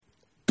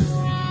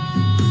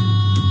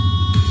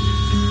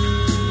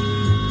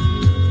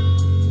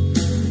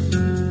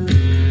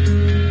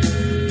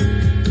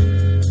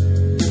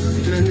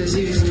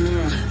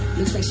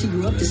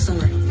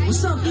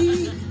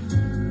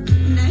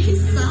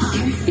Nice socks.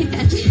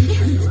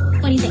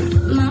 What do you think?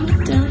 Mom,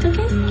 do I look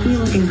okay? You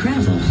look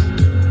incredible.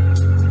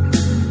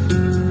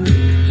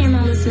 Here,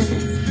 Mom, listen to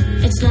this.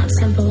 It's not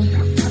simple,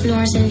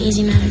 nor is it an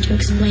easy matter to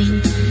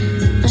explain.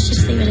 Let's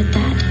just leave it at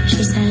that,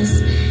 she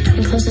says,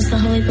 and closes the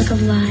holy book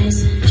of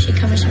lies. She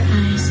covers her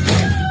eyes.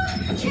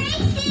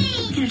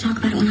 Tracy! We're gonna talk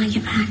about it when I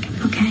get back,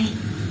 okay?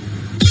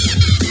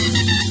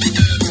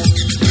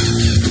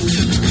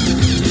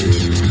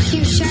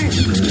 Cute shirt.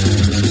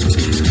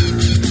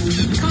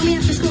 Call me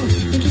after school.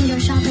 We can go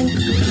shopping.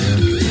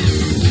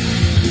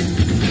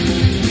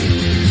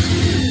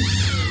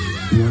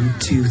 1,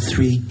 2,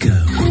 3, go.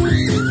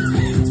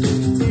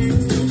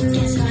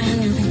 Guess who I hung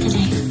out with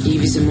today?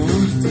 Evie Zamora?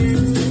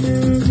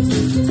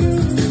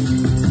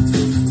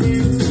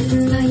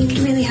 Well, you could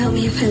really help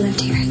me if I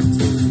lived here.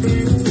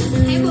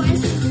 Hey,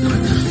 boys.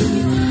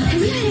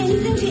 Have you had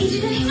anything to eat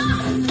today?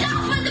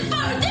 Stop with the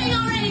food thing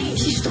already!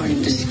 She's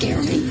starting to scare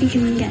me.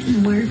 Thinking I'm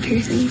getting word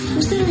piercings.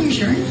 What's that on your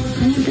shirt?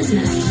 None of your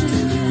business.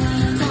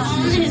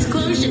 Mom, his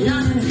clothes should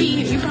not be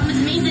here. You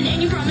promised Mason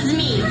and you promised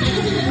me.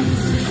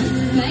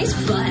 Nice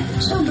butt.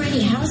 So,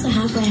 Brady, how's the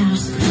halfway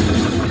house?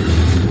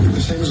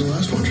 The same as the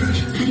last one, Trace.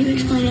 How do you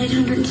explain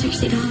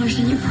 $860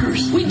 in your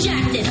purse? We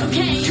jacked it,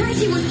 okay?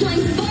 Tracy was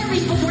playing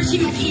Barbies before she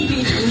met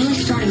Evie. I'm really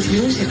starting to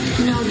lose it.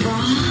 No bra,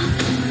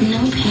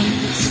 no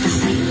pants.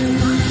 Stop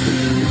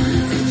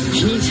it.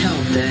 She needs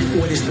help, Dad.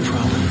 What is the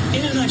problem?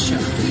 In a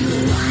nutshell.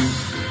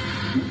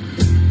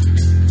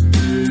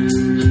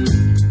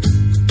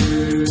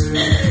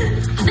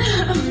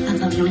 I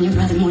love you and your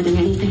brother more than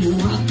anything in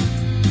the world.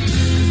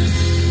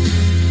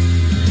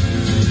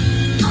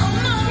 Oh,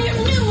 Mom, you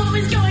knew what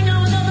was going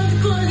on with all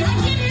those clothes.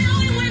 I didn't know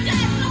it was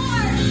that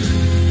far.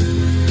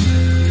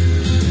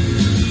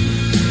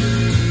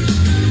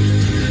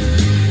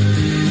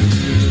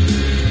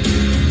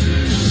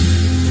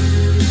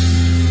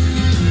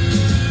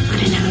 I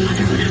didn't have a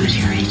mother when I was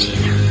your age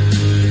either.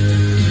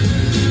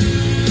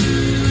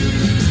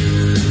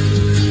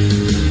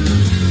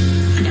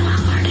 I know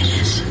how hard it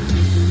is.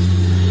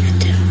 I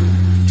do.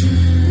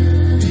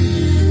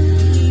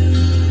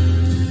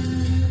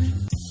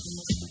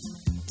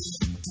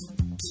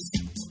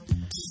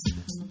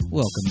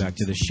 Welcome back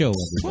to the show,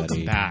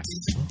 everybody. Welcome back.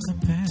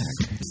 Welcome back.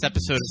 This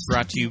episode is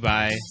brought to you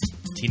by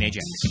Teenage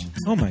Angst.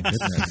 Oh my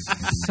goodness.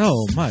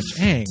 So much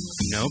angst.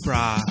 No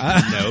bra, no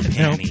No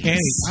panties.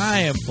 panties. I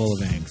am full of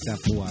angst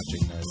after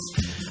watching this.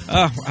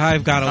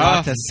 I've got a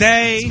lot to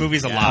say This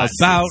movie's a lot.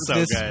 about So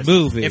this good.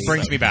 movie. It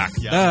brings me back.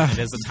 Yeah, it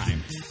is a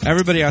time.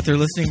 Everybody out there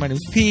listening, my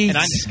name's Pete. And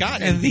I'm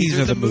Scott. And these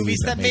are the movies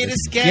that made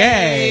us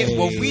gay.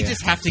 Well, we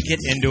just have to get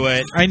into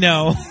it. I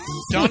know.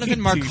 Donovan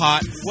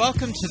Marcotte,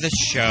 welcome to the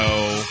show.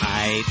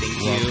 Hi,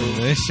 thank Welcome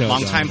to the show,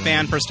 Long-time Donovan.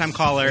 fan, first-time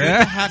caller. Good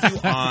to have you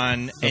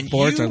on. The And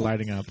boards you are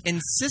lighting up.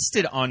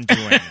 insisted on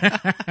doing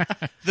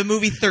the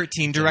movie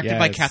 13, directed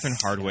by Yes. Catherine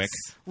Hardwicke,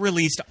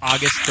 released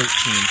August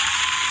 13th,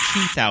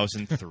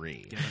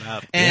 2003. Give it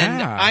up. And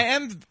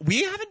Yeah.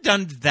 we haven't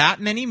done that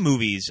many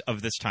movies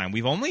of this time.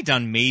 We've only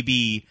done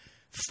maybe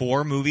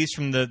 4 movies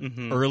from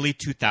the early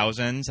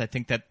 2000s. I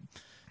think that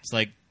it's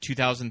like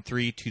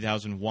 2003,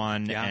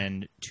 2001,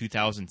 and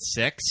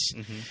 2006.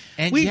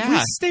 And We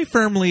stay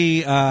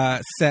firmly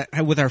set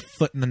with our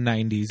foot in the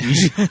 90s.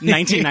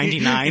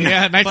 1999.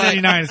 Yeah,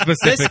 1999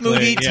 specifically. This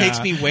movie yeah. takes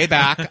me way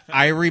back.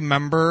 I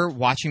remember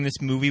watching this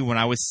movie when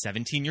I was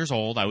 17 years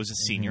old. I was a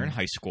senior in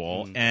high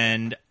school,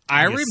 and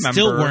I You remember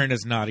still weren't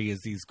as naughty as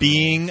these girls.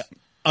 being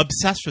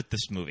obsessed with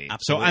this movie.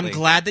 Absolutely. So I'm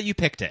glad that you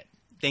picked it.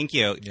 Thank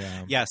you.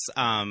 Yeah. Yes,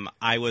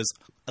 I was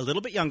a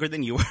little bit younger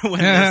than you were when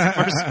this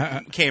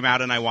first came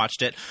out and I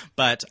watched it,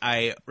 but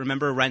I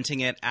remember renting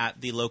it at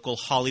the local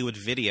Hollywood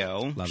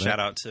Video. Love it. Shout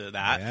out to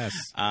that. Yes.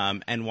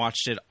 And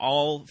watched it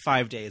all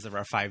 5 days of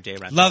our 5-day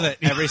rental. Love it.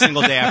 Every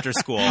single day after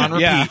school. On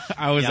repeat. Yeah,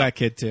 I was Yep. that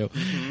kid too.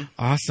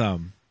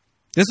 Awesome.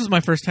 This was my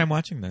first time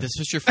watching this. This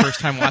was your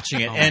first time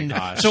watching it, Oh my and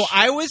gosh. so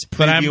I was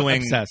But I'm previewing.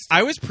 obsessed.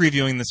 I was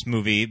previewing this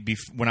movie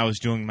when I was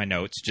doing my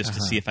notes, just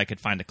to see if I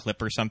could find a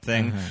clip or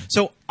something.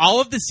 So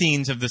all of the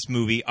scenes of this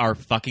movie are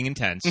fucking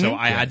intense. So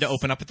I had to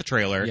open up with the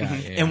trailer, Yeah,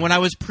 and when I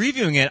was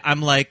previewing it,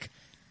 I'm like,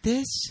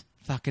 this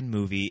fucking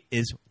movie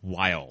is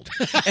wild,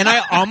 and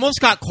I almost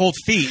got cold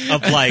feet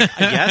of like,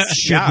 Yes,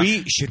 should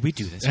we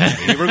do this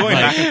movie? We were going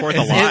back and forth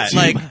a lot.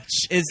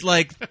 It's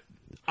like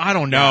I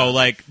don't know.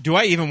 Like, do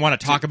I even want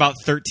to talk about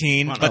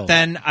 13? But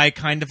then I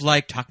kind of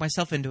like talk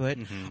myself into it.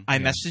 I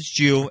messaged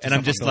you, and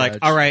I'm just like,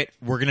 all right,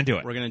 we're gonna do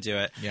it. We're going to do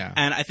it. Yeah.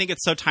 And I think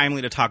it's so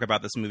timely to talk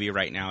about this movie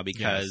right now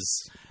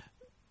because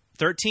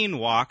 13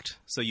 walked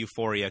so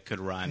Euphoria could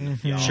run.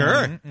 y'all.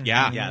 Sure.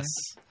 Yeah. Yes.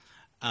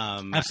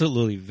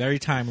 Absolutely. Very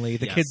timely.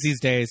 The Yes. kids these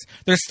days,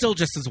 they're still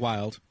just as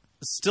wild.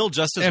 Still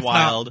just as If not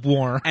wild.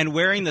 more. And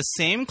wearing the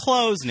same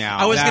clothes now.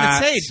 I was going to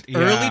say, That's-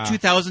 early yeah.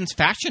 2000s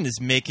fashion is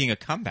making a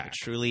comeback. It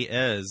truly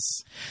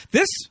is.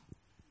 This...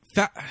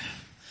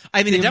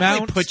 I mean, the it definitely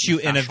amount- puts you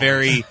in a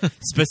very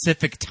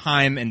specific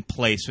time and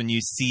place when you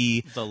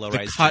see The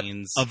low-rise cut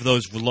jeans. of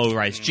those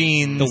low-rise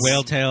jeans, the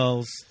whale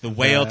tails, the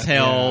whale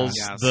tails,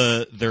 Yes.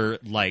 their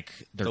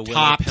the willow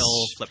tops.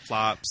 pill flip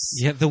flops.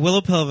 yeah, the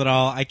willow pill of it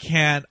all. I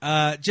can't.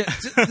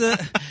 Just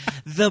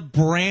the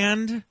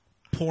brand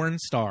porn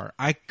star.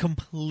 I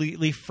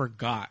completely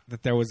forgot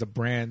that there was a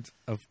brand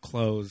of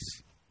clothes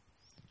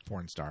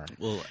porn star.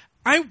 Well,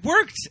 I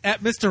worked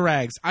at Mr.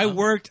 Rags. I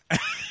worked.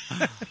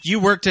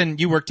 You have done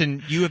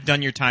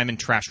your time in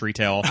trash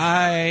retail.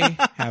 I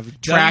have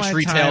done Trash my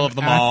retail time of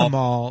the at mall. the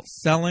mall,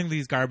 selling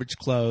these garbage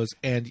clothes.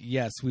 And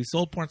yes, we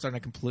sold porn star, and I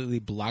completely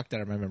blocked that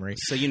out of my memory.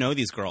 so you know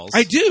these girls.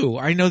 I do.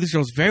 I know these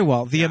girls very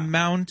well. The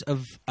amount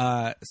of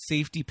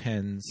safety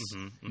pins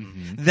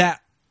that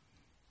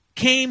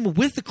came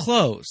with the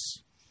clothes.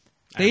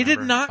 They did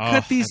not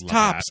cut these I love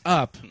tops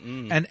up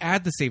and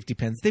add the safety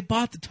pins. They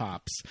bought the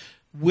tops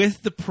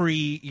with the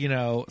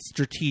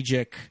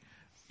strategic,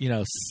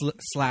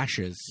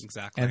 slashes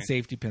Exactly. and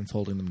safety pins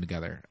holding them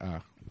together.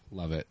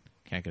 Love it.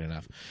 Can't get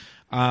enough.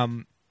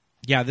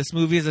 Yeah, this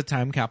movie is a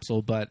time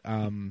capsule, but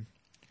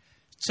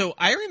So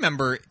I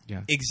remember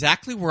Yeah.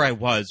 exactly where I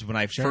was when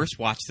I first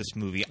watched this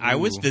movie. I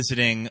was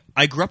visiting.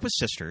 I grew up with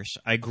sisters.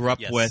 I grew up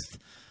Yes. with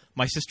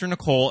my sister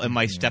Nicole and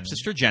my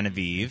stepsister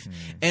Genevieve,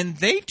 and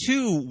they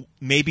too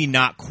maybe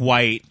not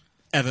quite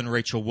Evan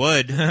Rachel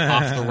Wood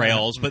off the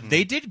rails, but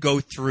they did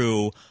go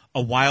through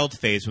a wild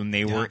phase when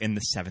they were in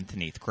the 7th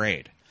and 8th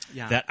grade.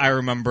 Yeah. That I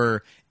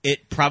remember.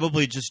 It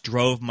probably just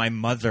drove my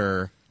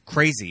mother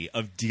crazy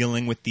of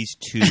dealing with these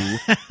two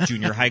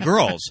junior high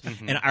girls.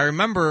 And I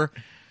remember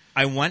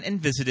I went and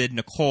visited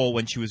Nicole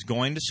when she was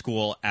going to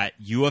school at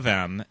U of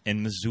M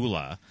in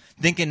Missoula,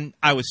 thinking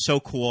I was so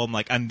cool.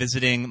 I'm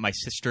visiting my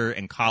sister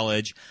in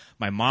college.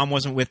 My mom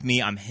wasn't with me.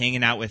 I'm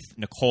hanging out with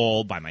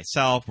Nicole by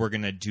myself. We're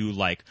going to do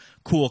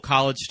cool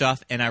college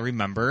stuff. And I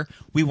remember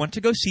we went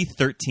to go see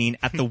 13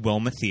 at the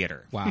Wilma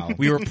Theater. Wow.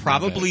 We were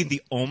probably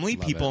the only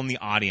people in the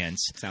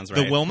audience. Sounds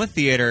The right. Wilma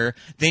Theater,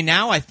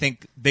 I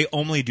think they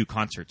only do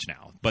concerts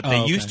now, but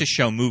they used to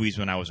show movies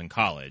when I was in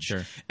college.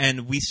 Sure.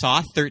 And we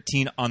saw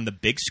 13 on the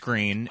big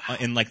screen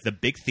in the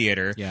big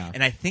theater. Yeah.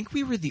 And I think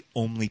we were the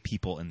only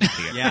people in the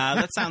theater. Yeah,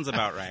 that sounds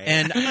about right.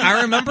 And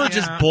I remember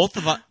just both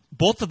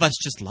of us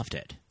just loved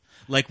it.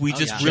 We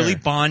just yeah. really Sure.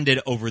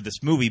 bonded over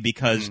this movie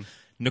because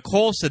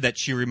Nicole said that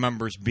she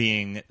remembers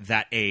being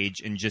that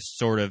age and just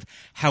sort of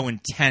how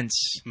intense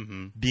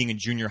being a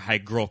junior high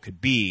girl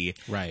could be.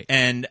 Right.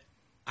 And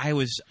I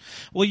was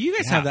well, you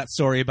guys Yeah. have that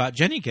story about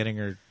Jenny getting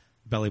her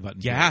belly button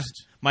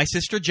pierced. my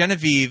sister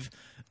Genevieve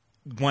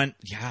went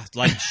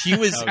she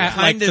was At,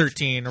 kind of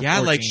 13 or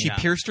 14. she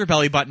pierced her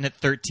belly button at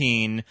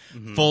 13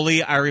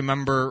 fully. I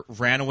remember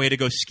ran away to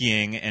go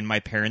skiing and my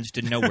parents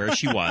didn't know where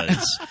she was.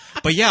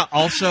 But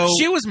also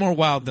She was more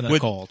wild than with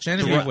Nicole.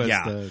 Genevieve was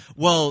yeah.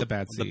 the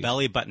bad the seed.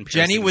 belly button.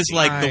 Jenny piercing was scene.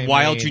 the I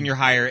wild mean- junior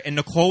higher, and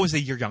Nicole was a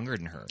year younger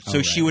than her,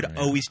 so she would right.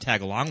 always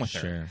tag along with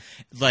her,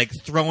 Sure.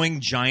 throwing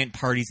giant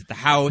parties at the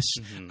house.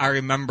 I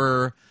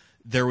remember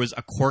there was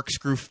a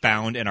corkscrew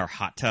found in our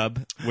hot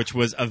tub, which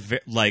was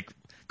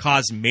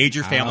caused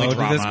major family Oh,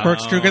 drama. this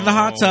corkscrew in the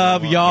hot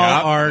tub. Y'all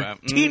Yep. are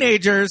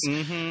teenagers.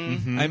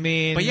 I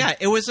mean, But yeah,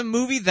 it was a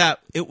movie that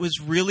it was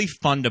really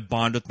fun to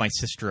bond with my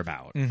sister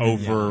about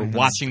over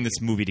watching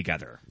this movie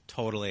together.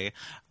 Totally.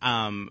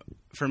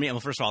 For me, well,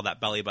 first of all, that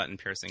belly button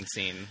piercing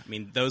scene. I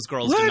mean, those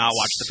girls What? do not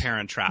watch The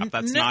Parent Trap.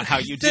 That's not how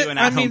you do an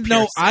I at-home mean,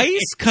 no piercing.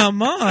 ice.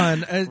 Come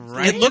on.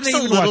 Right? It looks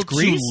a little too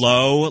Grease.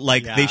 low.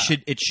 Yeah.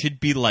 it should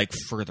be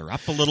further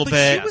up a little But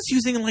bit. she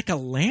was using a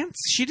lance.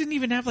 She didn't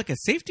even have a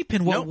safety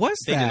pin. What Nope, was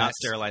they that? did not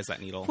sterilize that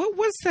needle. What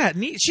was that?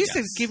 She said,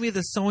 Yes. "Give me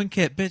the sewing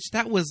kit, bitch."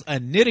 That was a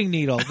knitting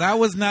needle. That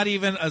was not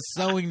even a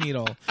sewing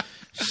needle.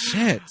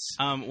 Shit.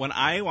 When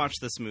I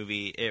watched this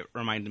movie, it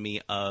reminded me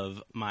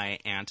of my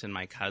aunt and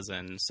my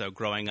cousin. So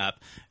growing up,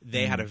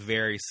 they had a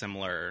very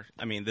similar.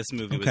 I mean, this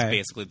movie was Okay.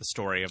 basically the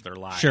story of their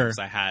lives. Sure.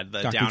 I had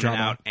the Docudrama. down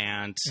and out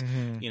aunt,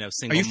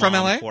 single Are you from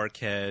mom, LA? 4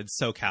 kids,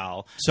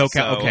 SoCal.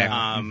 SoCal,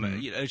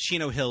 okay.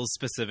 Chino Hills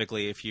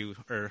specifically, if you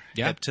are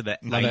Yeah. hip to the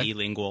Love it. IE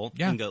lingo.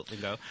 Yeah.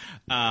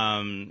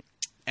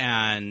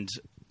 And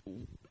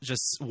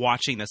just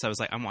watching this, I was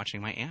like, I'm watching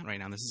my aunt right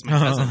now. This is my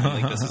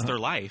cousin. This is their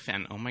life.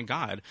 And oh my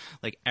God,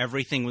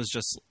 everything was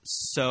just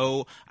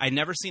so. I'd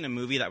never seen a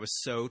movie that was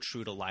so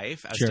true to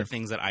life as Sure. to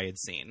things that I had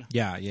seen.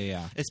 Yeah.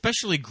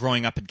 Especially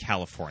growing up in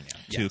California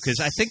too, Yes. because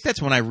I think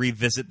that's when I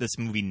revisit this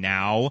movie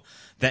now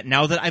that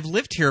I've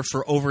lived here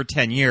for over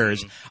 10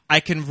 years, I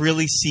can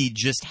really see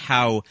just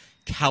how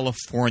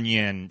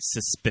Californian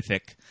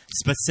specific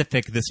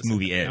this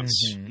movie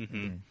is.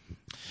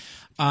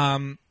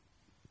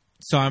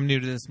 So I'm new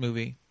to this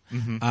movie.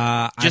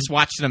 Just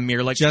watched it a mere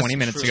 20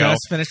 minutes ago.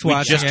 Just finished We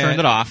watching just turned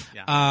it off.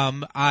 Yeah.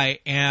 I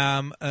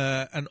am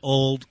an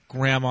old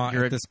grandma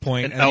You're at this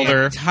point. an and elder.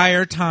 The entire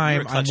You time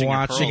were I'm clutching your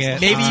watching pearls.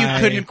 it. Maybe you I-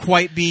 couldn't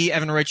quite be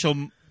Evan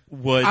Rachel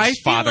Wood's I feel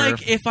father.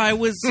 like if I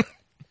was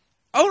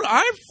Oh,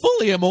 I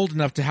fully am old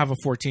enough to have a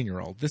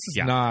 14-year-old. This is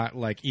Yeah. not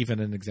like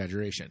even an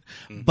exaggeration.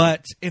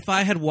 But if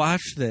I had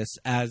watched this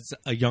as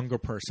a younger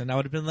person, I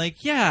would have been like,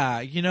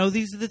 yeah,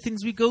 these are the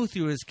things we go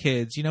through as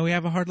kids. We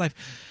have a hard life.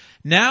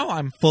 Now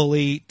I'm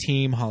fully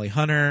team Holly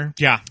Hunter.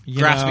 Yeah,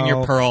 grasping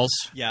your pearls.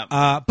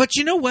 Yeah. But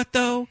you know what,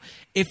 though?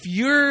 If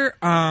you're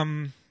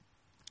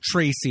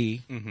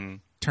Tracy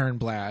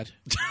Turnblad,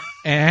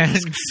 and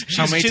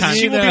How many times?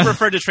 She will be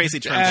referred to Tracy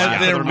the Turnblad.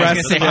 rest I was going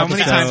to say, how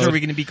many episode. times are we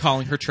going to be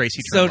calling her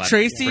Tracy So Turnblad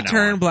Tracy from now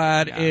on?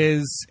 Turnblad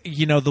is,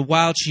 the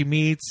wild she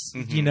meets,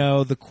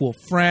 the cool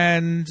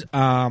friend,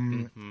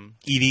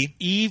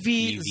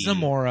 Evie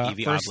Zamora.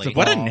 Evie first Oddly. of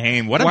What a all.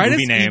 name. What a Why movie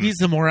does name. Evie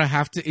Zamora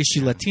have to? Is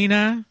she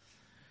Latina?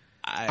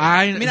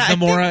 I mean, I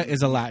Zamora think-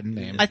 is a Latin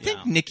name. I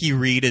think Nikki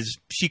Reed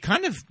she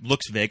kind of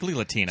looks vaguely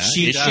Latina.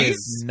 she Is she?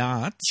 is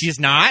not. She's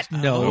not?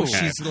 No, Oh, okay.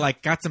 she's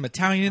like got some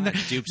Italian in there.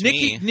 duped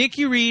me.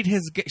 Nikki Reed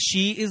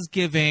she is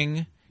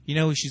giving. You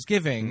know who she's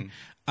giving?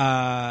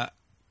 Jennifer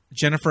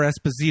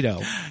Esposito.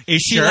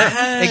 Is she Sure.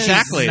 Latin?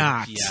 Exactly. She's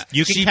not. Yeah.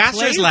 You can She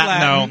cast her as plays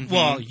Latin, though.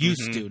 Well,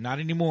 used to, not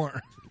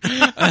anymore.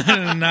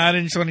 Not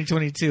in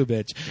 2022,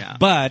 bitch. Yeah.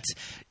 But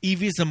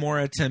Evie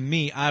Zamora, to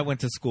me, I went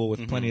to school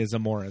with plenty of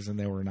Zamoras, and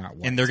they were not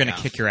white. And they're going to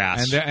kick your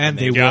ass. And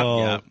they Yeah. will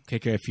Yeah.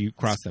 kick you if you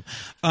cross them.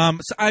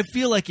 So I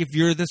feel like if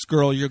you're this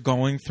girl, you're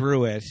going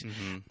through it.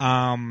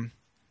 I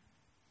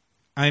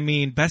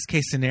mean, best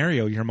case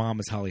scenario, your mom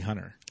is Holly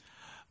Hunter.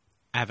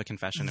 I have a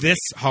confession to This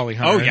Holly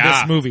Hunter, Oh, in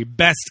yeah. this movie,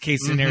 best case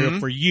scenario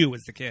for you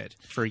as the kid.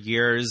 make. For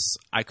years,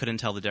 I couldn't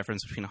tell the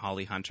difference between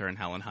Holly Hunter and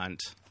Helen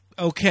Hunt.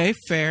 Okay,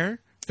 fair.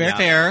 Yeah.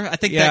 Fair. I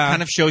think Yeah. that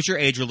kind of shows your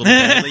age a little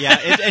bit. Yeah,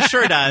 it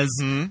sure does.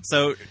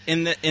 So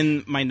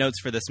in my notes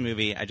for this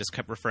movie, I just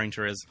kept referring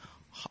to her as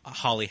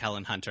Holly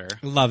Helen Hunter.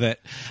 Love it.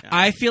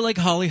 I feel like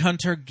Holly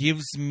Hunter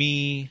gives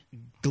me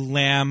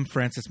glam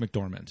Frances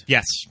McDormand.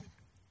 Yes.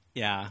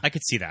 Yeah. I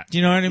could see that. Do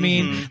you know what I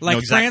mean? Like Know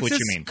exactly what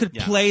Frances you mean. could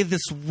Yeah. play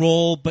this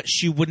role, but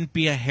she wouldn't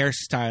be a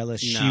hairstylist.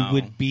 She No.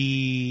 would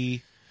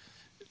be.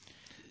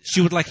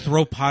 She would like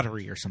throw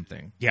pottery or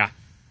something. Yeah.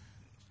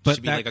 But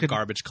She'd be that like a could-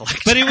 garbage collector.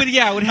 But it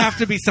would have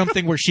to be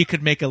something where she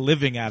could make a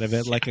living out of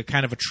it, like a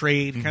kind of a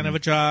trade, kind of a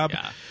job.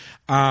 Yeah.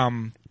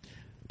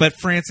 But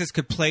Frances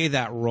could play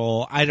that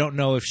role. I don't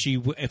know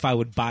if I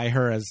would buy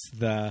her as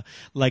the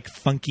like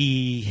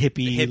funky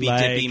hippie,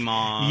 Hippie-dippy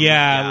mom.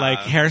 Yeah, Yeah. like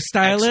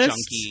hairstylist.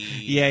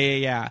 Ex-junkie.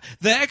 Yeah.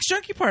 The ex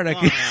junkie part, I Oh,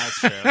 could. yeah, that's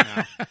true.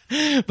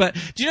 Yeah. But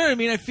do you know what I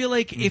mean? I feel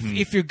like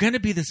if you're gonna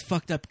be this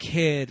fucked up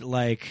kid,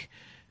 like.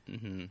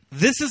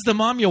 This is the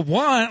mom you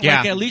want. Yeah.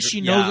 Like at least she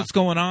knows Yeah. what's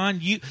going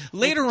on. You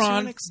later To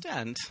on, an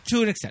extent.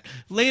 to an extent.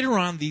 Later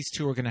on, these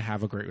two are going to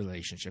have a great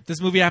relationship. This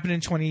movie happened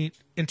in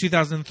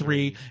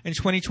 2003. In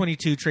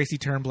 2022, Tracy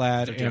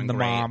Turnblad doing and the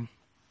great. mom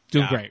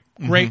doing Yeah.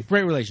 great,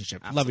 great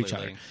relationship. Love each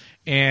other, Absolutely.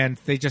 and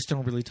they just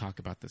don't really talk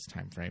about this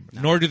time frame.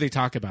 Nor do they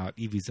talk about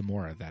Evie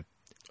Zamora. That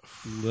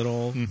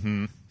little.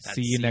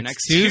 See you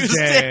next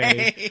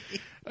Tuesday.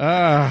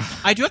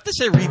 I do have to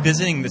say,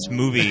 revisiting this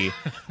movie,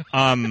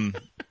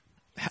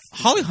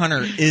 Holly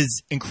Hunter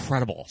is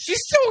incredible.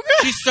 She's so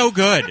good. She's so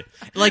good.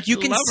 Like, you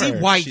can Love see her.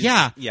 why,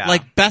 yeah.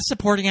 like, Best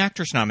Supporting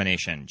Actress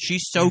nomination.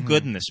 She's so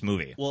good in this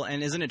movie. Well,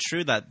 and isn't it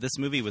true that this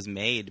movie was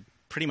made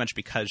pretty much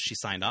because she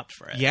signed up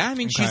for it? Yeah, I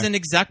mean, she's an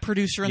exec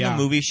producer in Yeah. the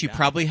movie. She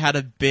probably had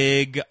a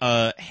big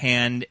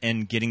hand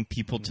in getting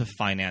people to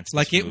finance this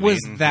Like it movie. was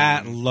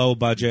that low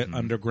budget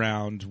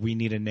underground. We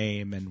need a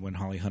name, and when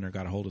Holly Hunter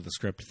got a hold of the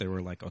script, they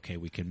were like, "Okay,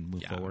 we can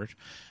move forward."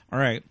 All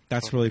right,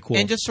 that's really cool.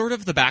 And just sort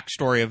of the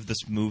backstory of this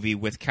movie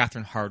with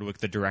Catherine Hardwicke,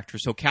 the director.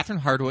 So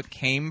Catherine Hardwicke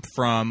came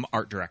from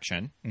art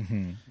direction,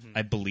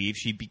 I believe.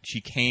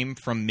 She came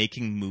from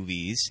making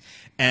movies,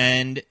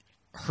 and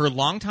her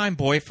longtime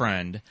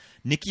boyfriend,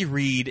 Nikki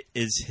Reed,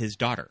 is his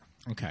daughter.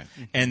 okay,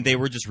 And they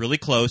were just really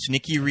close.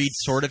 Nikki Reed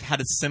sort of had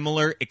a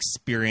similar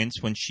experience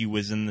when she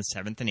was in the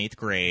 7th and 8th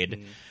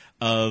grade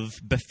of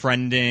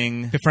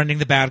befriending befriending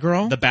the bad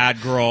girl. the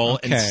bad girl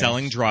and Okay.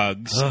 selling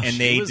drugs, Ugh. and She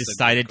they was the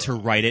decided good to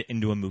girl. write it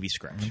into a movie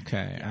script.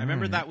 okay, I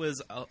remember that was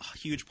a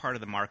huge part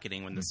of the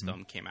marketing when this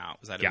film came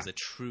out, was that it Yeah. was a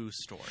true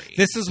story.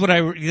 This is what I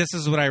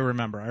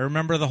remember. I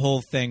remember the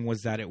whole thing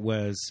was that it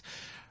was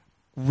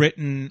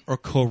written or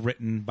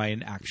co-written by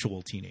an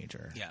actual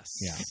teenager. Yes.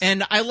 Yeah.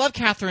 And I love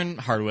Catherine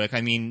Hardwicke.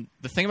 I mean,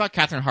 the thing about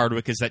Catherine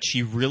Hardwicke is that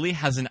she really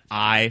has an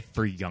eye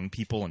for young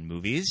people in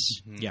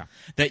movies. Yeah.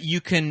 That you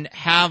can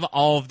have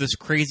all of this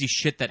crazy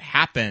shit that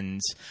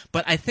happens,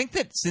 but I think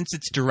that since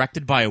it's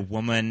directed by a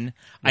woman,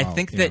 I Wow,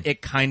 think yeah. that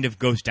it kind of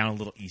goes down a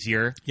little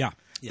easier. Yeah.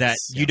 That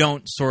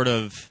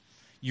Yes.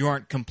 you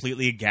aren't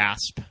completely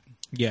aghast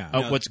Yeah.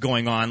 of what's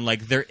going on.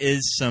 Like, there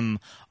is some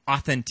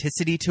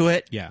authenticity to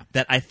it Yeah.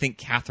 that I think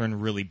Catherine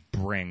really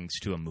brings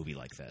to a movie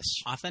like this.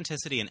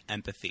 Authenticity and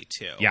empathy,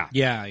 too. Yeah.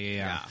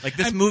 Yeah. Like,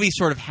 this movie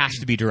sort of has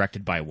to be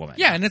directed by a woman.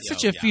 Yeah, and it's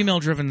such a yeah.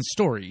 female-driven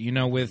story,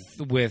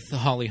 with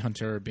Holly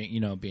Hunter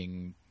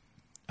being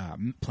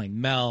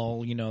playing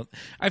Mel.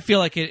 I feel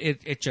like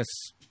it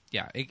just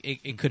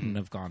it couldn't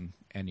have gone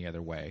any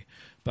other way.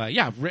 But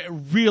yeah,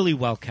 really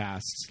well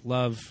cast.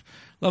 Love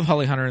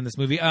Holly Hunter in this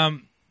movie.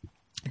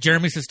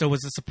 Jeremy Sisto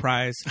was a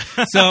surprise.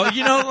 So,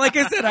 like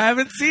I said, I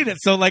haven't seen it.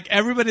 So, like,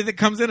 everybody that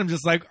comes in, I'm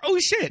just like, oh,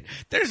 shit.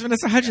 There's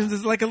Vanessa Hudgens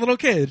as, like, a little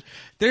kid.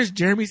 There's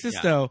Jeremy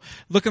Sisto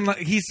looking like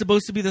he's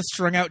supposed to be the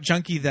strung-out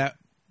junkie that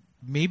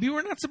maybe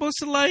we're not supposed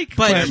to like.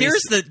 But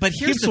here's the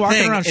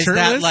thing is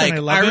that, like,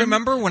 I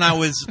remember when I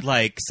was,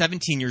 like,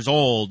 17 years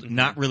old,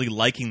 not really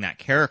liking that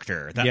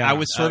character. That I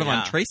was sort of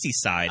on Tracy's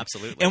side.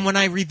 Absolutely. And when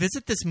I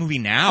revisit this movie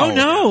now, oh,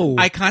 no.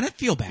 I kind of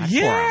feel bad for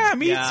him. Yeah,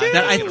 me too.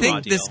 That I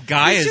think this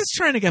guy he's is just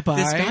trying to get by.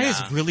 This guy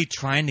is really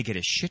trying to get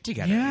his shit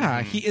together.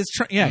 Yeah, he is.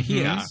 He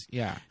is.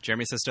 Yeah.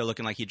 Jeremy Sisto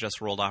looking like he just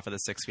rolled off of the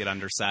 6 Feet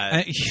Under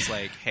set. He's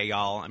like, hey,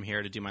 y'all, I'm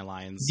here to do my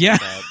lines. Yeah.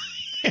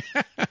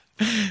 But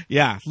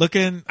yeah,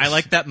 looking. I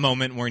like that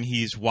moment when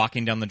he's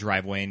walking down the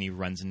driveway and he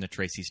runs into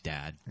Tracy's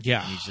dad.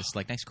 Yeah. And he's just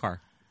like, nice car.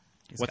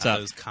 What's up?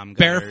 Those cum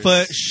gutters.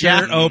 Barefoot,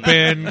 shirt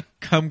open,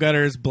 cum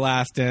gutters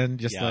blasting,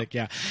 just like,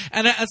 And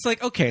it's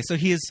like, okay, so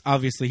he's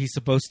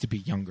supposed to be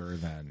younger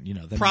than,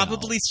 than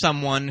probably Mel.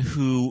 Someone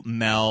who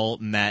Mel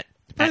met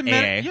at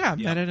AA.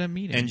 Met at a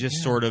meeting. And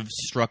just sort of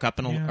struck up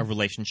in a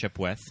relationship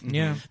with.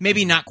 Yeah.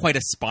 Maybe not quite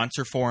a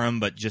sponsor for him,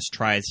 but just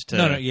tries to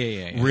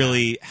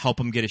really help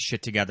him get his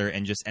shit together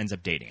and just ends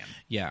up dating him.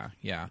 Yeah,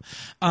 yeah.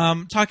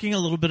 Talking a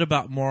little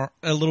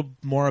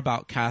more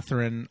about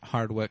Catherine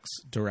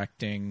Hardwicke's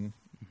directing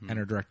and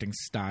her directing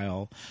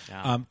style.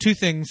 Yeah. Two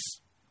things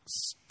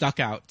stuck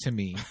out to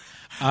me.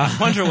 I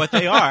wonder what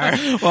they are.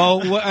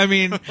 Well, I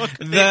mean,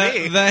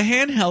 the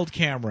handheld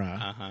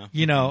camera,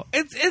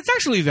 it's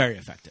actually very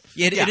effective.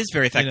 It is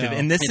very effective.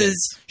 And this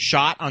is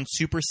shot on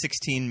super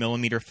 16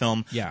 millimeter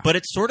film, but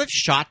it's sort of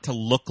shot to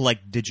look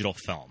like digital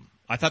film.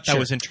 I thought that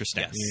was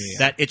interesting. Yes. Yeah.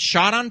 That it's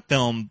shot on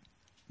film,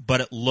 but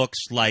it looks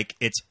like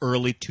it's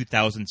early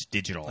 2000s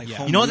digital. Like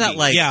you know that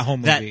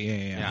home that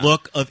movie.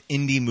 look of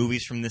indie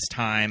movies from this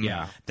time.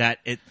 Yeah. That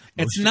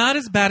it's not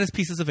as bad as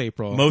Pieces of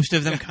April. Most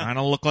of them kind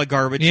of look like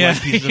garbage,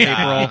 like Pieces of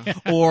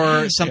April,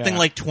 or something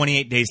like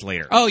 28 Days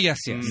Later. Oh yes,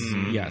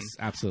 yes,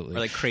 absolutely. Or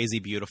like Crazy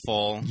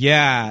Beautiful.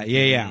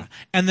 Yeah.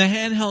 And the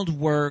handheld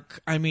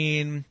work. I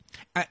mean,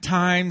 at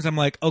times I'm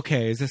like,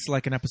 okay, is this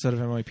like an episode of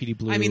NYPD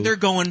Blue? I mean, they're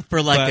going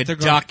for like a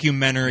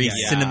documentary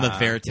cinema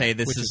verite.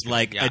 This is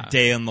like a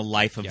day in the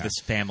life of this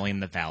family in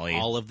the valley.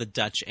 All of the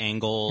Dutch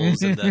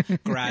angles and the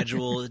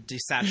gradual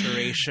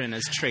desaturation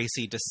as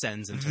Tracy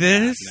descends into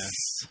this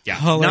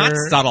madness. Not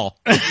subtle.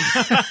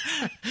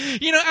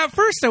 At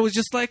first I was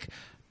just like,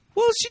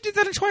 well, she did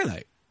that in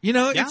Twilight.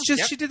 It's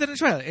just she did that in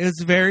Twilight. It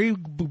was very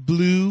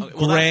blue,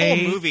 gray. That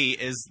whole movie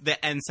is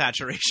the end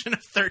saturation of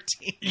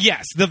 13.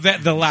 Yes,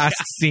 the last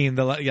scene,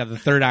 the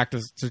third act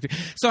of 13.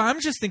 So I'm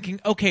just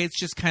thinking, okay, it's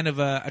just kind of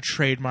a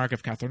trademark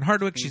of Catherine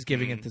Hardwicke. She's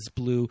giving it this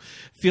blue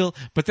feel.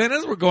 But then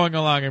as we're going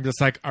along, I'm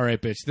just like, all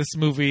right, bitch, this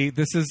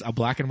is a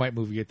black and white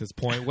movie at this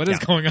point. What is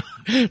going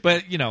on?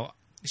 But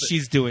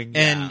she's doing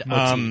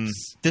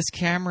this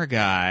camera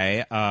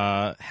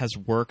guy has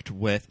worked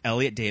with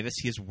Elliot Davis.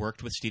 He has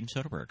worked with Steven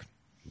Soderbergh.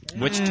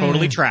 Which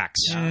totally tracks.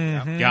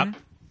 Yep.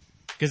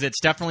 Because it's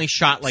definitely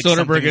shot like Soderbergh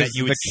something is that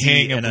you would the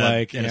king see of in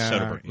a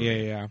Soderbergh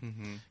movie.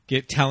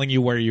 Yeah. Telling you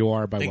where you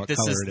are by what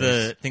color it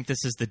is. I think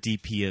this is the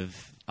DP of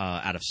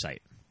Out of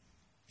Sight.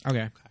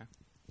 Okay.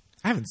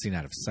 I haven't seen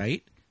Out of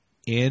Sight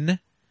in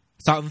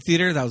saw it in the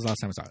theater. That was the last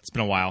time I saw it. It's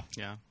been a while.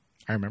 Yeah.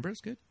 I remember it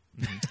was good.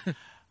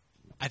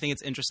 I think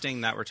it's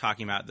interesting that we're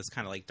talking about this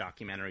kind of like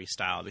documentary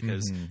style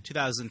because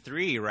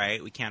 2003,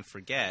 right? We can't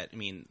forget. I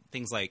mean,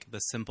 things like The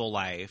Simple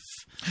Life,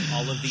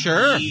 all of the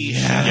shows,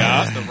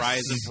 The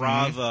Rise of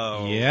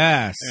Bravo.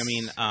 Yes. I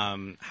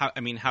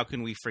mean, how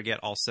can we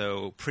forget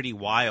also Pretty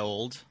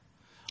Wild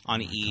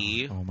on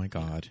E? Oh my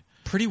God.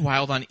 Pretty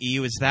Wild on E.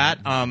 Is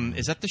that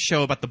the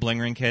show about the Bling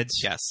Ring kids?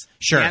 Yes.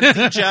 Sure.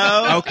 Nancy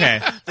Joe. Okay.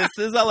 This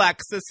is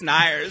Alexis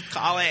Nyers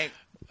calling.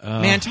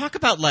 Man, talk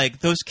about like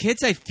those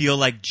kids. I feel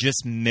like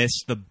just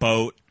missed the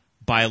boat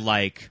by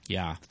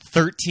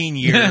 13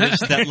 years.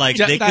 That like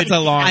they that's could. A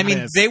long I mean,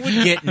 miss. they would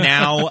get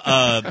now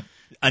a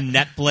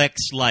Netflix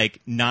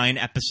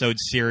 9-episode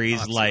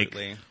series. Like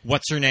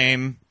what's her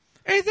name?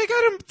 Hey, they got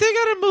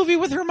a movie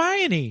with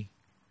Hermione.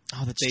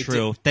 Oh, that's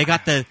true. They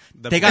got they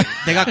got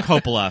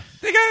Coppola.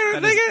 They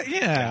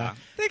got.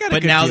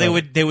 But now deal.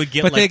 they would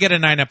get. But they get a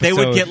 9-episode. They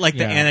would get like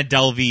the Anna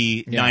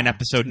Delvey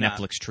 9-episode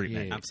Netflix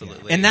treatment. Yeah,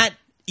 absolutely. And that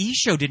E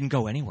show didn't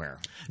go anywhere.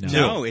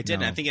 No, it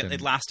didn't. I think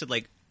it lasted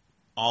like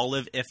all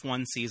of If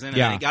one season, and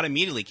then it got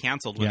immediately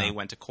canceled when they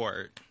went to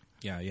court.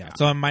 Yeah.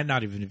 So I might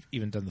not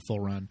even done the full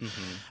run.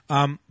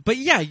 But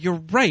yeah,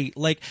 you're right.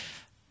 Like,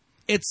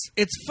 it's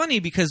funny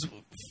because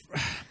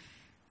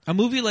a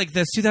movie like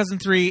this,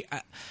 2003.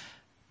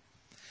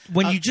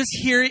 When you just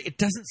hear it, it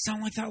doesn't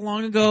sound like that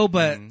long ago,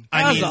 but it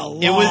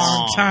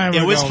was time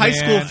ago, It was high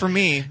school man. For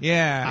me.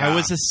 Yeah. I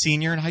was a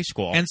senior in high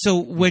school. And so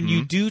when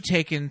you do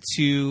take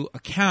into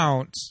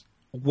account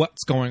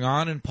what's going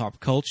on in pop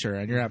culture,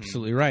 and you're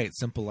absolutely right,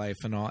 Simple Life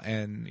and all,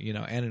 and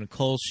Anna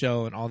Nicole's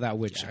show and all that,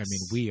 which I mean,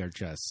 we are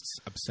just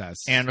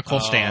obsessed. Anna Nicole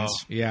stands.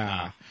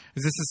 Yeah.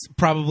 This is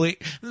probably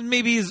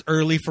maybe as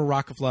early for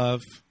Rock of Love.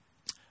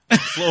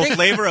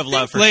 Flavor of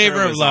Love. For Flavor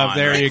sure of was Love. on,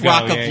 There right? you go.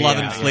 Rock of Yeah, Love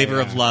yeah, and yeah, Flavor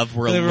yeah. of Love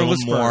were Flavor a little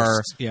was more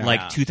first. Yeah. like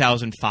Yeah.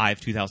 2005,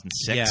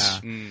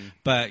 2006. Yeah.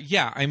 But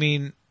yeah, I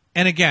mean,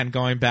 and again,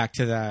 going back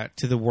to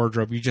the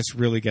wardrobe, you just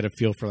really get a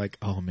feel for like,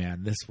 oh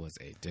man, this was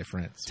a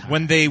different time.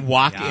 When they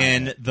walk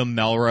in the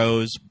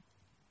Melrose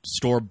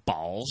store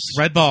balls.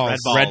 Red Balls.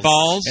 Red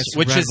Balls, It's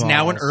which Red is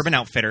now an Balls. Urban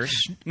Outfitters.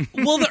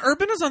 Well, the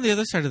Urban is on the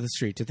other side of the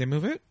street. Did they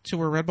move it to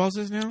where Red Balls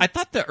is now? I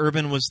thought the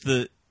Urban was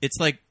it's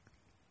like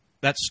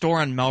that store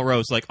on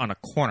Melrose, like on a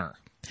corner.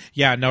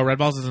 Yeah, no, Red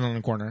Balls isn't on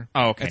the corner.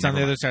 Oh, okay, It's on never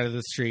the other mind. side of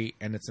the street,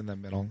 and it's in the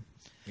middle.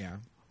 Yeah.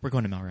 We're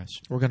going to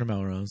Melrose. We're going to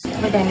Melrose.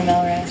 We're going to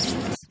Melrose.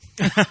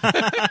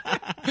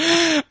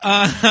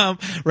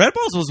 Red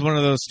Balls was one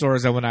of those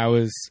stores that when I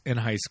was in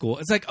high school,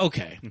 it's like,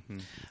 okay,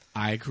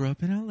 I grew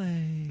up in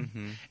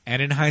LA,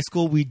 and in high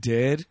school we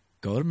did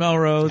go to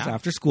Melrose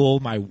after school.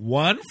 My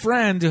one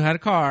friend who had a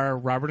car,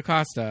 Robert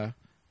Acosta,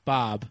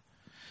 Bob,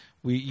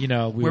 where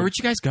Where would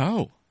you guys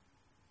go?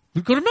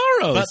 we'd go to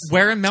Melrose. But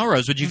where in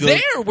Melrose would you go? There,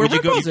 where would you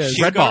Red go? Balls is.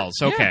 Red Balls,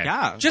 okay.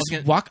 Yeah. Just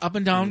walk up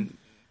and down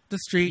the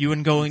street You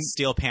wouldn't go and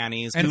Steal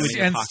panties. and put them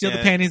in your steal the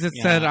pocket. panties that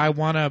Yeah. said, I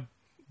want a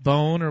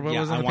bone, or what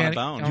Yeah, was on I the want a panty?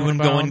 bone. I you want wouldn't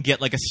a go bone. and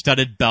get like a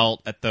studded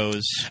belt at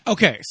those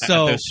Okay,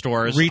 so at those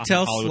stores Retail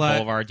on Hollywood Slut.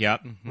 Boulevard.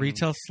 Yep.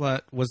 Retail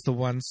Slut was the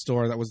one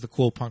store that was the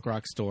cool punk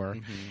rock store,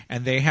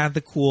 and they had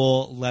the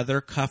cool leather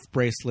cuff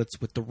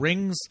bracelets with the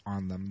rings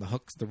on them, the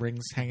hooks, the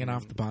rings hanging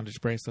off the bondage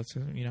bracelets,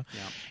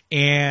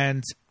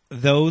 and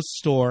those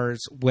stores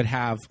would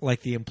have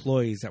like the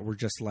employees that were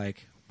just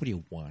like, "What do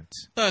you want?"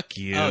 Fuck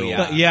you. Oh, yeah.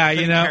 But yeah,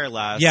 Couldn't care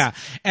less. yeah.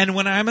 And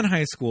when I'm in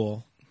high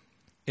school,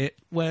 it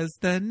was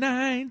the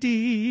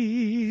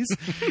 90s,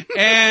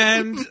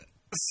 and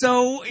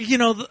so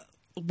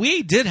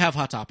we did have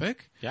Hot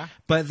Topic. Yeah.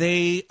 But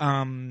they, I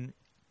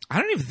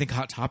don't even think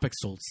Hot Topic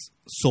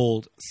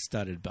sold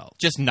studded belts.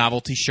 Just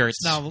novelty shirts.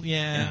 Novel,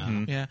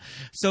 yeah.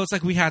 So it's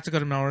like we had to go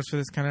to Melrose for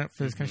this kind of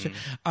shit.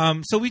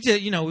 So we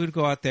did, we would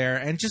go out there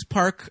and just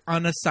park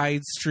on a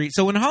side street.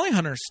 So when Holly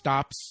Hunter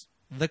stops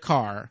the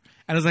car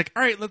and is like,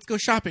 "All right, let's go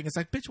shopping," it's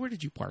like, "Bitch, where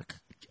did you park?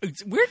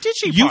 Where did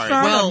she You park?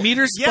 found a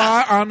meter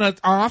spot on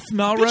off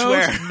Melrose?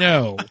 where?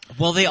 No.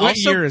 Well, they What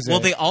also year is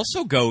it? they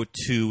also go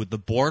to the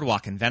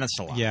boardwalk in Venice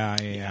a lot.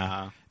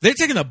 Yeah. They're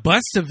taking the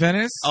bus to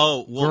Venice.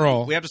 Oh, well,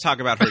 Girl. we have to talk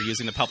about her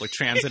using the public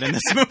transit in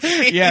this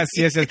movie. yes.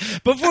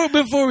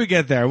 Before we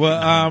get there,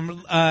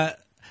 well,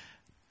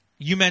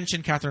 you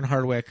mentioned Catherine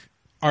Hardwicke,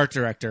 art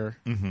director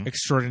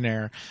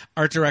extraordinaire.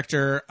 Art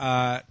director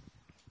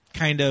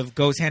kind of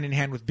goes hand in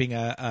hand with being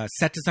a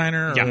set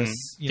designer or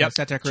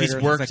set decorator. She's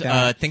things worked. like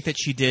that. I think that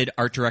she did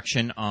art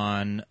direction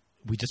on.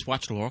 We just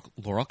watched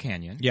Laurel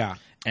Canyon. Yeah.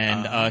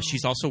 And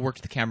she's also worked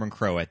at the Cameron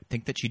Crowe. I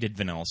think that she did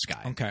Vanilla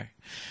Sky. Okay.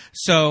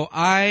 So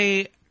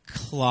I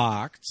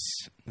clocked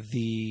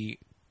the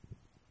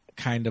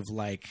kind of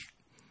like,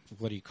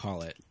 what do you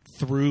call it?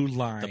 Through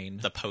line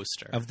The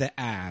poster. of the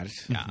ad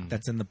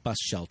that's in the bus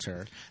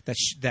shelter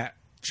that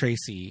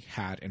Tracy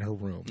had in her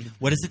room.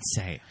 What does it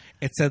say?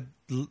 It's a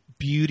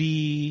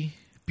beauty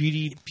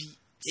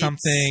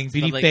something,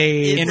 beauty like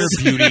fade. inner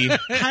beauty.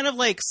 kind of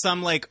like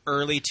some like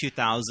early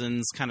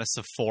 2000s kind of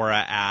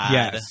Sephora ad.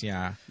 Yes,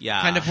 yeah.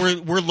 Yeah. Kind of,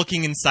 we're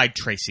looking inside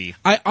Tracy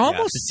I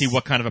almost to see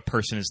what kind of a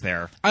person is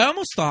there. I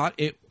almost thought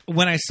it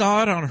when I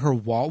saw it on her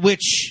wall,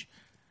 which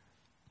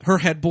her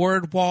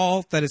headboard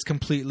wall that is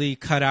completely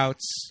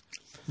cutouts.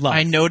 Love.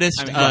 I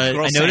noticed. I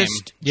mean, I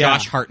noticed Yeah.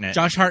 Josh Hartnett.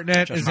 Josh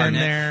Hartnett is in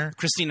Hartnett. there.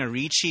 Christina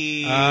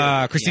Ricci.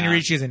 Christina Yeah.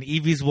 Ricci is in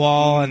Evie's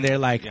wall, and they're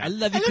like, Yeah. "I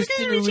love you,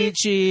 Christina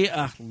Ricci."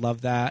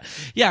 Love that.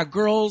 Yeah,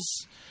 girls.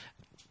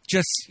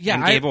 Just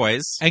And gay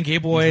boys. and gay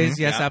boys.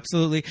 Yes, Yeah.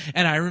 absolutely.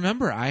 And I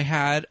remember I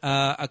had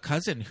a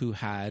cousin who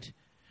had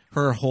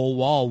her whole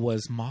wall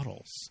was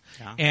models,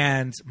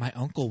 and my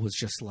uncle was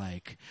just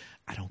like,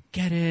 "I don't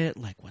get it.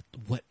 Like,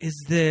 what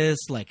is this?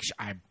 Like,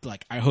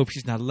 I hope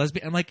she's not a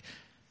lesbian." I'm like,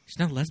 she's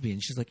not a lesbian.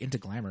 She's like into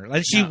glamour.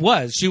 Like she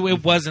was.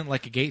 It wasn't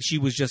like a gay. She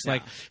was just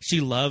like she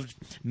loved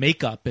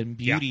makeup and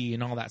beauty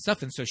and all that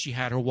stuff. And so she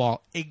had her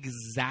wall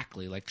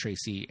exactly like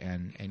Tracy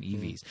and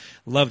Evie's.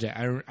 Loved it.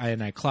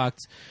 I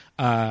clocked.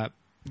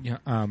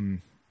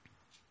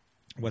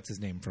 What's his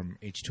name from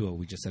H2O?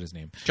 We just said his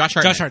name. Josh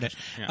Hartnett. Josh Hartnett.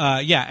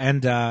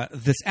 And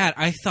this ad,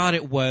 I thought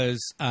it was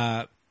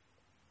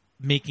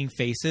Making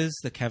Faces,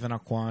 the Kevin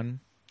Aucoin.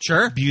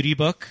 Sure. Beauty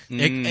book.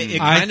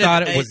 I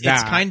thought it was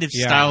that. It's kind of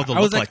styled to I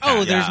was look like, that.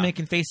 oh, there's Yeah.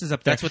 Making Faces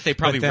up there. That's what they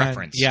probably But then-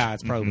 referenced. Yeah,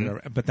 it's probably.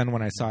 But then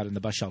when I saw it in the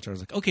bus shelter, I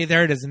was like, okay,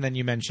 there it is. And then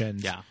you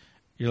mentioned,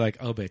 you're like,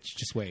 oh, bitch,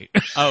 just wait.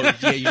 Oh,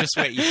 yeah, you just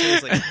wait. You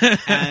seriously.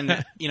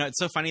 And, it's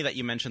so funny that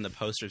you mentioned the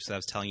posters because I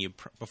was telling you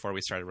before we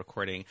started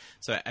recording.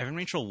 So Evan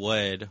Rachel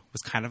Wood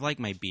was kind of like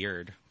my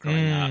beard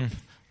growing up.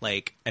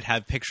 Like, it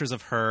had pictures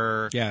of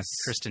her. Yes.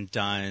 Kristen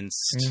Dunst.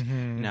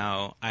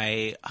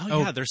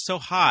 They're so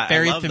hot.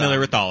 Very I love familiar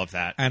them. with all of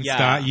that. And Yeah.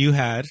 Scott, you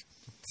had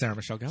Sarah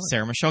Michelle Gellar.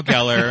 Sarah Michelle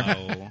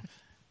Gellar.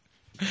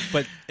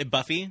 But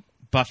Buffy?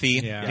 Buffy.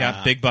 Yeah.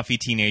 Yeah. Big Buffy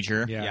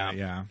teenager.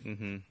 Yeah.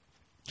 Mm-hmm.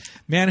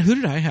 Man, who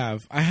did I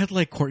have? I had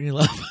like Courtney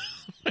Love.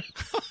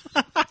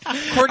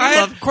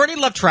 Courtney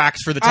Love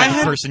tracks for the I type had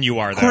of person you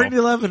are, though. Courtney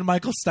Love and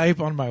Michael Stipe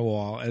on my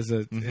wall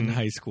in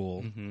high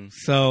school.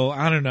 So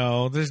I don't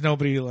know. There's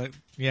nobody like,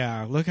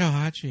 yeah, look how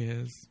hot she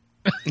is.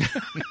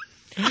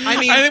 I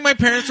mean, I think my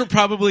parents were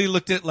probably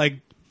looked at like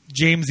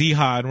James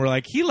Eha and were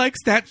like, he likes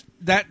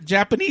that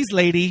Japanese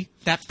lady,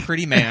 that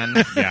pretty man.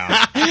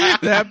 Yeah.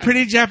 that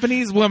pretty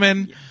Japanese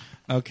woman.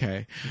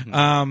 Okay.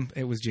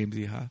 It was James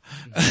Eha.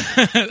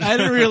 I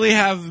didn't really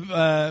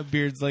have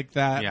beards like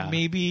that. Yeah.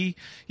 Maybe.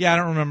 Yeah, I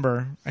don't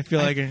remember. I feel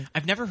like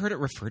I've never heard it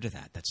referred to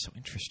that. That's so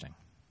interesting.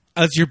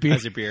 as your beard.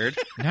 As your beard?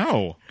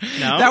 No.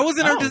 No,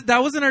 That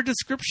was in our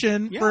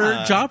description for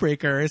Yeah.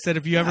 Jawbreaker. I said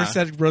if you ever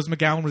said Rose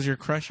McGowan was your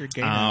crush, you're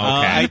gay. now.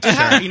 Okay. I did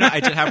have, I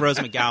did have Rose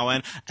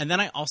McGowan, and then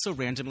I also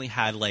randomly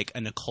had like a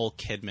Nicole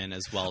Kidman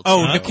as well.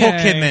 Oh, too. Nicole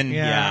Okay, Kidman.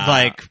 yeah.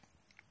 Like,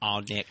 Oh,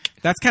 Nick.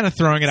 That's kind of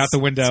throwing it out the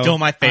window. still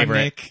my on favorite.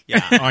 Nick.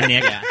 Yeah. On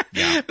Nick.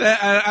 Yeah.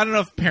 I don't know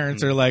if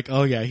parents are like,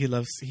 oh yeah, he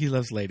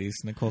loves ladies.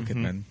 Nicole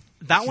Kidman.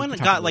 That one top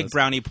got of like list.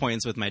 brownie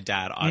points with my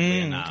dad, oddly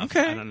enough.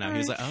 okay. I don't know. He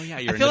was like, oh yeah,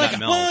 you're I feel into like, that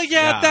milk. Well, yeah,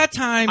 at that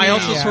time. I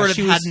also yeah, sort of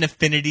she had was- an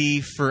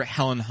affinity for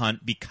Helen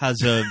Hunt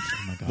because of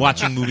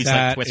watching movies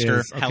That like Twister.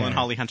 is- okay. Helen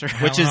Holly Hunter.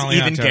 Which is Holly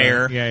even Hunter.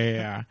 gayer.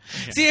 Yeah.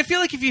 See, I feel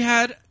like if you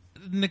had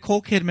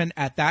Nicole Kidman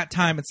at that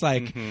time, it's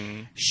like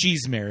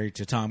she's married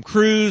to Tom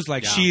Cruise.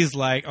 Like Yeah. she's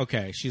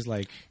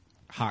like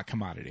hot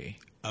commodity.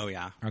 Oh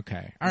yeah.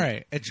 Okay. All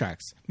right. It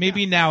tracks.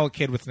 Maybe now a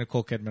kid with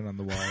Nicole Kidman on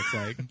the wall. It's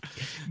like,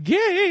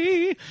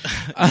 gay.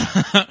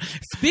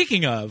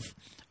 Speaking of,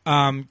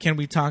 can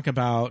we talk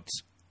about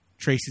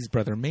Tracy's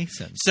brother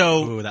Mason?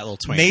 So, Ooh, that little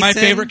twink. Mason, My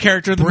favorite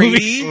character in the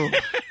Brady, movie.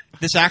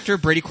 this actor,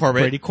 Brady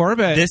Corbett. Brady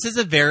Corbett. This is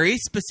a very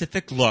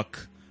specific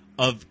look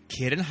of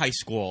kid in high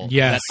school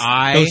Yes. that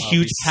I Those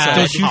huge- had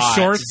those huge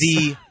shorts.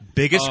 the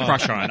biggest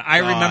crush on. I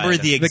remember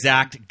the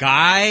exact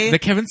guy the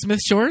Kevin Smith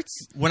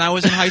shorts? when I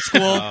was in high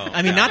school.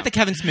 I mean, not the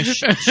Kevin Smith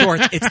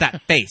shorts. It's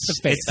that face.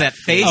 face. It's that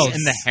face Oh,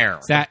 and the hair.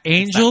 That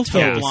angel that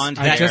taupe face. blonde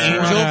I that just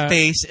angel wanna-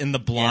 face and the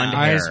blonde Yeah.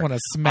 I hair. just wanna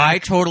smack- I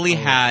totally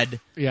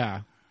had Yeah.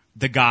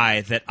 the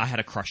guy that I had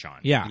a crush on.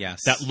 Yeah. Yes.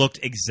 That looked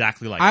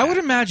exactly like I that. would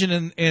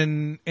imagine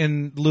in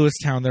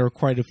Lewistown there were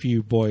quite a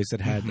few boys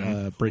that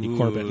had Brady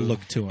Corbett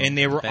look to him. And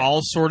they were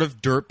all sort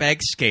of dirtbag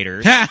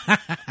skaters.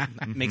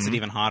 Makes it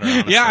even hotter.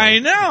 Honestly. yeah, I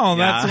know.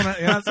 Yeah.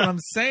 That's what I'm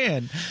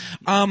saying.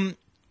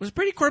 Was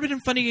Brady Corbett in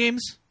Funny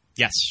Games?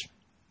 Yes.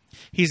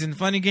 He's in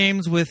Funny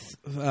Games with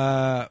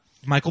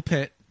Michael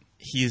Pitt.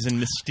 He's in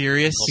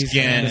Mysterious He's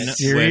Skin. in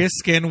Mysterious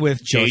Skin with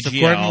Joseph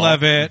JGL.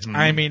 Gordon-Levitt. Mhm.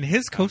 I mean,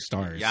 his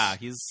co-stars. Yeah,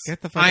 he's.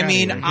 Get the fuck I outta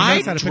mean, here. He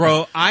knows how to pick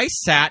up- I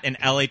sat in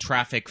LA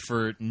traffic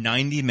for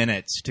 90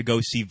 minutes to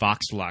go see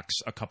Vox Lux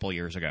a couple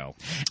years ago.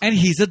 and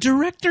he's a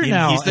director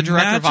now. He's the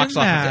director of Vox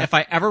Imagine Lux. that. If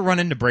I ever run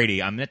into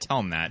Brady, I'm going to tell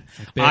him that.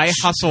 bitch. I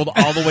hustled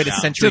all the way to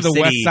Century To the City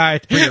West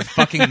Side. for your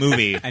fucking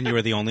movie. And you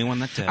were the only one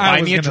that did. I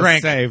Buy was me a gonna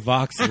drink. say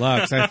Vox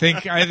Lux. I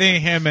think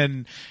him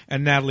and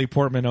Natalie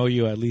Portman owe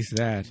you at least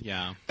that.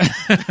 Yeah.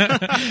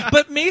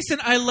 But Mason,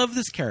 I love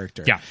this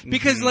character. Yeah.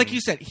 Because like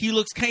you said, he's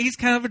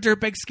kind of a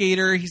dirtbag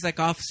skater. He's like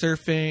off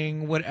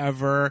surfing,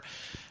 whatever.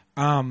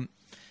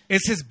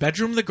 Is his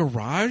bedroom the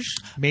garage?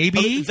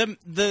 Maybe.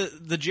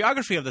 The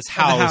geography of this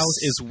house,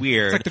 is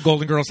weird. It's like the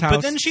Golden Girls house.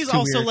 But then she's Too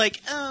also weird.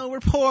 like, "Oh, we're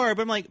poor."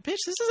 But I'm like, "Bitch,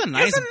 this is a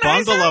nice It's a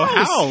nice bungalow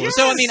house." Yes.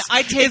 So, I mean,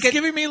 I take it's it-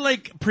 giving me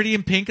like Pretty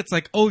in Pink. It's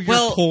like, oh, you're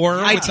Well, poor.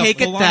 I with a take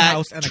it full-on that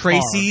house and a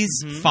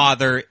Tracy's car.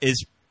 father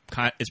is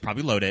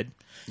probably loaded.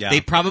 Yeah.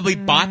 They probably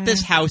bought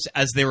this house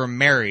as they were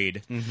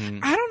married.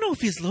 I don't know if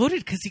he's loaded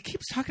because he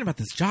keeps talking about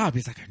this job.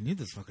 He's like, I need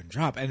this fucking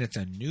job, and it's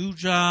a new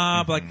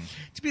job. Like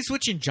to be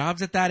switching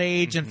jobs at that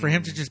age, and for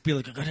him to just be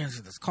like, I gotta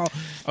answer this call.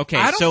 Okay,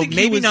 I don't so think he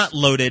maybe was- not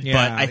loaded, Yeah,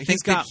 but I he's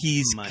think that got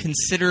he's money.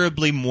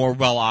 considerably more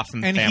well off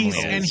than and family he's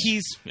is. and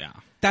he's Yeah.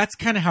 that's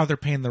kind of how they're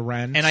paying the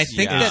rent. And I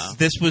think Yeah. that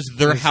this was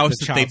their This- house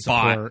the that they child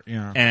bought, support,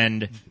 yeah.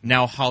 and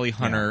now Holly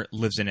Hunter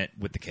lives in it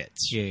with the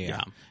kids.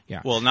 yeah.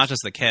 Well, not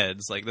just the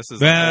kids. Like this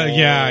is. Well, the whole-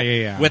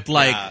 yeah. With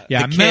like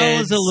Yeah, the Mel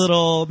kids, is a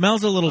little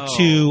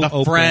too The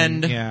open.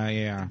 friend.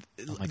 Yeah.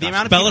 The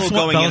amount of Bella people Swan-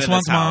 going Bella into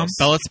Swan's this mom. house.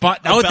 Bella Swan.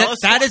 Oh, Oh, Bella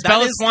that is Swan-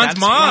 Bella Swan's that's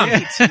mom.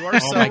 right. You are Oh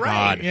so my right.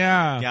 God.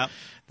 Yeah. Yep.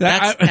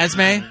 That's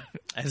Esme.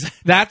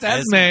 That's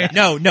Esme.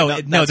 No,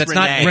 that's that's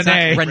not Renee. it's not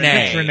Renee.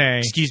 Renee. It's Renee.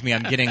 Excuse me,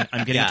 I'm getting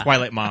Yeah.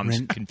 Twilight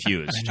moms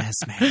confused.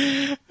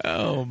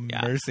 Oh,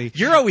 mercy.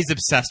 You're always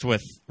obsessed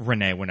with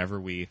Renee whenever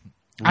we.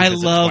 I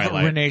revisit love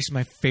Twilight. Renee. She's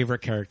my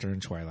favorite character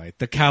in Twilight.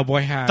 The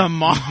cowboy hat. The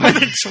mom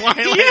in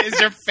Twilight is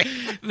your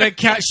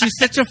favorite. She's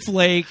such a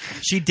flake.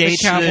 She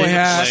dates the cowboy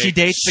hat. She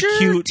dates the Sure,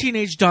 cute.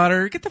 teenage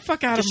daughter. Get the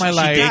fuck out of my She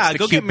life. dates Yeah, the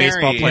go cute get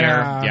baseball married. player.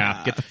 Yeah.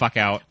 Yeah, get the fuck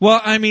out.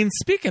 Well, I mean,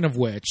 speaking of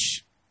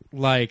which,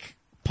 like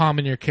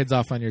palming your kids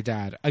off on your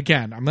dad.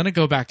 Again, I'm going to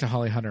go back to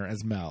Holly Hunter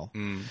as Mel.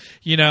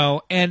 You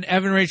know, and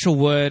Evan Rachel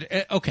Wood.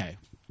 Okay.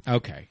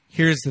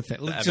 Here's the thing.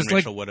 Evan Just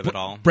Rachel like Wood of it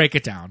all. break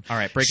it down. All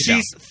right, break it down.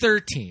 She's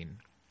 13.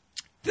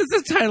 This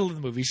is the title of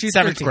the movie. She's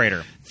 7th 13.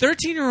 grader.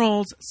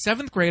 13-year-olds,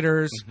 7th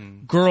graders,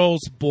 girls,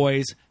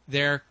 boys.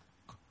 They're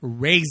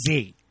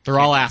crazy. They're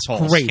all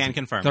assholes. Crazy. Can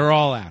confirm. They're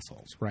all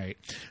assholes, right?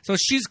 So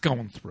she's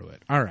going through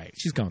it. All right,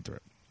 she's going through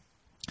it.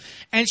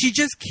 And she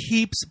just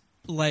keeps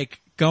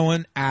like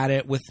going at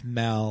it with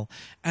Mel,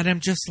 and I'm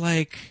just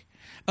like,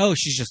 oh,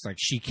 she's just like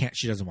she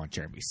doesn't want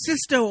Jeremy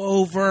Sisto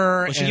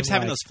over. Well, she keeps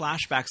having those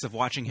flashbacks of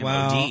watching him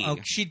well, OD. oh,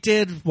 she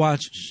did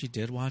watch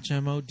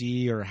him OD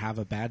or have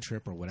a bad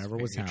trip or whatever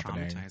was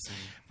happening. Traumatizing.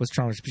 Was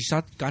traumatizing. She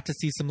got to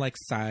see some like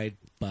side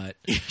butt.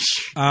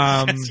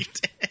 Yes, you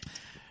did.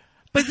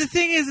 But the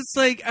thing is, it's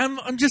like I'm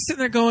just sitting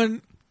there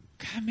going,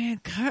 God, man,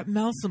 cut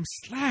Mel some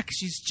slack.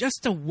 She's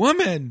just a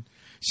woman.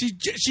 She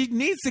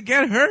needs to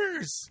get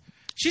hers.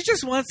 She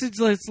just wants to.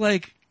 It's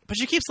like. But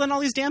she keeps letting all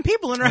these damn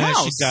people in her Yeah,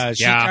 house. she does.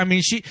 Yeah. I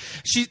mean, she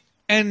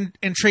and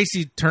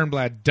Tracy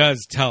Turnblad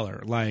does tell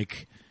her,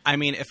 like, I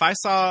mean, if I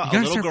saw You a gotta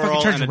little start fucking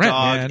girl charging and a rent,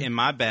 dog man. in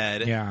my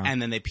bed, Yeah. and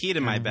then they peed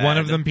in my bed, one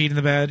of them peed in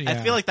the bed. I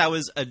yeah. feel like that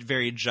was a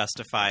very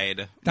justified.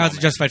 that was a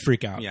moment. justified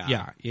freak out.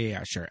 Yeah.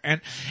 Yeah, sure.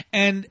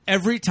 And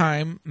every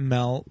time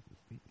Mel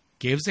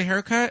gives a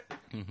haircut,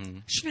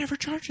 she never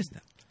charges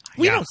them.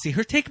 We Yeah. don't see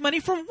her take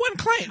money from one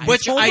client.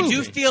 Which this whole I movie.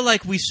 do feel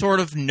like we sort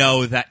of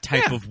know that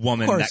type Yeah, of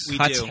woman of that course.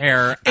 cuts We do.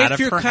 hair If out of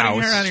you're her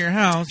cutting house. hair out of your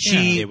house,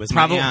 She It was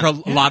my probably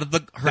aunt. a lot of her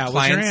That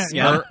was your clients aunt,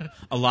 yeah. are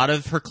a lot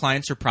of her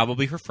clients are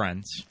probably her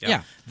friends.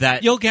 Yeah.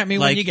 That You'll get me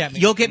when like, you get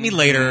me. You'll get me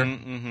later.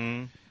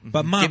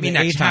 but Mom, Get me they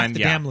next ate time, half the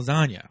yeah. damn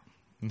lasagna.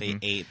 They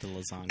ate the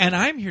lasagna, And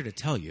I'm here to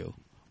tell you,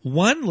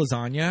 one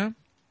lasagna,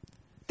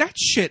 that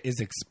shit is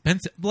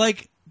expensive.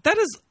 Like, that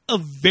is a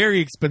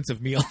very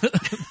expensive meal.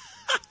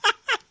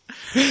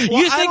 You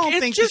I think don't it's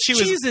think just that she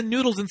was- cheese and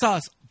noodles and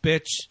sauce,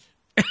 bitch.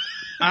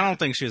 I don't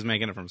think she was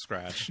making it from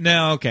scratch.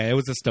 No, okay, it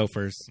was a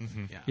Stouffer's.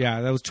 Yeah.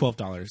 Yeah, that was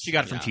 $12. She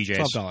got it from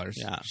TJ's. $12.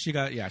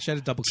 Yeah. She had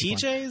a double coupon.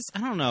 TJ's,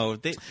 I don't know.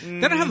 They They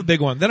don't have a big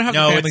one. They don't have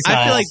No, the family it's size.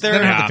 small. I feel like they they're-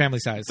 don't have yeah. the family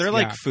size. They're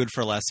like yeah. food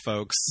for less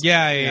folks.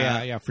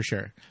 Yeah, for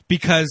sure.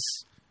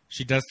 Because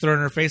she does throw it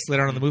in her face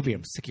later on in the movie.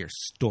 I'm sick of your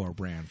store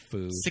brand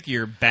food. Sick of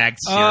your bagged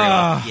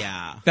cereal.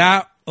 Yeah.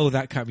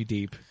 That cut me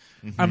deep.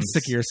 I'm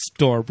sick of your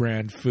store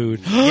brand food.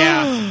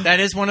 Yeah, that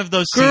is one of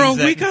those Girl, scenes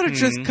that, we gotta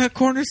just cut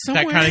corners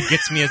somewhere. that kind of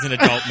gets me as an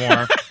adult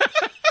more.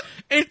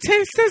 It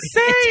tastes the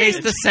same. It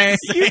tastes the same.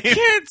 You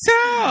can't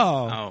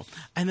tell. Oh,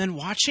 and then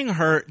watching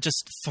her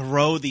just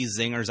throw these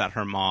zingers at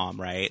her mom,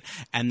 right?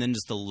 And then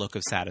just the look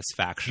of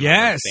satisfaction on her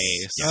Yes.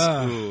 face.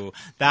 Ugh. Ooh,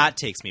 that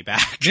takes me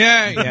back.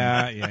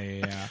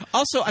 Yeah.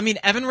 Also, I mean,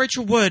 Evan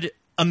Rachel Wood,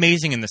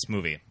 amazing in this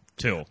movie,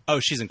 too. Oh,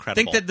 she's I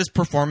incredible. think that this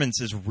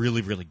performance is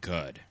really, really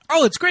good.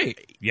 Oh, it's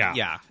great. Yeah.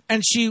 yeah.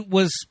 And she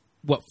was,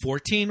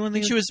 14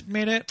 when She was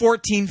made it?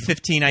 14,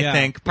 15, I Yeah,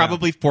 think.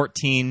 Probably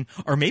 14,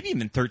 or maybe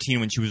even 13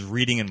 when she was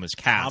reading and was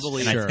cast.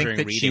 Probably and Sure. I think during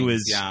that she readings,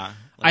 was. yeah,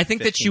 like I think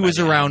that 15 she was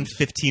by the around end.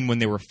 15 when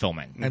they were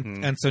filming.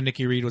 And so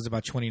Nikki Reed was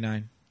about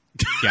 29.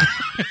 Yeah.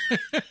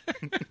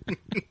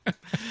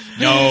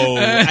 No,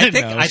 I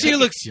think No, I she think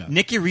looks young.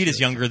 Nikki Reed is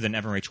younger than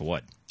Evan Rachel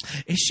Wood.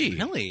 Is she?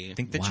 Really? I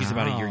think that she's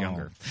about a year Wow.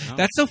 younger.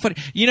 That's so funny.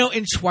 You know,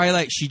 in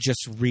Twilight, she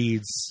just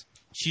reads.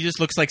 She just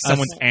looks like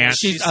someone's aunt.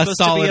 She's a supposed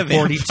to be solid a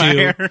 42.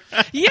 vampire.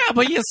 Yeah,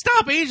 but you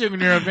stop aging when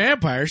you're a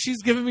vampire.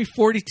 She's giving me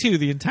 42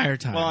 the entire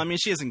time. Well, I mean,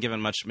 she hasn't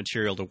given much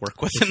material to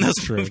work with in those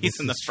true. movies This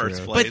in the is first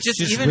true. place. But just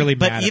She's even, really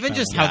but mad at even that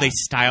just one. how Yeah. they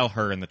style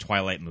her in the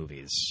Twilight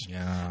movies,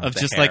 yeah. of The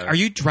just hair. like, are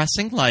you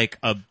dressing like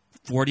a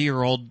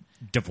 40-year-old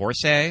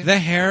divorcee? The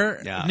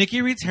hair, Yeah.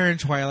 Nikki Reed's hair in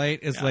Twilight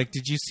is like,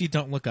 did you see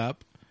Don't Look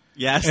Up?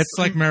 yes, It's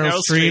like Meryl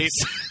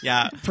Streep's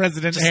Yeah,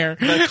 president hair.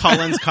 the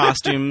Collins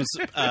costumes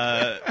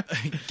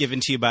given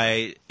to you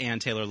by Ann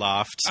Taylor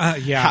Loft.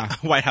 Yeah.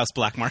 White House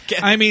black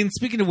market. I mean,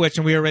 speaking of which,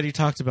 and we already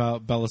talked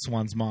about Bella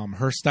Swan's mom,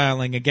 her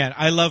styling again.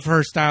 I love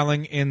her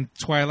styling in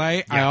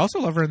Twilight. I also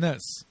love her in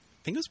this.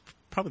 I think it was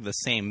probably the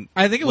same.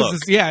 I think it was,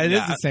 look. it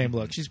is the same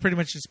look. She's pretty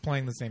much just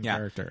playing the same Yeah.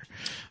 character.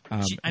 I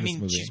in this mean,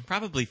 movie. she's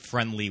probably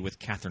friendly with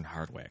Catherine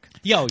Hardwicke.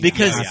 Yo,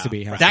 Because has to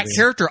be, has that to be.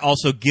 character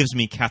also gives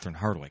me Catherine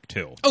Hardwicke,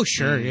 too. Oh,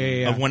 sure.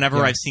 Yeah. Of whenever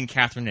Yeah. I've seen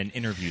Catherine in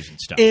interviews and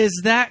stuff. Is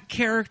that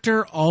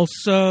character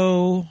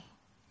also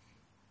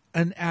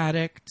an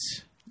addict?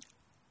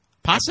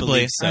 Possibly.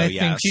 believe so, I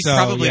yes. think She's so,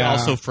 probably yeah.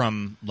 also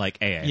from, like,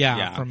 AA. Yeah,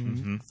 Yeah.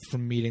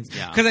 from meetings.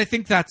 Yeah. Because I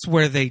think that's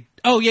where they.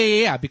 Oh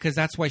yeah. Because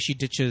that's why she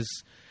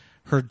ditches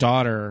her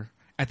daughter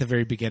at the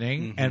very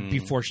beginning, and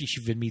before she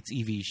even meets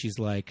Evie, she's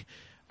like,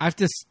 "I have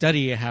to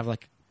study and have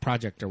like a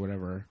project or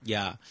whatever."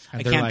 Yeah, And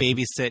I they're can't like,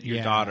 babysit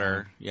your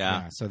daughter.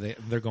 Yeah. So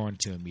they're going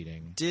to a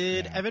meeting.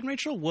 Did Yeah. Evan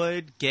Rachel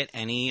Wood get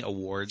any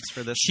awards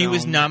for this? She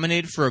was film?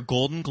 nominated for a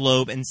Golden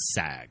Globe and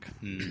SAG.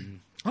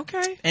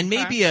 Okay, And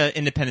maybe a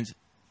Independent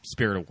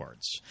Spirit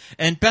Awards.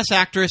 And Best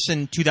Actress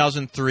in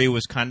 2003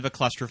 was kind of a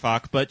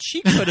clusterfuck, but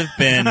she could have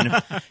been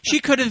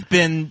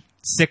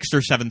 6th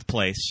or 7th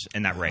place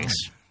in that race.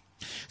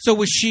 So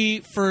was she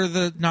for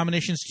the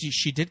nominations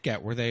she did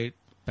get? Were they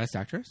Best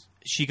Actress?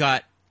 She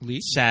got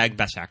Lead? SAG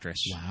Best Actress.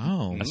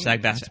 Wow, A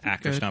SAG Best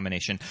Actress good.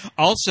 nomination.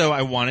 Also,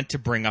 I wanted to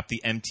bring up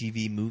the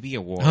MTV Movie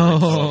Awards.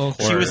 Oh,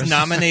 of She was course.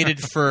 nominated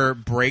for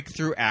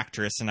Breakthrough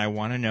Actress, and I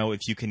want to know if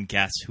you can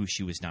guess who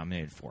she was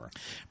nominated for.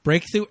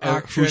 Breakthrough Or who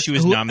Actress. she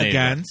was nominated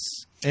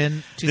against in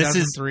This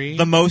 2003. is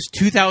the most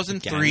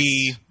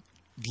 2003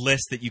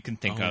 list that you can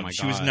think Oh of. my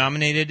She was God.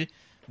 nominated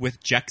with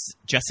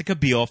Jessica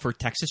Biel for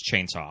Texas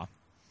Chainsaw.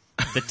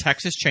 The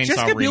Texas Chainsaw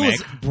Jessica Biel remake.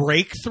 was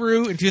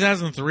breakthrough in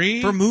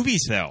 2003 For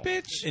movies, though.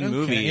 bitch In okay.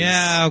 movies.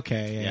 Yeah,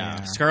 okay,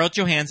 yeah. Scarlett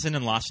Johansson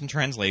in Lost in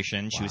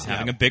Translation. She was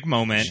having a big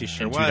moment She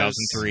sure in was.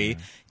 2003.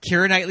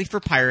 Keira Knightley for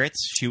Pirates.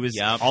 She was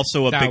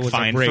also a That big was a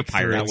find for breakthrough.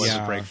 Pirates. That was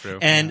Yeah. a breakthrough.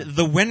 And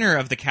the winner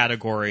of the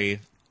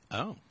category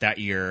Oh. that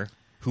year,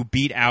 who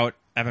beat out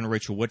Evan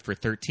Rachel Wood for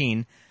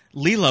 13,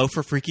 Lilo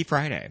for Freaky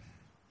Friday.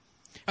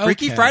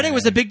 Freaky Okay. Friday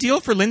was a big deal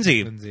for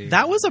Lindsay.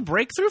 That was a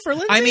breakthrough for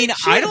Lindsay? I mean,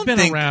 She I had don't been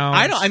think around.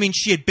 I mean,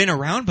 she had been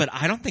around, but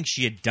I don't think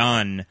she had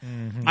done.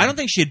 I don't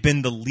think she had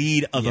been the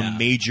lead of a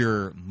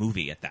major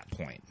movie at that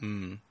point.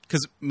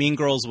 Because Mean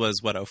Girls was,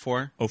 what,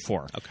 04?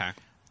 04. Okay.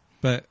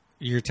 But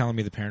you're telling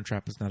me The Parent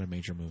Trap is not a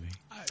major movie?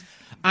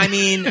 I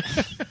mean,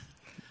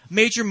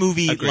 major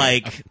movie Agreed.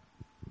 like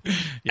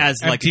as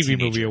like a MTV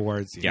teenager. Movie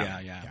Awards. Yeah.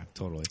 Yeah,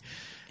 totally.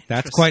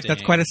 That's quite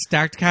a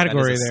stacked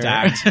category That is a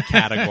there. stacked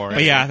category.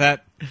 But yeah,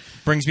 that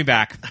brings me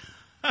back.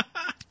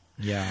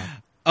 Yeah.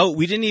 Oh,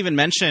 we didn't even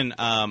mention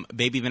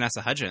baby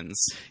Vanessa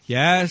Hudgens.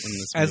 Yes,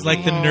 this as movie.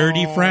 like the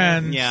nerdy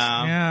friend.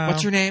 Yeah.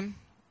 What's her name?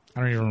 I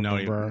don't even No,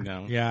 remember.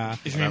 no. Yeah.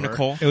 Is your name Whatever.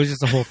 Nicole? It was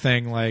just a whole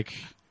thing, like,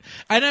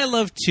 and I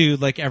love to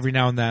like every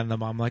now and then the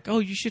mom like, oh,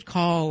 you should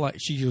call. Like,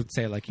 she would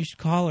say like, you should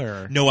call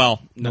her.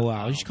 Noelle.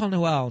 Noelle. You should call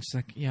Noelle. And she's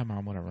like, yeah,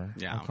 mom, whatever.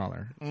 Yeah. I'll call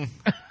her.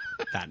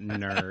 That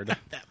nerd.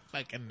 That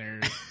fucking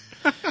nerd.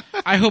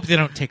 I hope they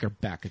don't take her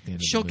back at the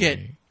end. She'll of the get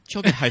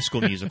movie. High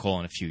School Musical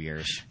in a few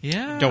years.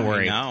 Yeah. Don't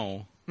worry.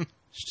 No.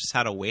 She just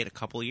had to wait a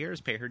couple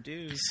years, pay her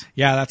dues.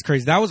 Yeah, that's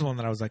crazy. That was one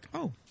that I was like,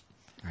 oh,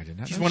 I did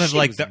not. She's know one of she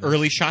like was the in this.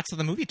 early shots of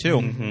the movie too.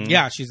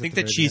 Yeah, she's. I think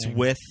that she's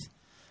with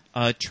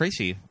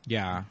Tracy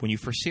Yeah. when you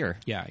first see her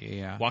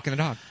Yeah. walking the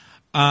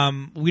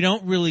dog. We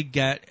don't really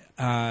get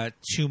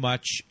too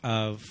much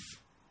of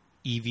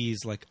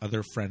Evie's like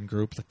other friend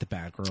group, like the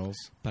bad girls.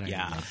 But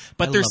Yeah.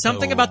 But there's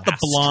something about the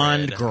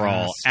blonde Astrid.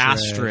 girl,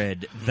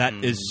 Astrid, that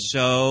is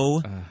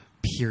so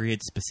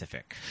period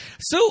specific.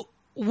 So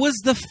was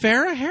the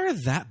Farrah hair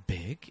that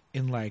big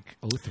in like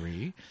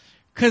 03?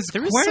 Because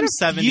There was quite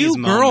some a few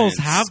 70s girls moments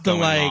have the going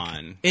like.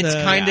 on. It's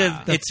the- kind yeah.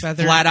 of the it's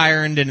feather- flat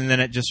ironed and then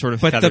it just sort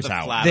of But feathers the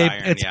out. flat they,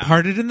 iron, it's yeah.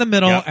 parted in the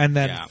middle Yep. and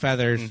then Yeah.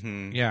 feathers.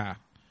 Yeah.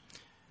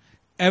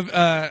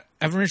 Evan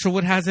Rachel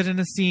Wood has it in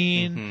a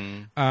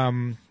scene.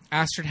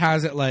 Astrid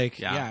has it like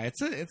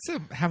it's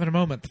a having a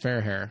moment. The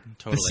fair hair.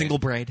 Totally. The single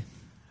braid.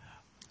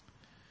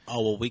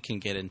 Oh, well, we can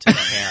get into the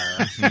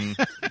hair.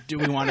 Do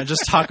we want to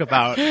just talk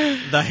about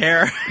the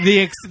hair?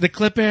 The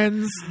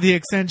clip-ins, the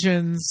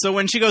extensions. So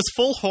when she goes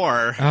full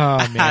whore Oh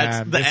man,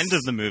 at the this- end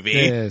of the movie,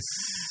 This.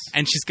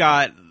 and she's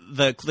got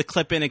the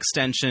clip-in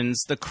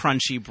extensions, the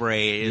crunchy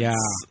braids. Yeah.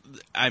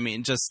 I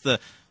mean, just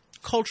the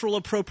cultural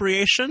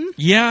appropriation.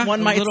 Yeah,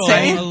 one a might little,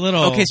 say. a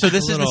little. Okay, so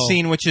this a is the little.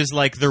 scene which is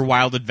like their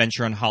wild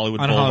adventure on Hollywood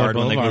On Boulevard Hollywood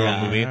when they go to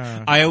Boulevard, a movie.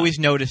 yeah. I always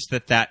noticed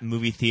that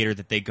movie theater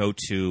that they go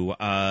to It's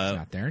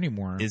not there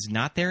anymore. is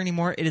not there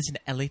anymore. It is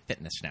an LA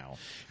Fitness now.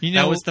 You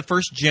know- that was the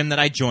first gym that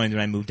I joined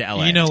when I moved to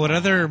LA. You know what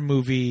other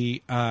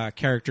movie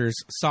characters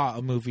saw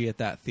a movie at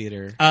that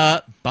theater?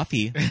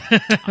 Buffy.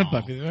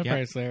 Buffy the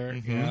Vampire Slayer.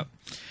 Yep.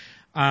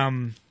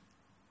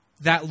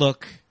 That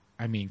look.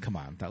 I mean, come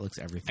on, that looks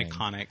everything.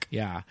 Iconic.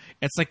 Yeah,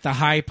 it's like the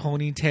high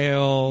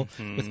ponytail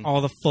with all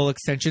the full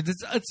extensions.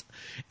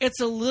 It's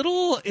a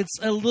little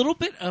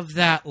bit of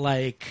that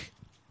like.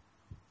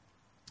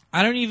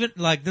 I don't even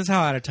like this is how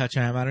out of touch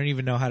I am. I don't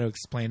even know how to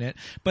explain it.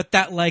 But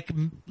that like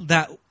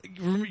that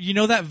you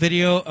know that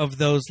video of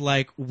those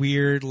like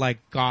weird like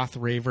goth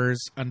ravers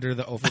under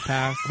the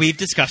overpass. We've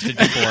discussed it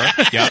before.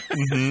 Yep.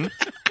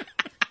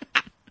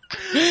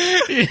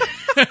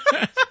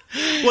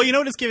 Well, you know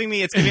what it's giving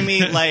me? It's giving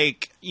me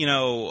like, you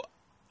know,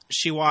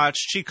 she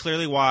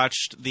clearly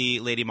watched the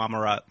Lady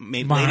Marmalade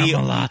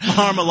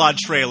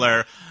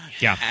trailer.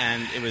 Yeah.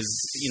 And it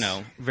was, you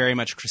know, very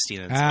much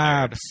Christina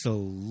inspired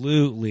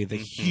Absolutely, the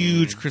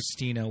huge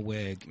Christina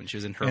wig when she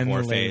was in her in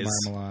whore the Lady phase.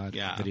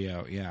 Marmalade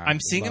video. Yeah, I'm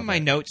seeing in love my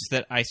it. notes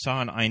that I saw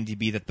on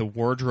IMDb that the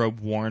wardrobe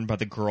worn by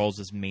the girls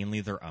is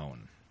mainly their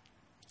own.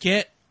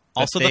 Get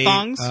Also That the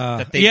thongs?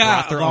 That they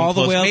yeah, brought their all own the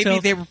clothes. whale Maybe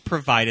tails. they were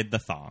provided the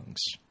thongs.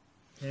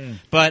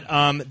 But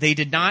they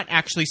did not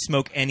actually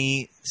smoke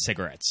any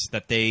cigarettes.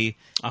 That they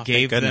Oh,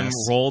 gave thank them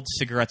goodness. rolled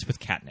cigarettes with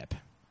catnip.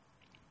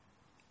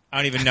 I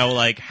don't even know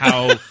like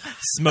how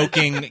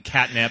smoking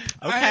catnip,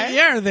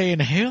 yeah, are they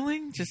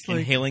inhaling? Just like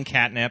inhaling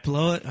catnip,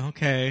 blow it.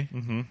 Okay,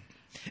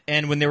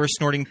 and when they were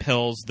snorting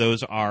pills,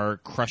 those are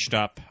crushed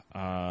up.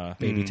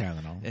 baby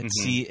Tylenol.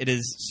 See, it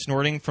is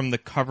snorting from the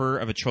cover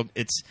of a child.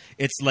 It's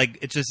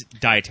just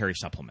dietary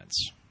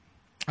supplements.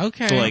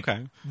 Okay, So, like,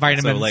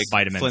 vitamins, So like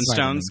Vitamins.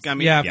 Flintstones? I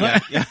mean,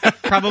 Yeah,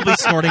 Probably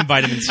snorting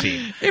vitamin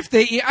C. if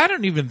they eat, I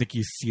don't even think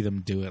you see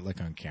them do it like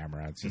on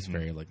camera. It's just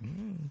very like,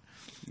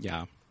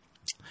 Yeah.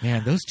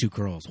 man, those two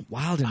girls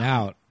wilding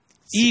out.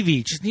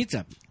 Evie just needs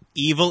a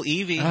Evil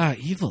Evie.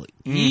 evil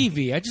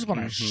Evie. I just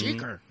want to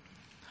shake her.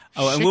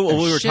 Oh, and Shake we the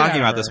were shit out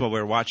talking of about this her. while we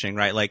were watching,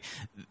 right? Like,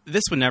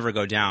 this would never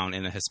go down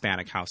in a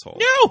Hispanic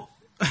household. No,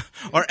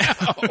 or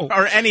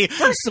any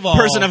First of all,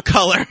 person of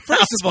color.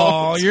 First of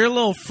all, your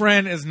little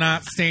friend is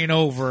not staying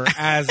over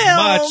as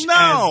Hell much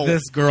no. as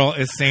this girl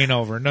is staying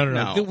over.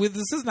 No.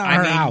 This is not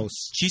her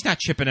house. She's not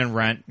chipping in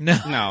rent.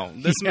 No,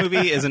 this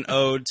movie is an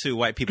ode to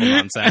white people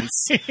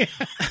nonsense.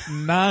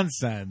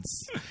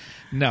 Nonsense.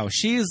 No,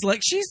 she's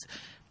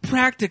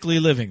practically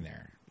living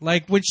there.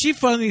 Like, when she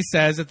finally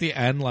says at the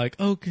end, like,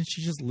 "Oh, can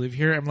she just live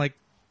here?" I'm like,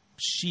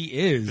 she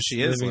is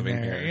living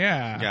there. here.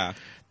 Yeah.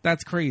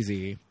 That's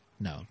crazy.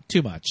 No,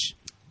 too much.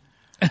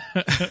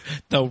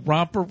 The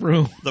romper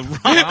room. The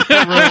romper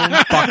room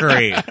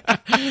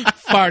fuckery.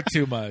 Far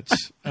too much.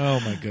 Oh,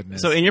 my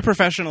goodness. So, in your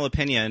professional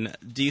opinion,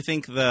 do you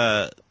think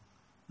the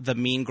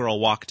mean girl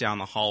walk down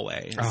the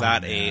hallway, is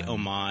that a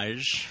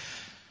homage?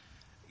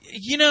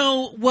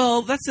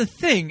 Well, that's the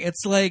thing.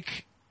 It's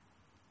like,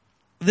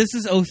 this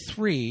is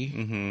 2003.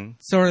 Mm-hmm.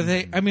 So are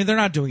they, I mean, they're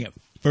not doing it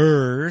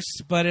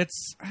first, but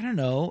it's, I don't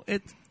know,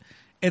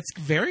 it's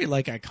very,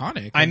 like,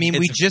 iconic. I mean, we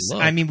we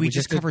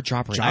just covered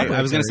Jawbreaker.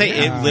 I was going to say,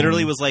 it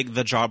literally was like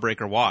the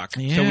Jawbreaker walk.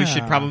 Yeah. So we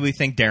should probably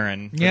thank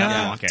Darren for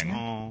that walking.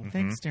 Oh.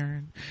 Thanks,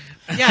 Darren.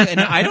 Yeah, and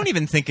I don't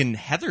even think in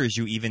Heathers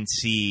you even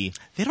see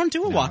They don't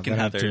do a walk in they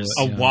don't do Heathers.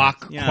 it. a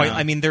walk Yeah. quite.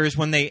 I mean, there is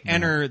when they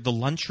enter the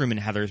lunchroom in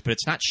Heathers, but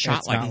it's not shot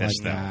It's like not this,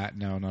 like though. that.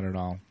 No, not at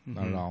all.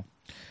 Not at all.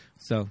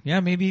 So,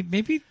 yeah, maybe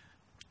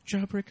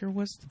Jawbreaker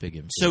was the big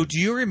influence. So, do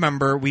you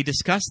remember we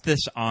discussed this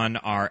on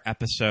our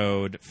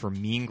episode for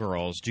Mean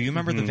Girls? Do you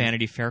remember the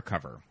Vanity Fair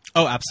cover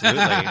Oh,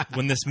 absolutely.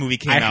 when this movie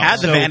came I out? had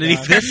the Vanity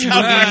Fair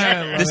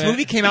cover. This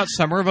movie came out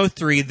summer of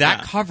 2003.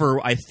 That cover,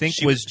 I think,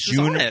 was she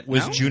was June on it,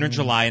 no? June or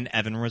July, and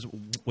Evan was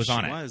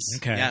on it. Was.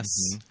 Okay. Yes.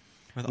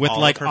 With,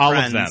 like, her all of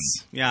friends. them.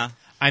 Yeah.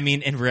 I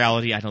mean, in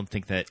reality, I don't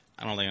think that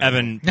I don't think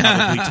Evan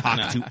probably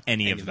talked to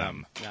any of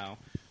them. No.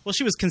 Well,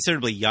 she was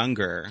considerably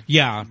younger.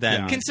 Yeah.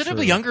 Than yeah.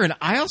 Considerably true. younger, and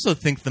I also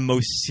think the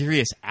most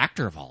serious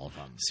actor of all of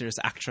them. serious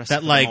actress. That,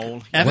 from like,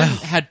 old. Evan Wow.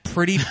 had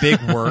pretty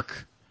big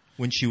work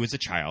when she was a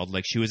child.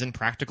 Like, she was in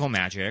Practical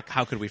Magic.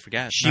 How could we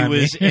forget? She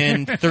was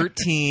in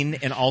 13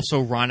 and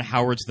also Ron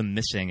Howard's The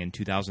Missing in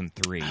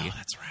 2003. Oh,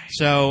 that's right.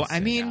 So,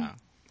 I mean, Yeah.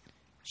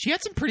 she had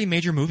some pretty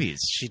major movies.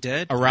 She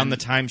did. Around the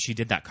time she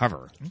did that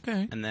cover.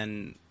 Okay. And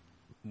then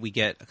we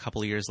get a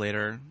couple of years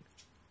later,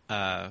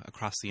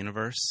 Across the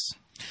Universe.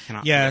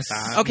 Cannot Yes.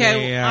 forget that.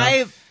 Okay,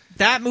 Yeah.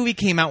 that movie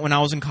came out when I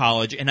was in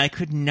college, and I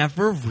could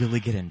never really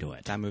get into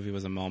it. That movie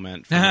was a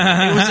moment. For me.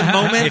 It was a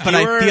moment, If but you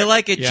I were- feel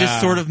like it Yeah.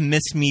 just sort of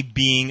missed me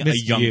being Missed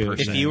a young you.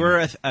 person. If you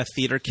were a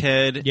theater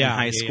kid in Yeah,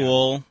 high yeah,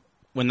 school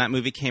when that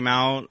movie came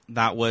out,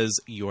 that was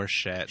your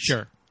shit.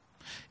 Sure.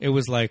 It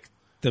was like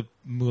the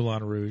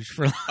Moulin Rouge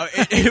for.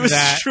 It was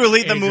that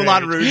truly the age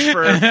Moulin range. Rouge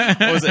for,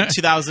 what was it,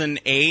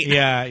 2008?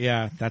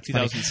 Yeah, that's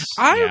funny. 2000s,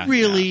 I yeah.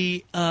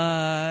 really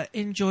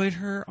enjoyed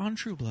her on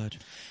True Blood.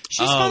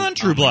 She's fun on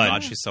True oh Blood. My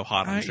God, she's so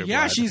hot on True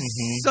Yeah, Blood. she's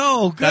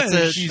so good.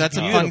 That's She's a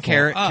fun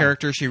beautiful.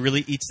 character. She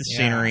really eats the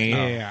scenery.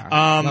 Yeah.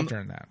 Loved her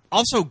in that.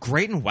 Also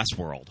great in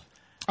Westworld.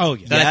 Oh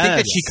yeah. That I think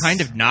that she Yes.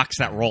 kind of knocks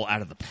that role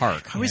out of the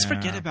park. I always Yeah.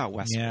 forget about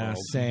Westworld.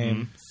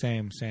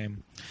 Yeah, same.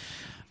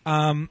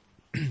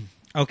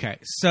 Okay,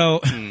 so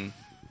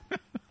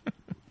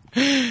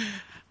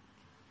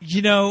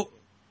you know,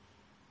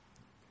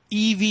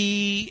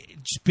 Evie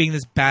just being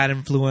this bad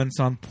influence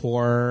on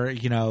poor,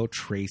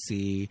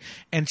 Tracy,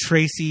 and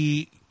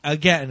Tracy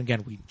again.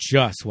 We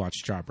just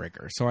watched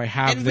Jawbreaker, so I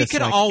have And we this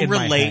can like, all in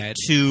my relate head.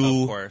 to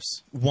Of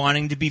course.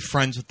 wanting to be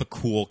friends with the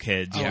cool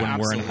kids Oh, when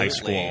we're in high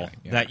absolutely. school.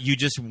 Yeah. That you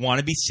just want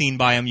to be seen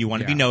by them. You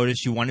want to be Yeah.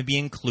 noticed. You want to be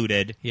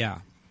included. Yeah,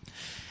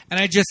 and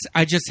I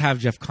just have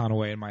Jeff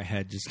Conaway in my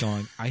head, just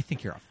going, "I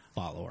think you're a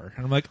follower,"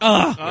 and I'm like,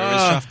 "Oh." Where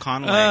is Jeff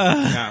Conway?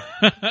 Yeah.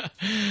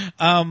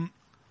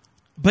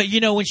 But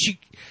when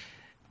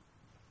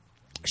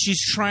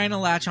she's trying to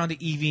latch onto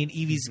Evie, and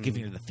Evie's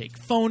giving her the fake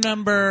phone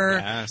number,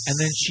 Yes. and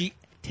then she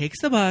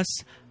takes the bus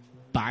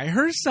by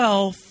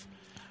herself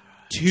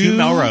To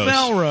Melrose.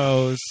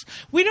 Melrose.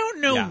 We don't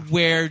know Yeah.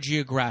 where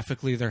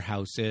geographically their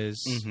house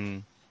is.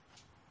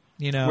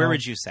 Where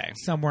would you say?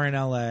 Somewhere in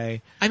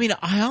LA. I mean,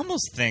 I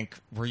almost think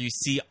where you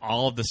see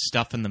all of the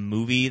stuff in the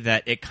movie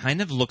that it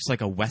kind of looks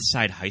like a West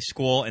Side high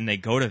school and they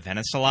go to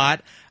Venice a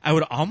lot. I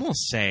would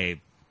almost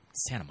say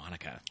Santa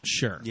Monica.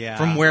 Sure. Yeah.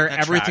 From where that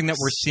everything tracks.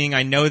 that we're seeing,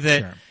 I know that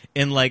Sure.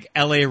 in like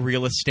LA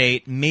real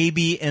estate,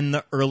 maybe in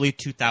the early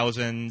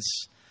 2000s,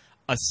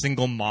 a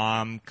single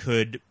mom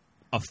could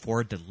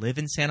afford to live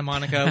in Santa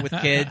Monica with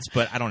kids,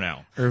 but I don't know.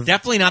 Or-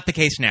 Definitely not the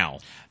case now.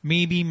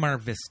 Maybe Mar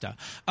Vista.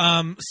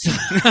 I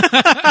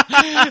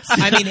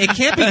mean, it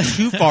can't be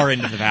too far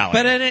into the valley.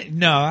 But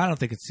no, I don't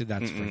think it's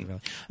that's pretty really.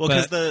 Well,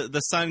 But- because the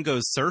son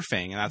goes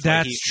surfing, and that's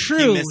That's why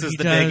true. He misses He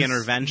the does. big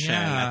intervention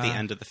at the Yeah.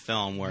 end of the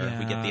film where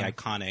we get the Yeah.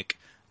 iconic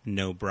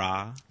no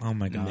bra, Oh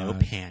my god! no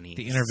panties.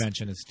 The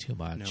intervention is too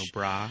much. No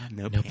bra,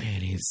 no No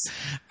panties.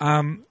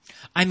 panties.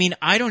 I mean,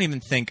 I don't even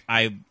think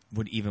I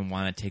would even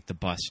want to take the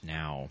bus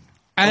now.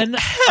 And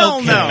hell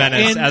To no.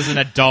 Venice In- as an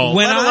adult.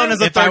 when Let alone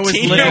as a if I was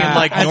 13-year-old. living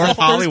like as North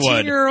a Hollywood.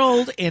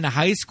 13-year-old in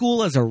high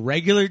school as a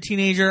regular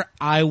teenager,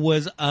 I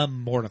was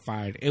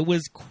mortified. It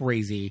was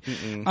crazy.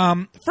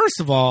 First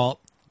of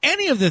all,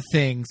 any of the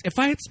things, if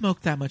I had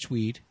smoked that much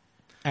weed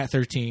at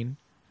 13,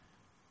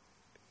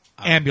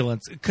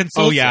 ambulance,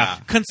 consult,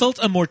 consult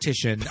a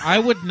mortician. I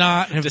would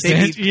not have just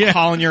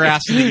calling your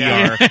ass to the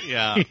ER.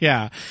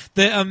 Yeah.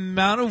 The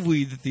amount of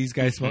weed that these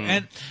guys smoke,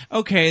 and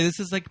okay, this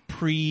is like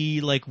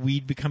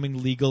weed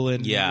becoming legal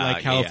in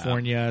like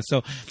California.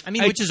 So I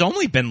mean, which has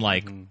only been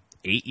like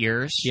 8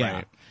 years. Yeah.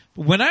 Right?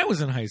 When I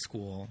was in high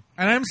school,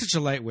 and I'm such a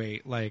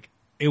lightweight, like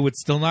it would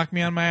still knock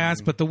me on my ass,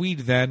 but the weed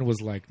then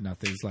was like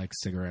nothing. It's like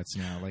cigarettes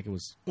now. Like it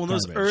was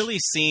those garbage. early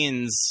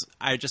scenes,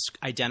 I just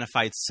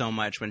identified so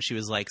much when she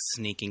was like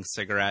sneaking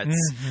cigarettes,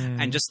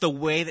 and just the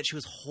way that she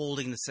was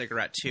holding the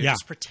cigarette too,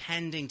 just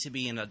pretending to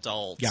be an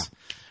adult. Yeah.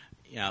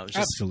 You know, it's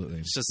just, absolutely.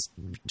 It just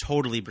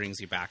totally brings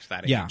you back to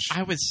that Yeah. age.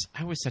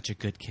 I was such a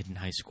good kid in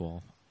high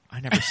school. I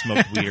never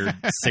smoked weird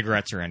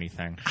cigarettes or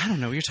anything. I don't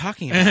know what you're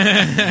talking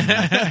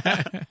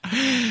about.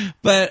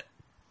 But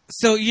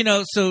so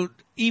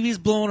Evie's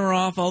blowing her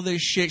off, all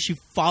this shit. She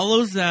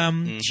follows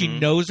them. She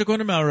knows they're going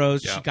to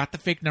Melrose. Yep. She got the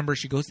fake number.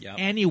 She goes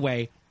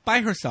anyway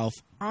by herself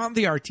on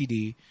the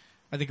RTD.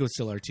 I think it was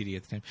still RTD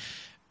at the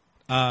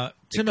time.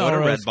 To Melrose.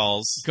 Go to Red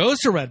Balls. Goes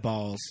to Red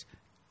Balls.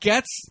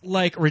 Gets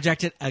like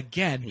rejected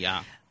again.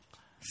 Yeah.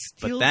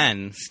 Steals, but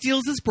then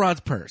steals his broad's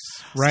purse.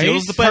 Right.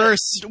 Steals the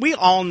purse. We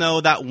all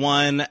know that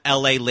one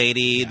LA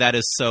lady that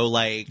is so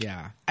like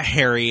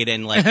harried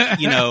and like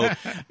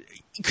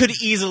could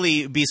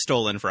easily be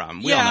stolen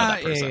from. We all know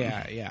that person.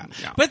 Yeah.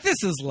 But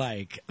this is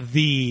like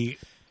this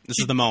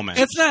is the moment.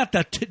 It's not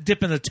the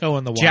dipping the toe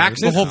in the water.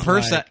 Jacks the This whole is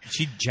purse. like,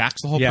 She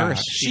jacks the whole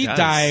purse. She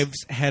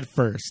dives head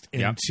first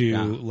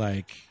into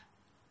like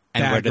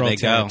and bad where do girl they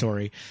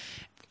territory. Go?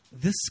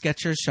 This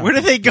Skechers shop. Where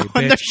do they go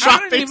in the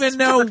shopping? I don't even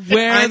know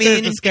where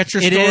there's a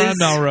Skechers store on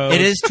Melrose.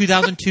 It is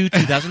 2002,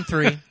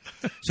 2003.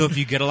 So if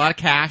you get a lot of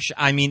cash,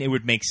 I mean, it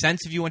would make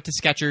sense if you went to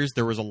Skechers.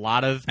 There was a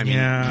lot of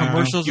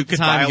commercials you at the could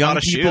time. buy a Young lot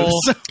of people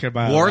shoes.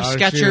 wore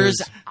Skechers.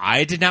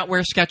 I did not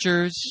wear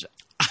Skechers.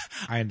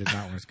 I did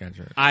not wear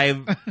Skechers.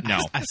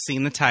 I've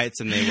seen the tights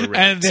and they were ripped.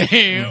 And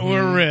they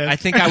were ripped. I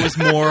think I was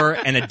more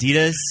an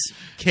Adidas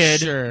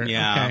kid. Sure.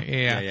 Yeah.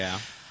 Okay. Yeah.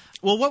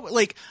 Well, what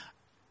like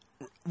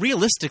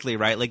realistically,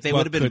 right? Like they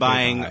would have been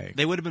buying.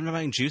 They would have been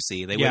buying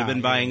Juicy. They would have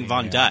been buying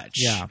Von Dutch.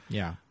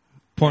 Yeah.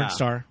 Porn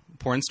star.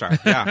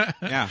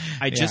 Yeah.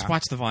 I just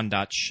watched the Von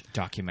Dutch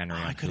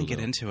documentary. I couldn't get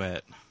into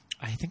it.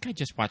 I think I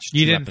just watched.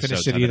 You 2 didn't finish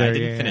episodes it of either. I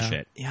didn't finish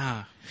it.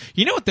 Yeah.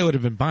 You know what they would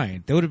have been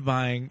buying? They would have been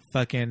buying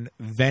fucking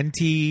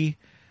venti,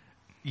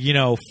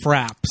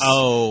 fraps.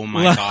 Oh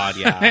my god!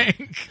 Yeah.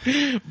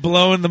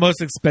 Blowing the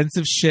most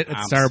expensive shit at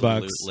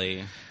Starbucks.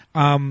 Absolutely.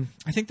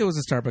 I think there was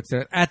a Starbucks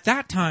there at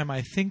that time.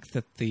 I think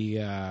that the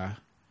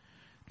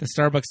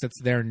Starbucks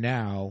that's there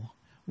now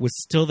was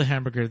still the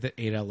hamburger that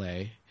ate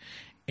LA,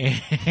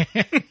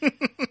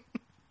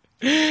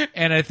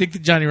 and I think the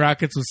Johnny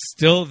Rockets was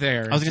still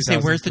there. I was going to say,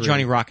 where's the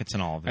Johnny Rockets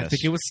in all of this? I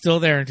think it was still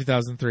there in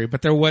 2003,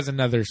 but there was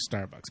another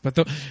Starbucks. But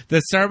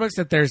the Starbucks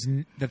that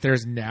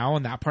there's now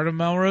in that part of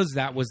Melrose,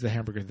 that was the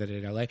hamburger that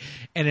ate LA,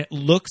 and it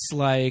looks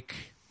like.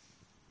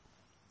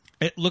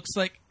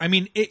 I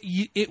mean,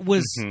 it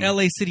was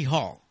LA City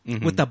Hall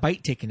with the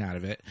bite taken out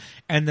of it,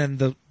 and then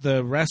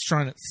the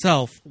restaurant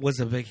itself was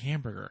a big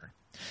hamburger.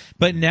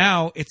 But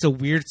now it's a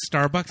weird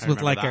Starbucks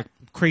with like a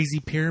crazy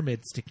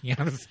pyramid sticking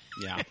out of it.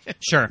 Yeah,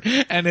 sure.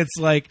 And it's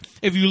like,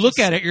 if you look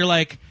at it, you're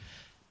like,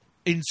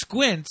 in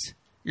squint,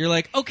 you're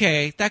like,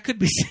 okay, that could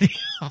be City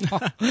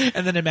Hall.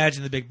 And then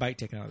imagine the big bite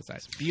taken out of the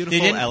side. Beautiful.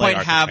 They didn't LA quite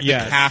have the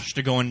Yes. cash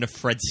to go into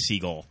Fred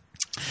Siegel.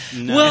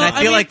 No. Well, And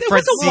I feel like there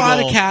Fred was a lot of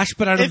Siegel- cash,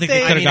 but I don't If think they-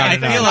 they could have I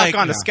gotten I enough. feel like-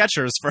 gone to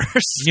Skechers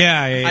first.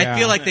 Yeah. I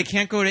feel like they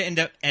can't go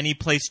into any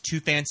place too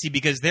fancy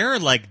because there are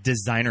like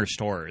designer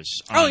stores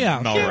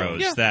on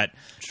Melrose Yeah. that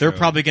they're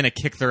probably going to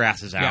kick their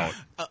asses out.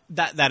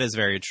 That is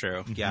very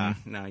true. Yeah,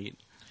 no,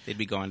 they'd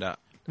be going to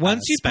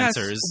once you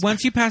Spencer's.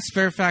 pass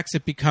Fairfax,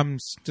 it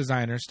becomes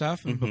designer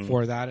stuff, and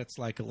before that, it's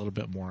like a little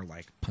bit more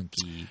like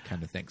punky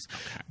kind of things.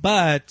 Okay.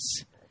 But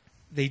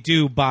they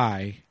do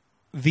buy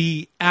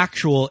the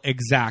actual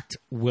exact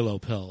Willow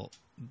Pill,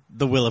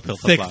 the Willow Pill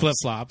thick flip-flops. flip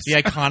flops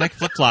The iconic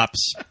flip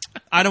flops.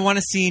 I don't want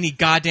to see any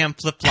goddamn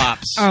flip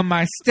flops on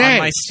my stage. on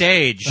my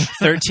stage.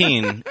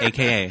 13,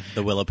 aka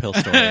the Willow Pill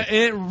story.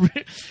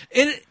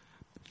 it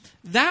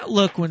that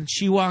look when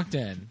she walked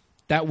in,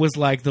 that was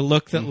like the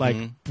look that like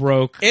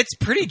broke. It's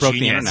pretty Broke the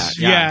genius. internet.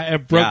 Yeah,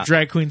 it broke Yeah.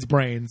 drag queens'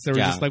 brains. They were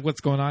Yeah. just like,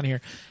 "What's going on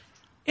here?"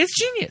 It's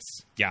genius.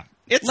 Yeah.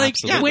 It's like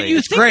Absolutely. when you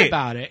It's think great.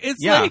 about it, it's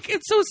Yeah. like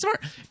it's so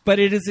smart. But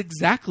it is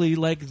exactly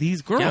like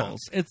these girls.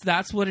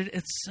 That's what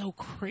it's so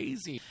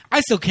crazy.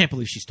 I still can't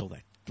believe she stole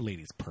that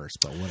lady's purse,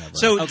 but whatever.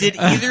 So did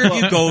either of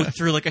you go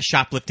through like a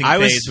shoplifting I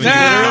was phase? When you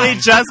were literally young?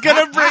 just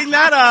gonna bring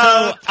that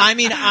up. I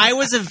mean, I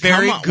was a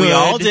very Come on, good we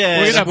all did.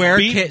 We're gonna square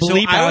beep- kid. So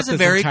bleep I out was a this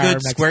very entire good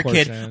next square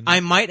kid. portion. I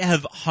might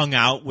have hung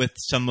out with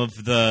some of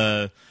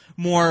the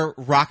more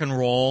rock and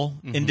roll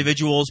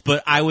individuals,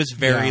 but I was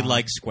very Yeah.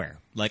 like square.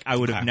 Like I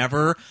would have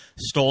never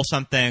stole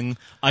something.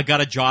 I got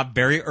a job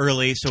very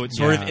early, so it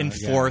sort of Yeah,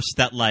 enforced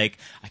that like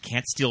I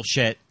can't steal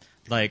shit.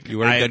 Like You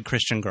were a good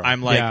Christian girl.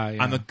 I'm like Yeah.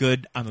 I'm a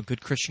good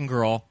Christian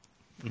girl.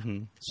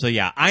 So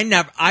yeah,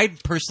 I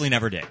personally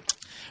never did.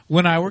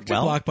 When I worked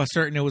Well- at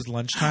Blockbuster and it was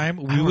lunchtime,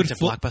 I worked at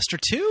Blockbuster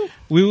too.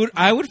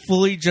 I would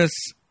fully just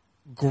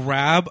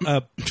grab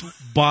a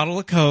bottle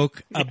of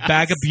Coke, a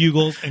bag of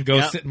Bugles, and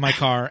go sit in my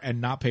car and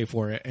not pay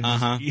for it. And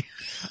just eat.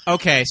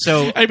 Okay,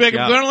 so I'd be like,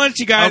 I'm going to lunch,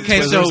 you guys. Okay,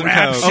 Just so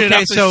grab shit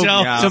off the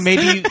shelf. so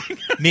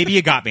maybe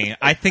you got me.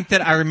 I think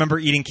that I remember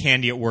eating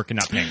candy at work and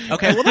not paying.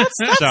 Okay, well that's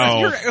So,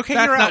 you're that's at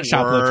not work.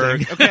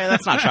 shoplifting. Okay,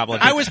 that's not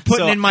shoplifting. I was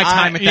putting So in my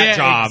time at that yeah,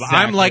 job.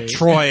 I'm like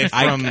exactly.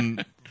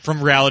 Troy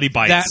from Reality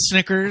Bites. That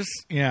Snickers,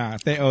 yeah,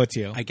 they owe it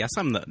to you. I guess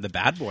I'm the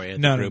bad boy of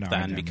the No, group I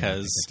then didn't.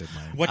 because I did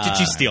mine. What did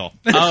you steal?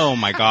 oh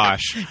my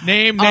gosh.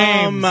 Name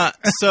names.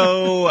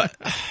 So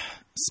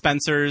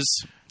Spencer's,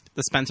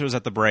 the Spencer's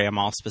at the Brea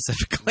Mall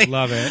specifically.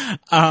 Love it.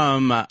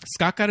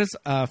 Scott got his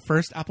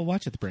first Apple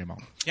Watch at the Brea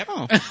Mall. Yep.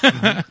 Oh.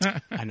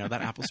 I know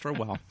that Apple store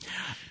well.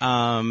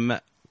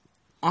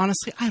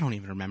 Honestly, I don't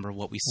even remember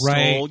what we stole.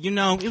 Right. You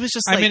know, it was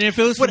just I like mean, if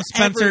it was from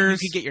whatever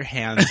Spencer's- you could get your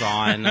hands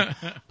on.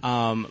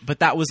 But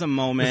that was a Was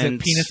moment.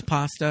 it penis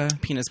pasta?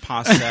 Penis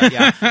pasta,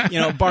 yeah. You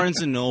know,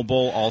 Barnes and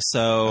Noble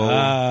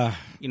also.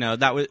 You know,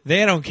 that was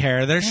They don't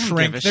care. They're don't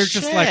shrink. give a They're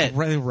just like shit.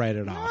 they write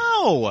it off.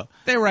 no.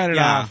 They write it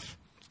Yeah. off.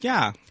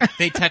 Yeah.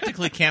 They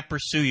technically can't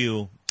pursue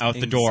you out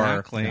the door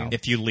Exactly.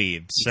 if you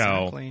leave. So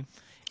Exactly.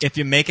 if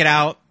you make it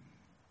out,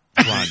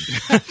 run.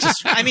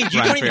 I mean, you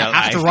Run don't for even your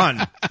have to life.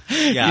 run.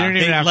 Yeah. You don't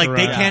even have to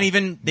They run. can't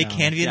even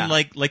Yeah.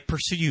 like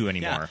pursue you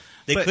anymore. Yeah.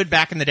 They But- could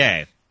back in the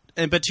day.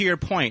 But to your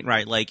point,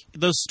 right? Like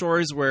those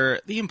stores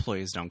where the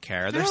employees don't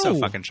care. They're so No.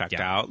 fucking checked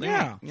out.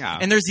 Yeah. Yeah.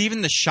 And there's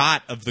even the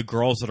shot of the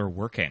girls that are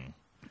working.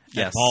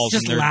 yes. At balls,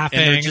 Just and they're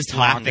laughing, just talking,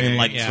 laughing and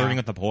like yeah. flirting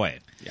with the boy.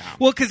 Yeah.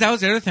 Well, because that was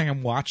the other thing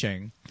I'm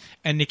watching,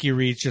 and Nikki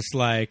Reed's just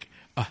like,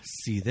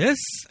 see this,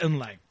 and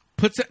like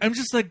puts it. I'm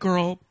just like,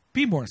 girl,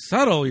 be more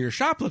subtle. You're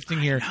shoplifting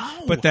here.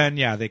 know. But then,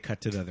 yeah, they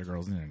cut to the other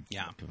girls and they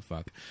Yeah. don't give a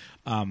fuck.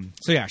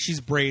 So yeah, she's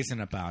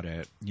brazen about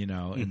it, you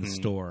know, in the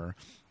store.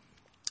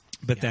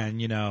 But then,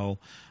 you know,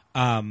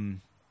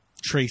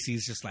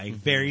 Tracy's just like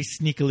very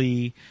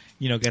sneakily,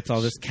 you know, gets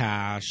all this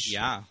cash.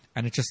 Yeah.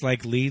 And it just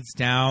like leads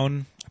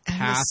down a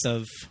path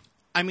of.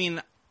 I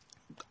mean,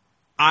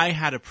 I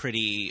had a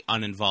pretty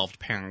uninvolved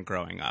parent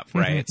growing up,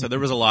 right? So there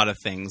was a lot of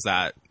things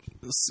that,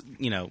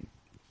 you know,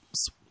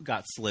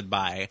 got slid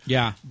by.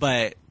 Yeah.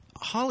 But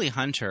Holly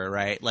Hunter,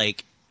 right?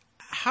 Like,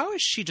 how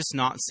is she just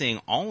not seeing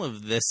all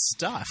of this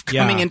stuff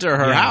coming into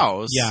her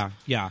house? Yeah,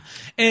 yeah.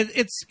 And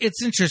it's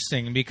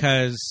interesting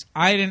because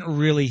I didn't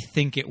really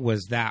think it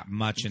was that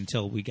much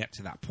until we get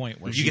to that point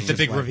where You she's get the just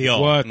big like,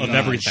 reveal what of the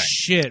everything.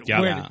 Shit,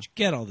 Yeah. where Yeah. did you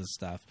get all this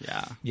stuff?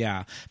 Yeah.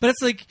 Yeah. But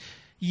it's like,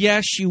 yeah,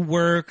 she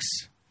works,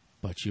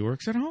 but she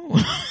works at home.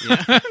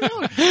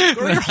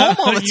 You're home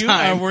all the You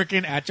time. are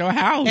working at your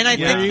house. And I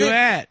Where are think you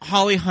that at?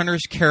 Holly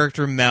Hunter's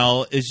character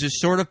Mel is just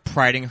sort of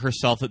priding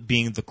herself at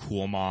being the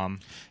cool mom.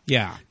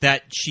 Yeah.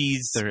 That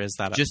she's There is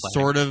that at just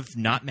play. sort of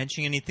not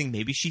mentioning anything.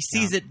 Maybe she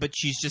sees it, but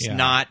she's just Yeah.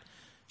 not.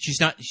 She's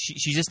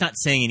just not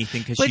saying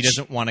anything because But she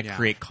doesn't want to yeah.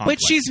 create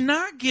conflict. But she's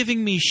not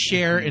giving me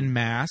Cher in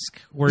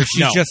Mask, where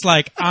she's No. just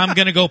like, I'm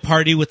going to go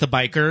party with the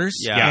bikers,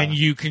 Yeah. and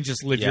you can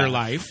just live Yeah. your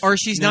life. or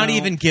she's not No.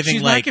 even giving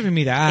She's like not giving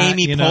me that,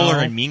 Amy you Poehler know?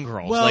 and Mean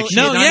Girls. Well, like she's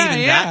no, not yeah,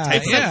 even yeah. that type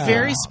It's of Yeah. a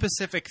very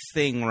specific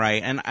thing,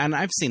 right? And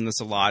I've seen this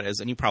a lot,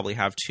 and you probably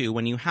have too.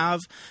 When you have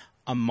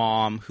a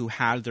mom who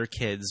had their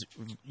kids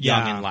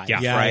young Yeah. in life,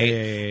 Yeah. right?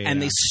 Yeah.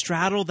 And they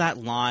straddle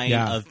that line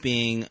Yeah. of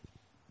being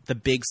the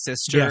big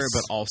sister, Yes.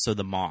 but also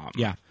the mom.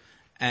 Yeah.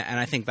 And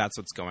I think that's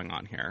what's going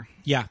on here.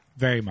 Yeah,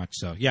 very much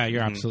so. Yeah,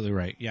 you're absolutely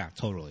right. Yeah,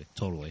 totally.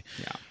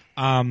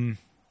 Yeah.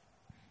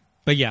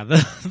 But yeah,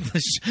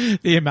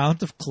 the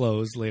amount of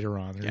clothes later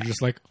on, they're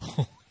just like,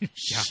 holy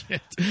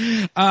shit.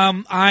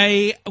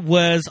 I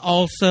was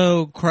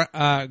also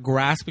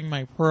grasping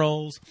my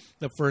pearls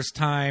the first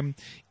time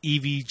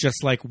Evie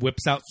just like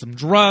whips out some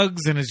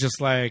drugs and is just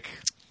like,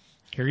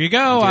 here you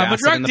go, I'm a acid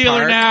drug in the dealer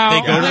park. now.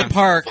 They go I'm to like, the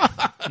park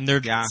and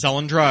they're Yeah.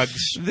 selling drugs.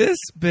 this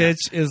bitch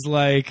is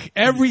like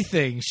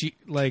everything. She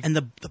like, And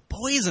the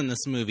boys in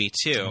this movie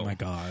too. oh my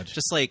god,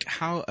 Just like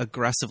how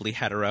aggressively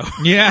hetero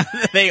yeah.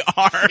 they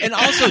are. And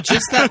also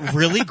just that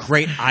really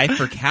great eye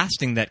for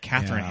casting that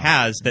Catherine Yeah.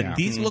 has, that Yeah.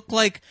 these look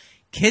like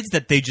kids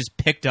that they just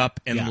picked up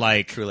in Yeah,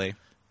 like Truly.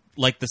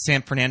 like the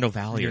San Fernando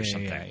Valley or Yeah,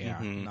 something.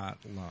 yeah.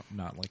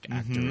 Not like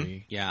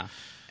actory. Yeah.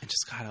 And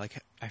just God, like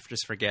I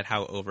just forget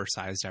how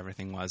oversized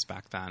everything was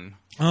back then.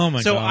 Oh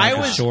my So god. I the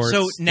was shorts,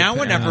 so now the-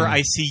 whenever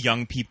I see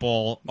young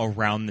people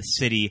around the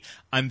city,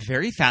 I'm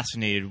very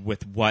fascinated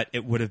with what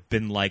it would have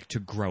been like to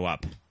grow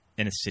up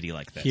in a city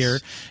like this. Here?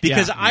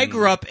 Because Yeah. I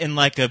grew up in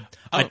like a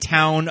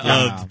town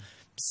Yeah. of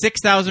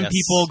 6,000 Yes.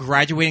 people,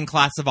 graduating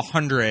class of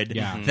 100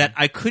 Yeah. that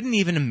I couldn't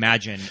even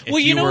imagine if well,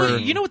 you know, were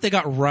you know what they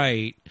got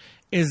right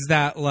is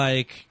that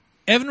like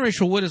Evan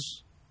Rachel Wood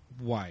is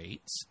white,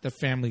 the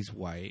family's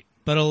white,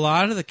 but a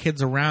lot of the kids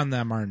around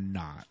them are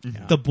not.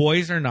 The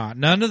boys are not.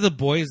 None of the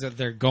boys that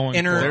they're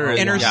going for are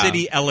inner white.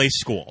 city LA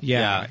school.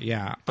 Yeah,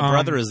 yeah. The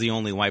brother is the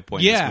only white boy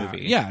in this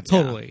movie. Yeah,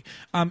 totally.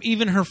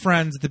 Even her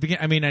friends at the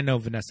beginning. I mean, I know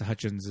Vanessa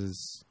Hudgens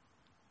is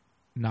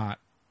not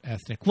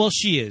ethnic. Well,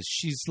 she is.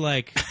 She's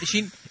like Is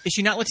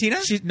she not Latina?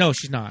 she's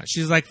not.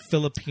 She's like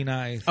Filipina.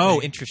 I think.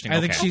 Oh, interesting. I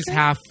think Okay. she's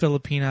half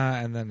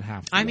Filipina and then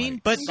half. I white.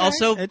 mean, but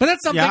also, But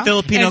that's something. Yeah.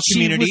 Filipino and she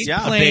community, was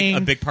yeah, playing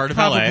a big part of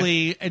LA.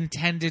 probably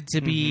intended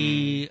to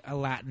be a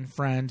Latin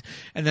friend,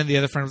 and then the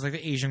other friend was like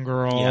the Asian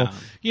girl. Yeah.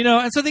 You know,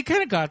 and so they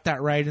kind of got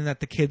that right, in that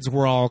the kids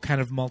were all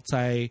kind of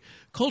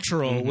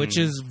multicultural, which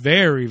is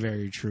very,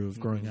 very true of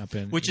growing up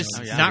in. which you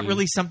is know, not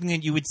really something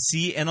that you would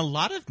see in a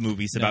lot of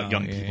movies about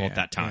young people at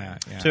that time,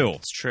 too.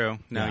 It's true.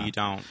 No, Yeah. you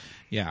don't.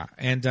 Yeah,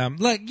 and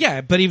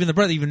but even the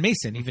brother, even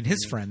Mason, even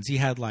his friends, he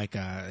had like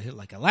a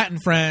Latin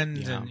friend,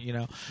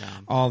 and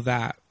all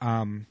that.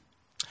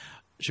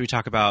 Should we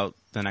talk about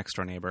the next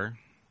door neighbor,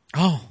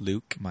 Oh,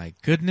 Luke? my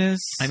goodness!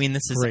 I mean,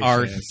 this is Gracious.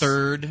 our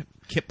third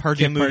Kip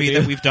Pardue movie Pardue.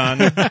 that we've done.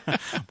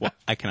 Well,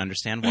 I can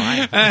understand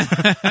why.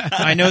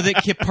 I know that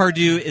Kip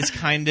Pardue is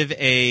kind of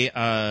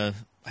a.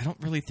 I don't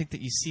really think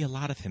that you see a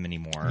lot of him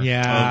anymore.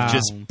 Yeah. Of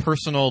just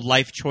personal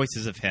life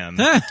choices of him.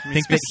 I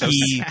think that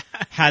he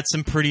had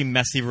some pretty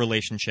messy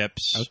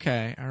relationships.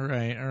 Okay, all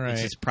right.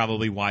 Which is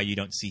probably why you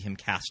don't see him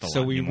cast a lot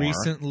So we anymore.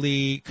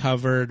 recently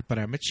covered "But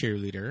I'm a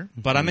Cheerleader"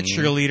 But I'm a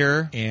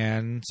cheerleader.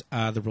 and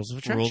 "The Rules of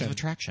Attraction." Rules of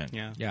Attraction.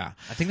 Yeah. Yeah,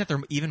 I think that there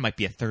even might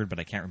be a third, but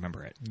I can't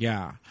remember it.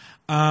 yeah.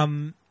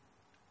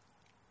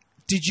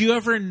 Did you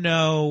ever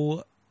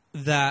know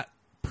that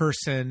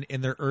person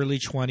in their early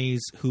 20s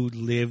who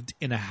lived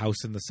in a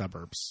house in the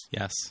suburbs?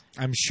 Yes.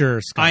 I'm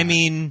sure, Scott. I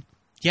mean,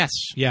 yes.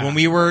 Yeah. When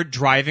we were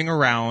driving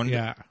around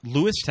Yeah.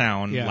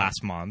 Lewistown Yeah.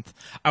 last month,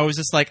 I was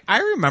just like, I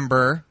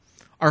remember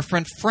our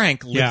friend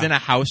Frank lived Yeah. in a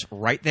house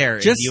right there.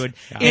 Just and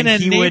in a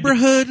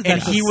neighborhood and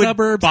that's he a would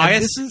suburbs, buy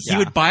and us. this is- He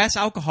would buy us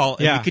alcohol,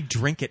 and Yeah. we could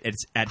drink it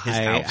at his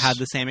I house. had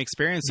the same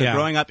experience. So Yeah.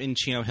 growing up in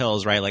Chino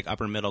Hills, right, like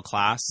upper middle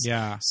class.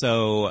 Yeah.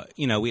 So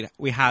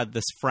we had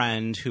this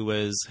friend who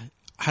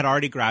had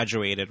already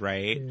graduated,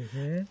 right,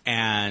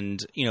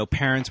 and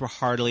parents were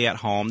hardly at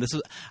home.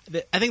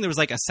 I think there was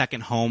like a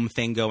second home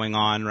thing going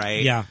on,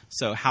 right? Yeah.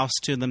 So house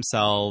to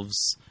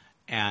themselves.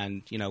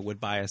 And would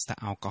buy us the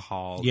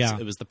alcohol. Yeah.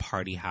 It was the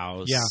party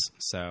house. Yeah.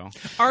 So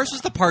Ours was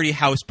the party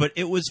house, but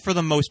it was for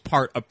the most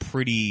part a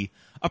pretty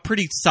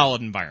solid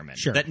environment.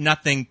 Sure. That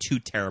nothing too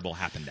terrible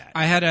happened at.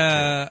 I had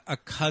a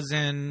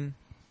cousin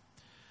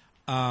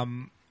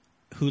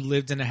who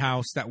lived in a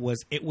house that was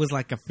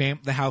like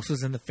the house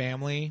was in the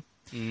family.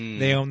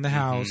 They owned the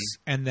house,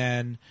 and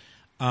then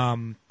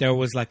there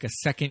was like a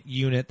second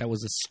unit that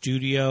was a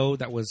studio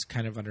that was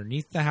kind of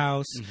underneath the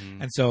house.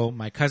 And so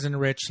my cousin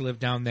Rich lived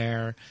down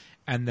there,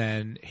 and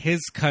then his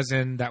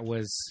cousin that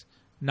was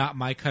not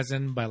my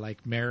cousin by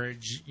like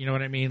marriage, you know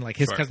what I mean? Like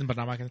his cousin, but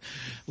not my cousin,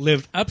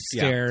 lived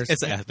upstairs.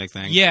 it's an ethnic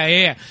thing.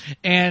 Yeah.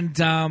 And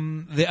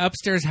the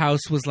upstairs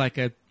house was like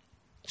a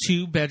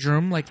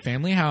 2-bedroom like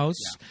family house,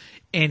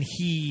 and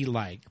he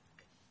like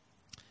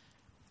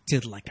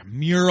did like a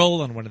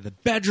mural on one of the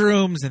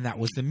bedrooms, and that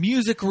was the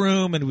music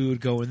room, and we would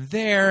go in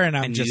there, and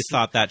And you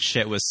thought that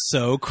shit was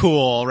so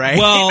cool, right?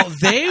 well,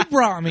 they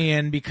brought me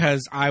in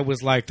because I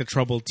was like the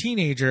troubled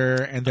teenager,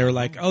 and they were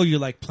like, "Oh, you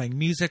like playing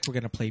music? We're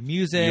gonna play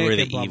music." You were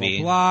the and blah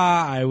Evie.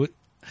 blah blah.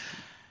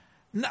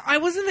 No, I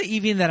wasn't the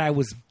Evie that I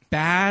was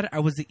bad. I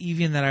was the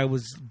Evie that I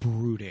was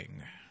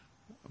brooding.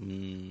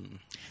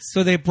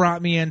 So they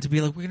brought me in to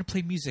be like, "We're gonna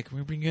play music. We're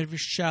gonna bring you out of your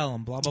shell,"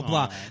 and blah blah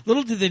blah.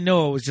 Little did they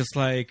know it was just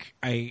like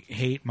I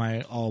hate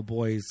my all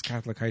boys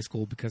Catholic high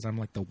school because I'm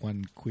like the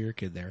one queer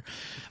kid there.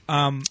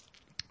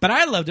 But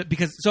I loved it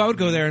because I would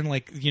go there and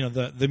like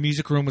the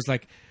music room was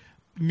like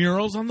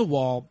murals on the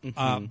wall,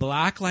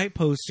 black light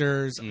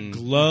posters,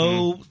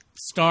 glow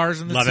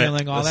stars in the Love it.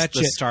 ceiling, all that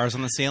the shit. stars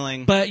on the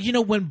ceiling. But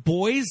when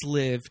boys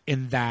live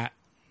in that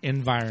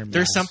environment,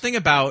 There's something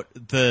about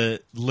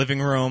the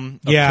living room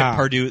of Yeah. Kip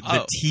Pardue,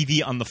 the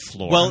TV on the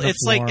floor. Well, the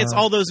it's like floor. it's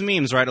all those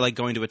memes, right? Like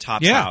going to a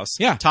Top's Yeah, house.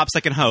 yeah. Top's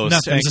like a host.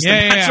 Nothing. And just Yeah,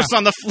 a yeah, mattress yeah.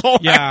 on the floor.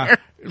 yeah,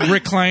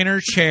 recliner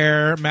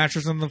chair,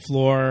 mattress on the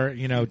floor,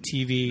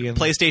 TV, and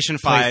PlayStation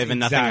 5 and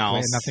nothing Exactly,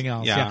 else. and nothing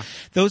else. Yeah. Yeah.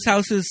 Those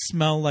houses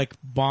smell like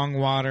bong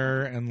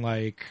water and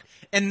like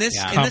and this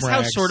Yeah. and this Cum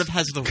house rags. sort of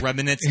has the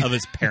remnants of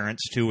his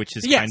parents too, which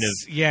is Yes. kind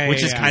of Yeah, which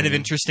yeah, is yeah. kind of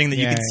interesting that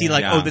you Yeah, can see yeah,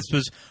 like, yeah. oh, this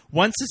was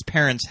once his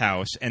parents'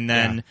 house, and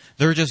then Yeah.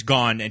 they're just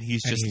gone, and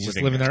he's and just he's living,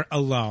 just living there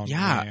alone.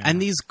 Yeah.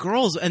 And these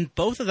girls, and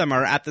both of them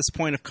are at this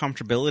point of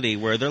comfortability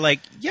where they're like,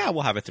 yeah,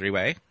 we'll have a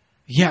 3-way.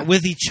 Yeah,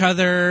 with each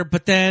other.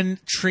 But then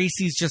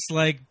Tracy's just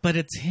like, but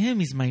it's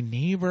him. He's my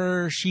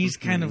neighbor. She's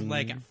kind of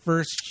like, at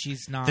first,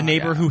 she's not. the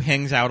neighbor who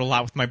hangs out a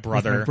lot with my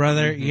brother. My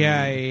brother.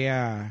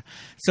 Yeah.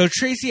 So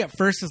Tracy at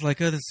first is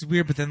like, oh, this is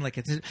weird. But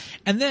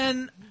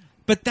then,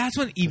 but that's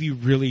when Evie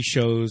really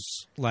shows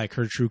like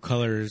her true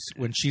colors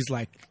when she's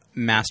like,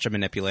 Master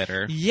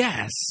manipulator.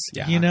 yes.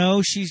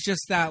 Yeah. She's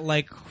just that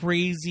like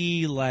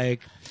crazy,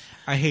 like,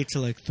 I hate to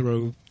like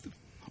throw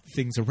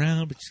things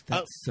around, but she's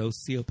that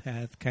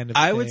sociopath kind of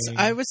thing.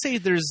 I would say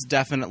there's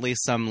definitely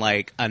some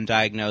like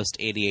undiagnosed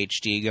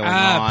ADHD going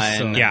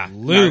Absolutely.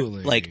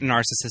 on. Like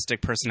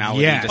narcissistic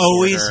personality Yes.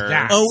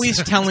 disorder.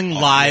 Always telling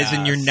lies,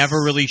 and you're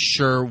never really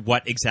sure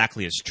what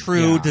exactly is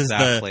true. Yeah, Does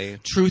exactly. the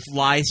truth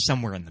lie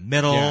somewhere in the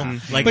middle? Yeah.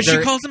 Like, but she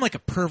there- calls him like a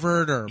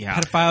pervert or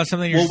pedophile or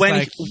something. You're Well, just when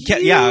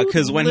like,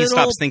 because when he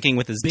stops thinking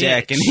with his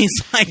dick, and he's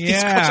like,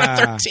 these girls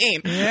are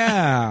 13.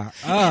 Yeah.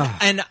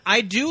 And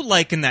I do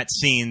like in that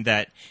scene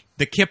that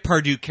the Kip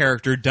Pardue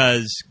character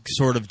does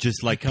sort of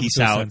just like Comes peace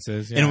to his out,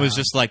 senses, and it was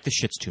yeah. just like, this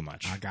shit's too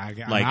much. I'm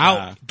Like,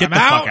 out. get I'm the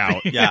out. fuck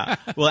out. Yeah.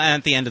 Well, and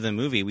at the end of the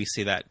movie, we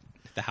see that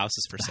the house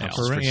is for sale.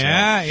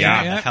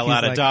 Yeah. The hell He's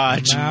out of like,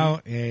 Dodge. I'm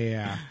out.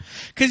 Yeah.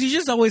 Because you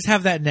just always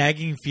have that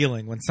nagging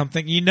feeling when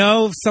something,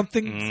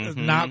 something's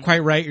not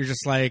quite right. You're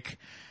just like,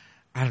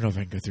 I don't know if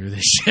I can go through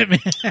this shit,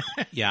 man.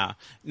 Yeah.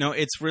 No,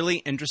 it's really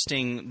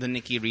interesting. The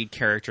Nikki Reed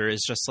character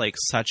is just like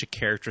such a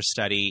character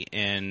study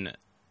in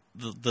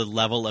the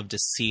level of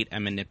deceit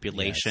and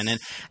manipulation. Yes.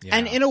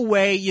 And in a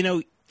way,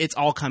 it's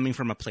all coming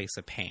from a place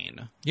of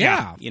pain.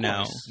 Yeah. You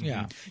know?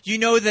 Yeah. You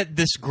know that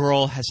this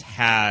girl has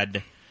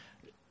had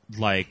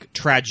like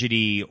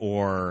tragedy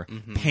or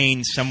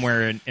pain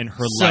somewhere in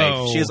her So-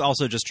 life. She is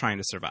also just trying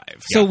to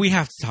survive. So we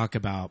have to talk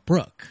about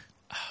Brooke.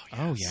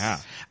 Oh yeah.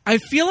 I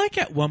feel like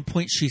at one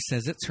point she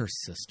says it's her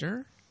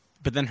sister,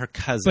 But then her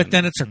cousin. but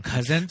then it's her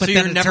cousin, but So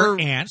then you're it's never her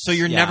aunt. So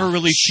you're Yeah. never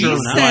really She sure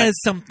says what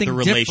something the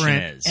relation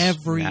different is.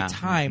 every Yeah.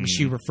 time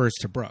she refers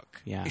to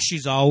Brooke. Yeah.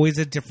 She's always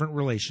a different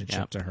relationship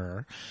Yep. to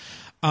her.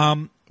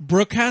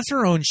 Brooke has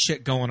her own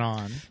shit going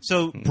on.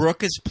 So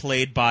Brooke is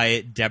played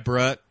by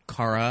Deborah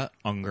Kara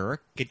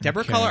Unger.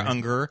 Deborah Okay. Kara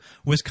Unger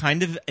was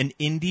kind of an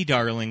indie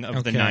darling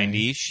of the Okay.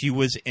 90s. She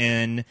was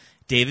in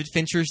David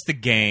Fincher's The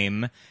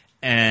Game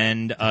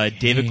and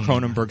David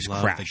Cronenberg's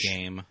Love Crash. the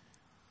game.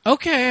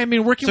 Okay, I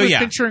mean, working So with yeah,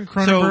 Fincher and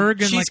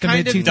Cronenberg in she's like the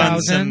kind mid of done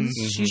 2000s.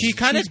 some. She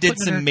kind of did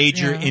some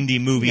major indie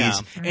movies,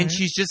 Yeah. and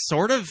she's just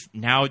sort of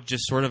now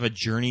just sort of a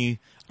journey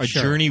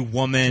Sure. journey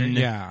woman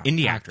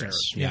indie actor. actress.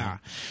 Yeah.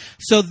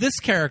 So this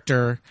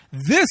character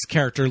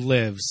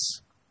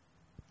lives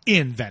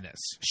in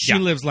Venice. She Yeah.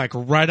 lives like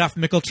right off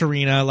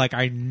Micheltorena. Like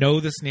I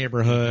know this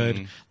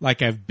neighborhood.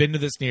 Like I've been to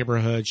this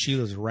neighborhood. She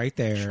lives right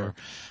there.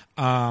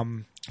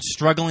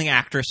 Struggling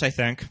actress, I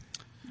think.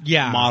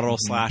 Yeah. Model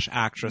slash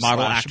actress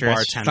Model slash actress.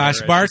 bartender. Slash as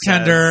she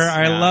bartender. says.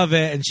 I Yeah. love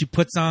it. And she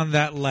puts on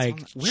that like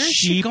Where is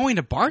she cheap- going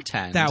to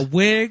bartend? that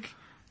wig.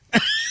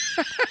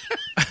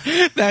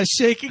 That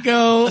shake and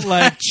go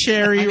like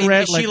cherry I mean,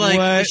 red. is she like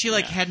what? is she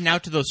like heading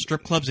out to those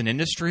strip clubs in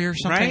industry or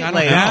something? Right? I don't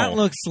Like, know. that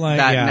looks like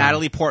that yeah.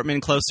 Natalie Portman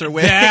closer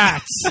with.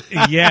 That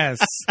yes,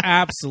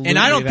 absolutely. And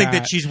I don't think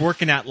that she's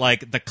working at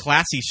like the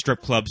classy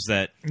strip clubs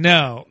that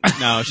no.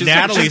 No, she's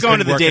Natalie's going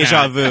to been the working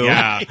Deja at. Vu.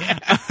 Yeah.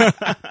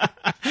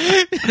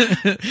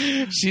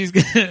 she's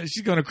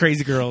going to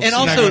Crazy Girls. And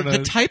She's not also going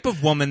the to- type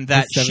of woman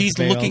that Seventh she's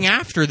Veil. looking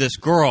after this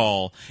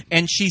girl,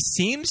 and she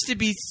seems to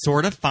be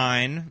sort of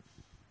fine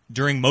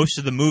during most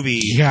of the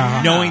movie,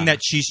 Yeah. knowing that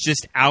she's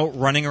just out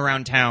running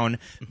around town,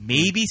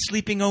 maybe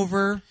sleeping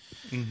over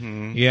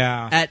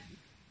yeah, at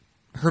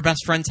her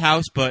best friend's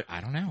house, but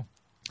I don't know.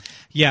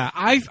 yeah.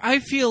 I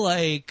feel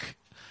like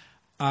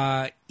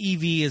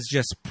Evie is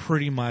just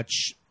pretty much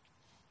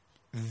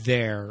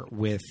there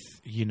with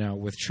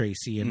with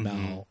Tracy and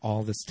Mel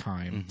all this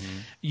time.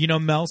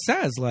 Mel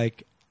says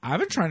like, I've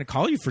been trying to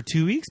call you for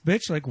 2 weeks,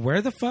 bitch. Like,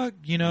 where the fuck,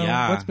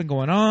 Yeah. what's been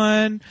going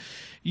on?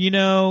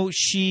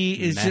 She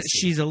is Messy.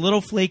 she's a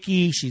little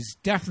flaky. She's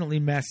definitely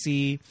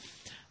messy.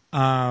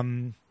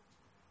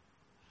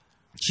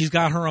 She's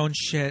got her own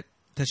shit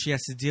that she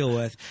has to deal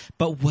with.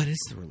 But what is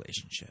the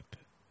relationship?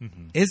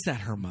 Is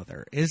that her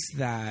mother? Is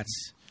that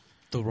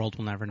The world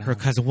will never know. her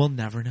cousin? We'll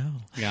never know.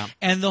 Yeah.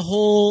 And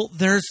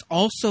there's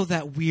also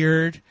that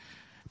weird,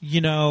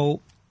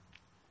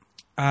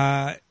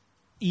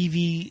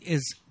 Evie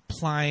is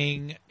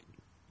plying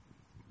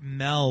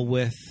Mel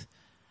with,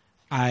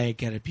 I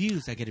get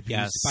abused by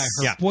her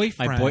Yeah.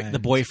 boyfriend. The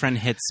boyfriend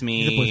hits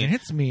me. The boyfriend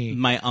hits me.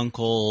 My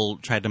uncle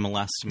tried to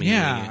molest me.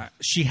 Yeah.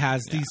 She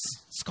has these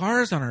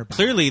scars on her back.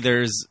 Clearly,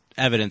 there's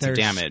evidence of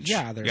There's- damage.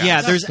 yeah, there's- Yeah,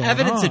 stuff there's going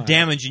evidence on. of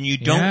damage, and you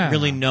don't Yeah.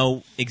 really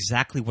know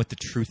exactly what the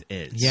truth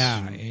is.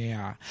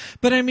 Yeah.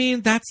 But I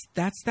mean, that's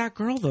that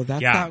girl though.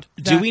 That's Yeah.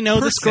 that, Do we know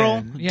this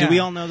girl? person. Do Yeah. we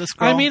all know this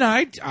girl? I mean,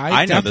 I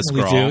know this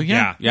definitely girl. do.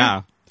 Yeah.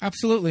 Yeah.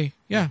 Absolutely.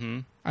 Yeah.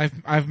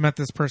 I've met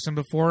this person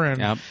before, and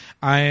Yep.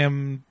 I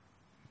am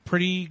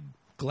pretty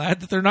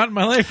glad that they're not in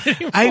my life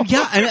anymore.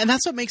 and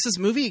that's what makes this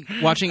movie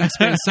watching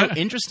experience so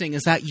interesting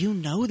is that you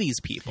know these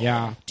people.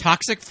 Yeah.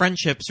 Toxic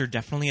friendships are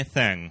definitely a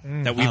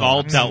thing that we've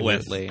all dealt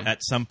with absolutely. at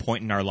some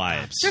point in our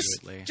lives.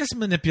 Absolutely. Just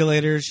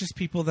manipulators, just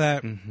people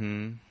that,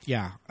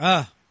 yeah,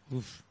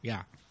 oof,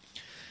 yeah.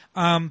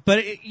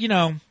 But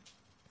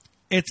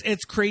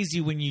it's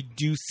crazy when you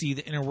do see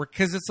the inner work,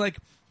 because it's like,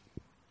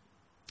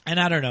 and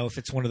I don't know if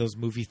it's one of those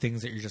movie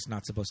things that you're just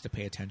not supposed to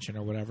pay attention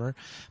or whatever,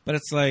 but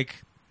it's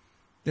like,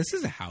 this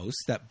is a house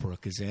that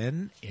Brooke is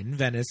in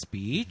Venice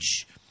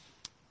Beach.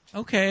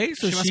 okay,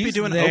 so She must she's be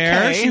doing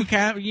there. okay. She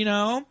can't,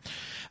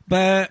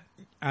 but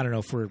I don't know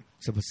if we're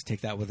supposed to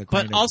take that with a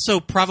grain But of also,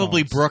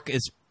 probably salt. Brooke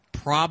is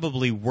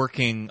probably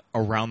working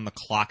around the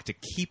clock to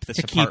keep this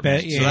To keep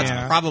apartment. it, So yeah.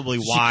 that's probably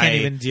She why can't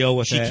even deal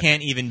with she it.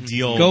 can't even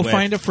deal Go with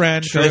find a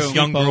friend. Go this sleep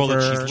young girl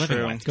over. that she's living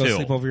True. with, Go too.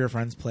 sleep over your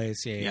friend's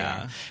place. Yeah.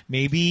 Yeah.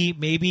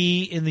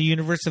 Maybe in the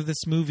universe of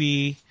this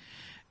movie,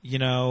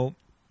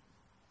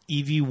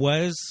 Evie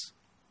was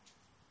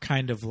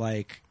kind of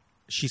like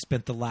she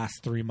spent the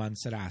last 3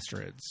 months at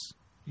Astrid's,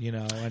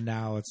 and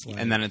now it's like,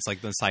 And then it's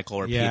like the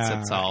cycle repeats yeah,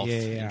 itself.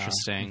 Yeah.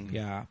 Interesting.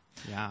 Yeah.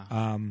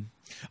 Yeah.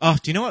 Oh,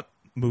 do you know what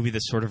movie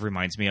this sort of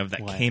reminds me of that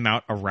What? came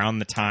out around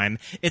the time?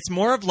 It's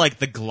more of like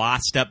the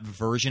glossed up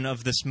version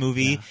of this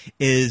movie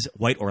is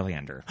White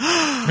Oleander.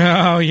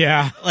 Oh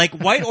yeah. Like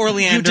White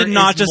Oleander. You did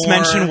not is just more-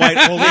 mention White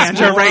it's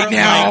Oleander more right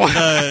now.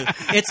 like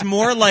it's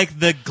more like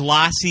the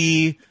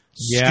glossy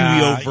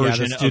Yeah, studio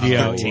version the studio.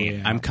 of 13.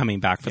 Yeah. I'm coming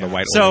back for the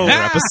White So-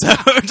 Oleander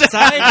episode.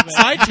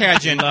 Side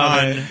tangent Love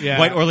on it. Yeah.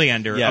 White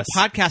Oleander. Yes. A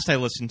podcast I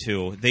listened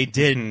to, they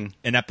did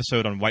an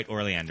episode on White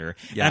Oleander.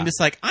 Yeah. And I'm just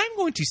like, I'm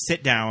going to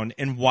sit down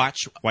and watch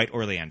White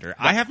Oleander.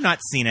 I have not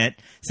seen it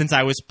since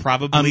I was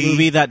probably... A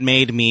movie that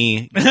made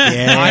me.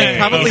 I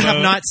probably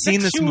have not seen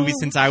this movie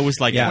since I was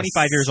like Yes.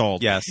 25 years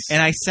old. Yes.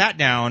 And I sat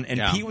down, and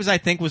Yeah. Pete was, I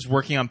think, was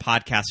working on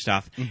podcast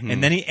stuff,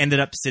 and then he ended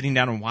up sitting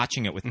down and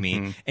watching it with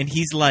me, and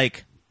he's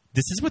like,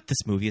 this is what this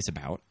movie is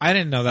about. I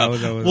didn't know that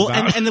was Well,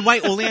 about. and the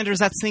White Oleander is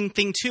that same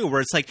thing too, where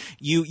it's like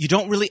you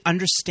don't really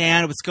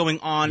understand what's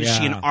going on. Is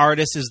she an Yeah.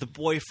 artist? Is the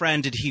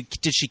boyfriend? Did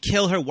she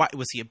kill her? Why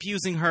was he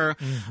abusing her?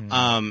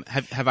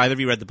 Have either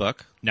of you read the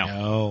book?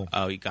 No.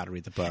 Oh, you got to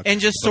read the book. And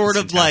just The book sort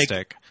is of like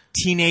fantastic.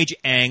 teenage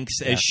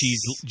angst as Yes.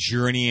 she's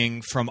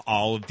journeying from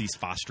all of these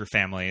foster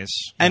families,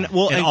 And,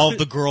 well, and and all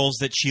could- of the girls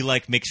that she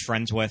like makes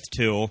friends with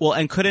too. Well,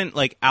 and couldn't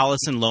like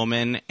Alison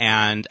Lohman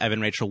and Evan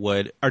Rachel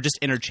Wood are just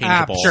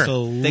interchangeable.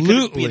 Absolutely. They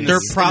couldn't be in they're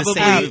the probably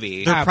same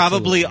movie. they're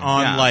probably Absolutely.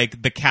 on Yeah.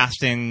 like the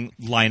casting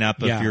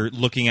lineup if Yeah. you're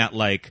looking at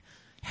like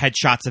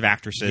headshots of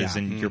actresses, Yeah.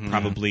 and you're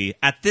probably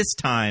at this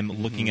time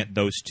looking at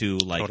those two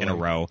like in a Totally.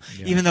 row.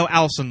 Even though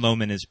Alison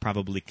Lohman is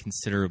probably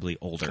considerably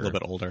older, A little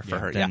bit older for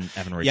her. than Yeah,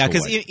 Evan Rachel yeah,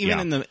 because Wood.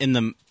 even Yeah.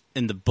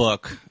 in the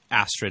book,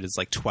 Astrid is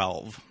like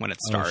 12 when it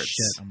oh starts.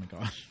 shit! Oh my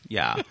god.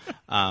 Yeah.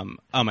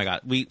 Oh my god.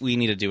 We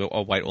need to do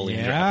a White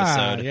Oleander Yeah,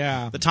 episode.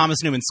 yeah. The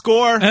Thomas Newman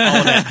score. All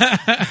of it.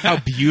 How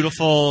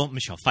beautiful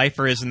Michelle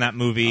Pfeiffer is in that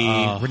movie.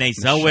 Oh, Renee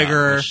Michelle,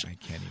 Zellweger. I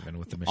can't even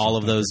with the Michelle All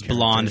of those Pfeiffer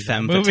blonde character in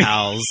femme that movie.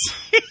 fatales.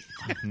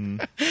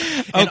 And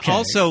Okay.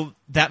 also,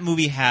 that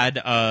movie had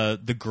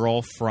the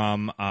girl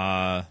from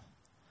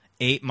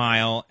 8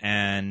 Mile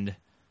and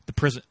the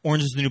prison.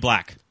 Orange is the New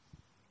Black.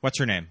 What's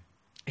her name?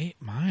 8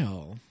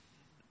 Mile.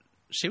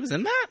 She was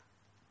in that?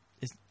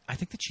 I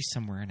think that she's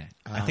somewhere in it.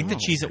 I think that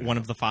she's one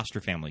of the foster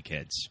family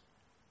kids.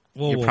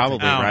 Well, You're we'll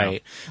probably I don't know.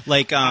 right.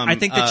 Like, I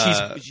think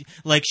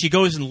that she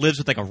goes and lives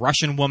with like a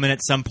Russian woman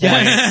at some point.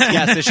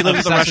 yeah, so she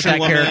lives with a Obsessed with Russian that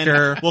woman.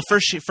 character. Well,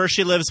 first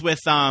she lives with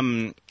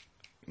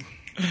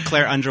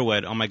Claire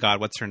Underwood. Oh my god,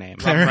 what's her name?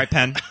 Robin Wright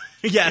Penn.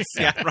 Yes,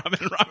 yeah,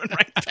 Robin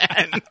Wright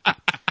Penn.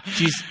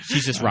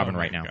 She's just Robin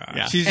right now.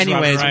 Yeah. She's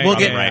Anyways, Robin Wright. we'll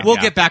Okay. get Right, we'll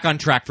yeah. get back on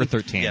track for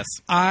 13. Yes.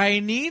 I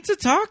need to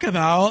talk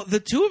about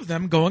the two of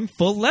them going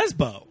full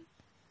lesbo.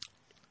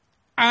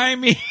 I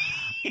mean,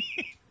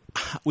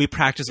 We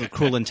practice with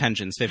Cruel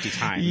Intentions 50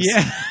 times.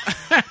 yeah.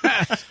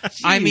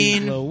 I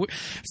mean- Jeez Louise.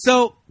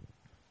 So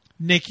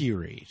Nikki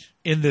Reed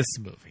in this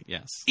movie,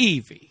 Yes.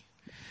 Evie.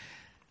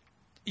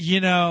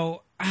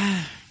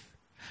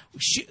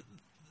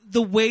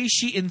 The way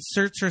she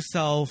inserts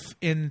herself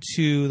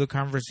into the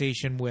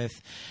conversation with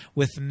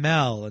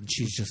Mel, and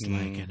she's just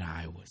like, and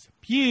I was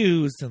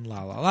abused, and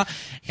la la la.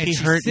 And He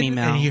she's hurt me, sitting-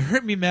 Mel. And he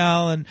hurt me,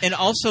 Mel, and And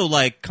also,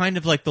 like, kind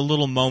of like the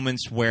little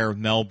moments where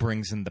Mel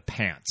brings in the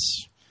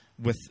pants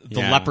with the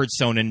Yeah. leopard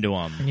sewn into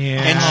them.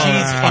 Yeah. And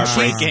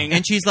Heartbreaking.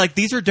 and she's like,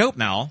 these are dope,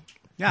 Mel.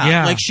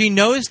 Yeah. Like, she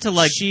knows to,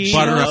 like, she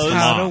butter up knows the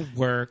how mom. to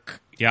work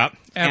Yep.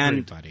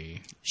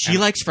 everybody. She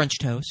likes French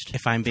toast.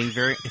 If I'm being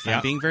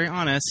very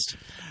honest,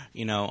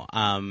 there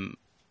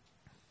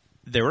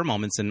were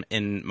moments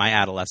in my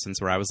adolescence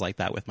where I was like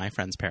that with my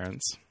friends'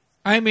 parents.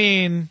 I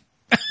mean,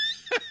 I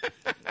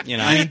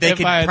mean, they If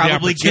could I had the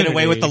probably get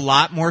away with a opportunity.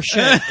 lot more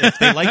shit if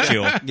they liked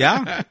you.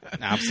 Yeah,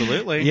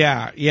 absolutely.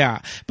 yeah.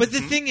 But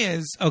the thing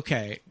is,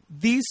 okay,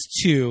 these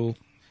two,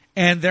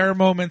 and there are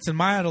moments in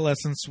my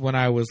adolescence when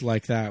I was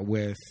like that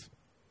with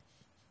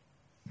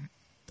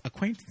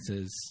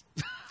acquaintances.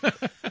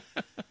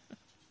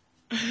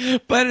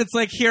 But it's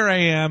like, here I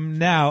am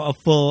now, a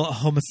full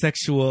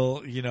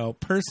homosexual,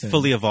 person.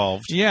 Fully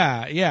evolved.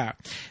 Yeah.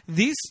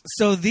 These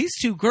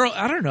two girls,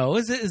 I don't know,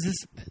 is this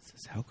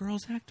how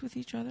girls act with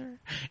each other?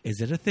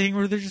 Is it a thing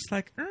where they're just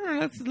like,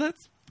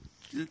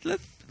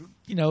 let's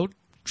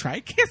try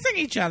kissing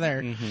each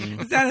other?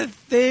 Is that a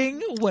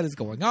thing? What is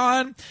going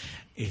on?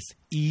 Is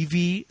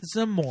Evie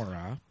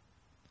Zamora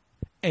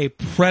a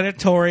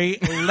predatory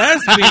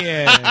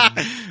lesbian?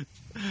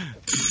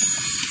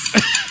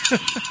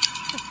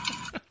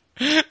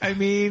 I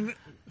mean,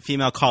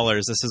 Female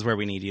callers, this is where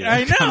we need you to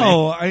I come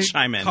know. in,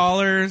 chime in.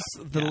 Callers,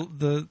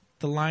 the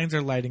lines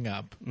are lighting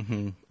up.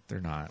 Mm-hmm. They're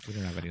not. We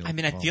don't have any. I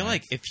mean, I feel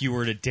like if you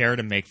were to dare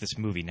to make this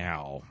movie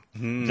now,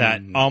 Hmm.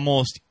 that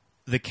almost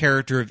the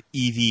character of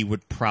Evie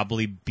would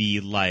probably be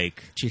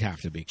like she'd have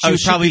to be. she would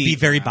she'd probably be- be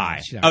very bi,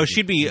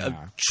 She'd be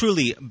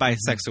truly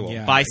bisexual.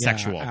 Yeah.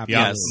 bisexual. Yeah,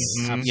 Yeah.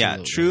 absolutely. Yeah,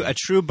 a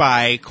true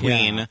bi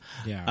queen.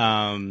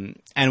 Yeah.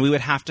 And we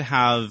would have to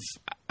have.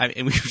 And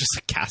we would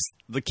just cast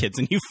the kids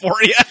in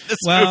Euphoria. This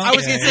Well, movie. I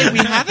was going to say we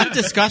haven't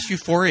discussed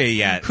Euphoria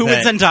yet. Who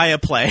would Zendaya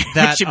play?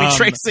 that, Should be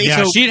Tracy.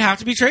 Yeah, she'd have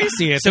to be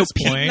Tracy at So this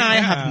Pete point. and I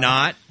Yeah. have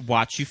not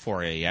watched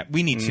Euphoria yet.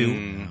 We need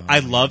to. I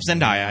love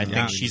Zendaya. I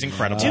think she's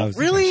incredible. Oh,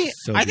 Really?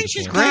 so I think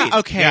she's beautiful. great.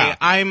 Okay, Yeah.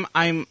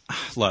 I'm.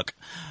 Look,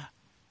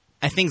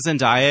 I think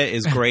Zendaya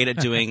is great at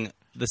doing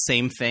the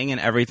same thing in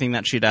everything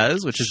that she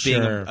does, which is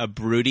being Sure. a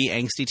broody,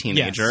 angsty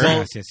teenager.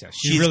 Yes. Yes.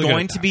 She's really good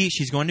going at to that. be.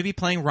 She's going to be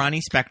playing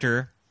Ronnie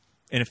Spector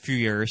in a few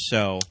years.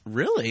 So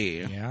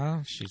Really?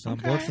 Yeah, she's on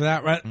board for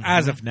that. Right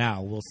as of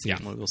now, we'll see.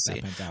 Well, we'll That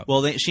see. pans out.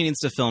 Well, she needs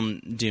to film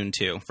Dune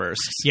 2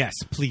 first. yes,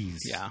 please.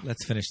 Yeah.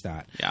 Let's finish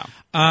that. Yeah.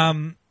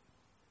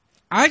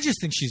 I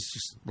just think she's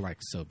just like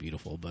so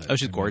beautiful. But Oh,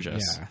 she's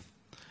gorgeous. Yeah.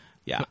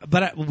 Yeah.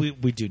 But we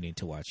do need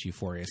to watch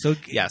Euphoria. So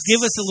Yes. give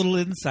us a little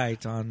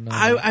insight on.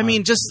 I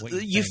mean, on just what you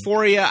think.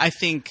 Euphoria. I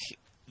think,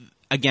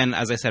 again,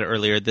 as I said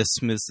earlier, this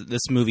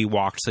movie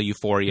walked so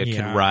Euphoria Yeah.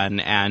 could run.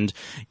 And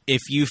if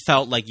you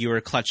felt like you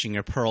were clutching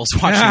your pearls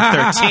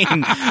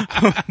watching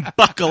 13,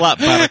 buckle up,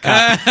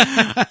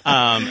 Buttercup.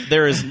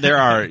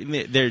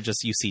 There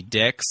just you see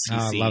dicks, you Oh,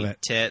 I see love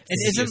it. tits.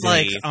 it you isn't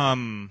like see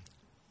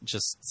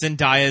just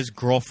Zendaya's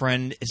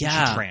girlfriend isn't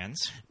Yeah. she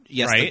trans?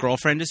 yes, right? the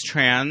girlfriend is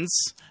trans.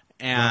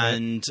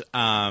 And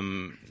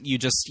you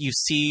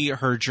see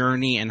her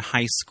journey in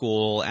high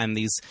school, and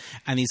these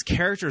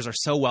characters are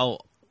so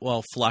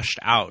well flushed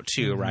out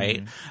too,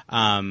 right?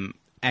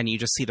 And you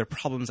just see their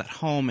problems at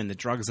home and the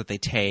drugs that they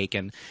take,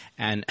 and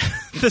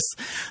this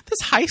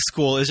high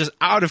school is just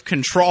out of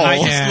control. I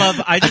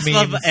just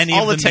love any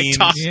all of the the memes.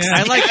 TikToks. Yeah.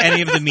 I like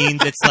any of the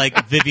memes. It's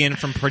like Vivian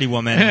from Pretty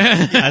Woman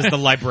as the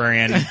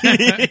librarian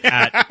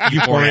at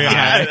Euphoria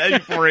High. Yeah,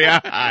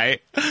 Euphoria High.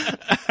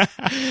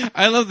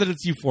 I love that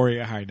it's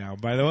Euphoria High now.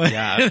 By the way,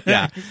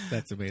 Yeah.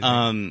 that's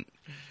amazing.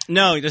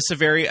 No, just a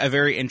very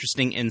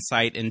interesting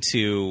insight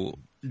into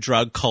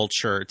drug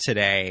culture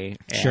today,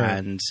 Sure.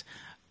 and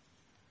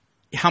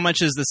how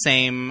much is the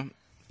same,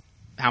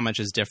 how much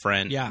is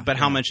different, Yeah, but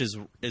how yeah. much is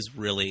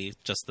really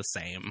just the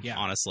same, Yeah.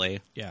 honestly.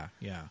 yeah.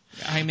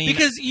 I mean,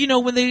 Because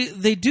when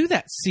they do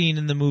that scene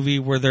in the movie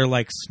where they're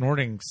like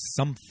snorting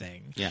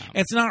something, Yeah.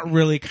 it's not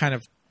really kind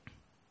of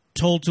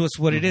told to us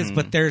what it is,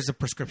 but there's a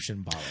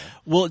prescription bottle.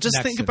 Well, just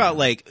Next think to about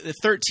them.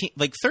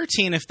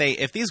 13,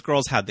 if these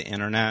girls had the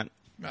internet,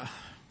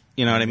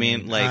 you know what I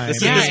mean? Like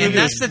this, Yeah, this and movie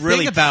that's is the really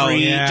thing about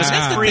free, Yeah. just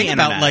That's the free thing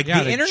about internet. like Yeah,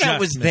 the they internet just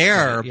was missed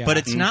there, it, yeah. but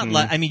it's not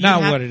like I mean, Not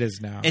you have- what it is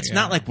now. It's yeah.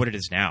 not like what it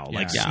is now.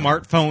 Like Yeah.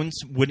 smartphones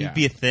wouldn't Yeah.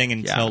 be a thing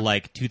until Yeah.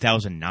 like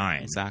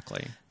 2009.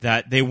 Exactly.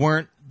 That they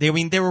weren't. They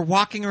were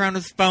walking around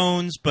with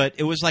phones, but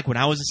it was like when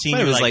I was a senior,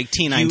 But it was like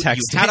T9 you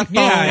texting. had a phone.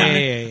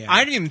 Yeah.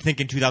 I didn't even think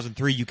in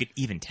 2003 you could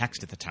even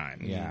text at the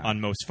time Yeah.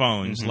 on most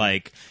phones.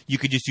 Like you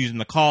could just use them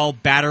to call.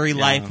 Battery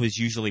life was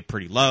usually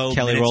pretty low.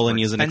 Kelly Minutes Rowland were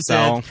using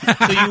expensive.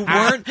 Excel. So you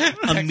weren't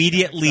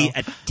immediately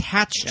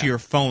attached to your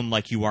phone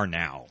like you are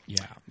now.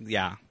 Yeah.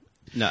 Yeah.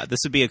 No, this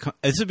would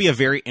be a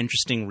very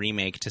interesting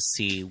remake to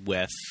see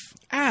with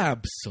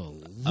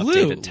Absolutely.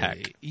 Updated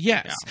tech.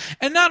 Yes. Yeah.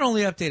 And not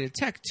only updated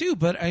tech, too,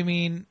 but I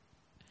mean,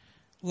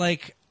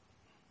 like,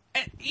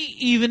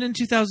 even in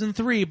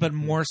 2003, but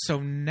more so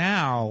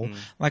now,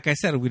 like I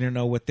said, we didn't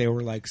know what they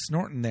were like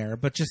snorting there,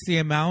 but just the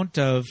amount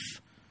of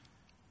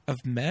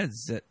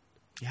meds that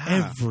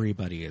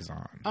everybody is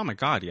on. Oh my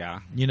god, yeah.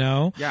 You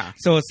know? Yeah.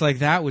 So it's like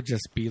that would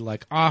just be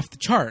like off the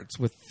charts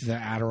with the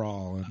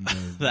Adderall and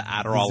the, The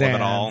Adderall of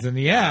it all. Xans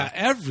and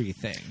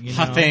everything. You know?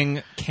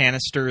 Huffing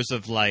canisters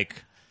of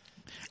like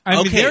I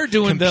mean, Okay, they're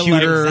doing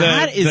computer-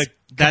 that is-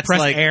 that's compressed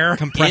like air.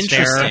 compressed air.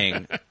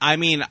 Interesting. I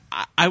mean,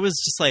 I was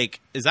just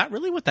like, is that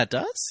really what that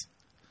does?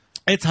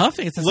 It's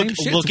huffing. It's the same shit.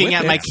 It's Looking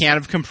at my Whippets. can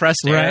of compressed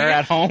air Right.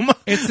 at home.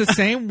 It's the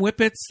same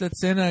Whippets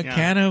that's in a Yeah.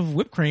 can of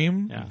whipped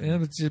cream, Yeah.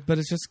 but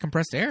it's just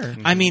compressed air.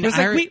 I mean, But it's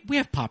like, I- we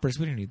have poppers.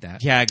 We don't need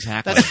that. Yeah,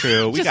 exactly. That's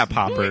true. We got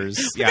poppers.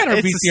 We Yeah, got our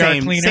it's VCR the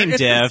same, cleaner. same It's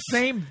diff. the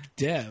same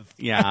diff.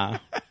 Yeah.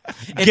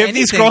 If Give these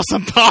anything- girls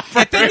some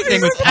poppers. If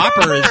anything with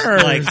poppers,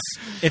 Poppers. like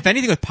if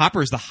anything with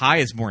poppers, the high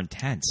is more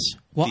intense.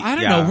 Well, I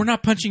don't Yeah. know. We're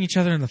not punching each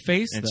other in the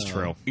face. It's though.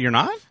 true. You're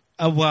not?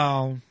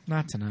 Well,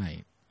 not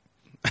tonight.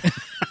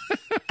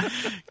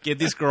 Give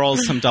these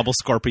girls some double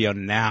Scorpio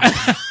now.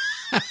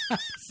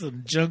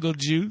 Some jungle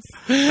juice.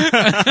 Man,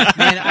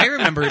 I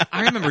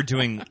remember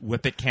doing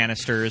Whippet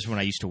canisters when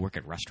I used to work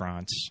at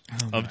restaurants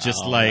of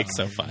just like that's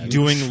so fun.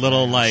 doing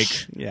little like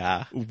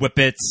Yeah.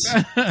 Whippets,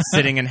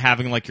 sitting and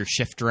having like your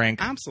shift drink,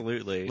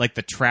 Absolutely. like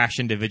the trash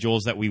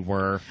individuals that we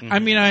were. I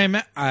mean,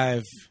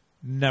 I've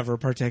never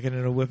partaken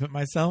in a whippet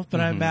myself, but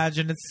I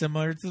imagine it's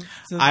similar to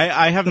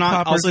I have the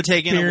not Popper's also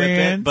taken a whippet,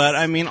 experience. but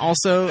I mean,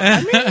 also,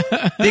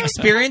 The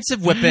experience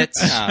of whippets,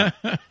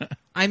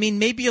 I mean,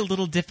 maybe a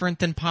little different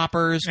than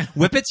poppers.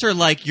 Whippets are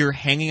like you're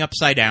hanging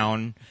upside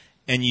down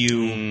and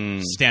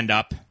you stand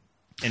up,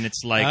 and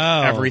it's like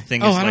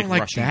everything is I don't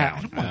like rushing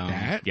that. down. I don't want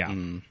that. Yeah.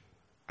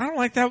 I don't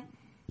like that.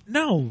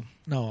 No,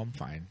 I'm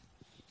fine.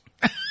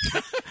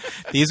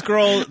 these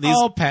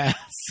I'll pass.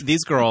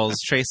 these girls,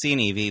 Tracy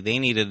and Evie, they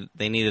needed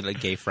a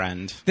gay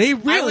friend. They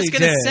really I was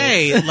going to did.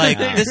 say, like,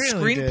 They this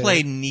really screenplay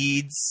did.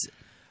 needs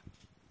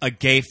a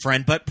gay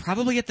friend, but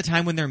probably at the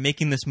time when they're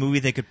making this movie,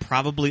 they could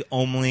probably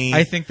only.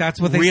 I think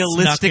that's what they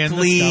realistically, snuck in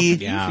the stuff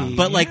with yeah. Evie.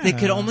 but like they Yeah.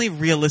 could only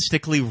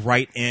realistically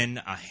write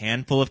in a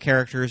handful of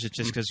characters. It's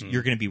just because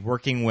you're going to be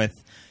working with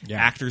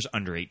actors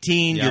under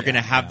 18. Yeah. You're going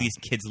to have these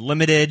kids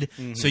limited,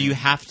 so you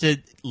have to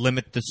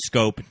limit the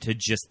scope to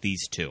just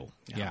these two.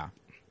 Yeah.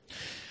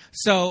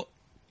 So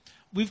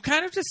we've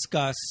kind of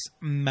discussed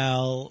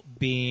Mel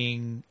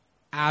being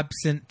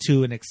absent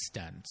to an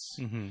extent,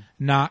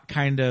 not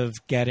kind of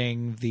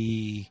getting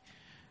the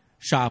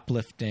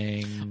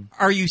shoplifting,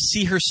 Or you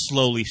see her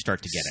slowly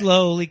start to get it.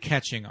 slowly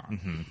catching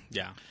on.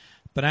 Yeah.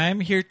 But I'm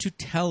here to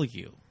tell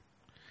you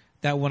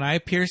that when I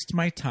pierced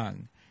my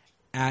tongue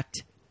at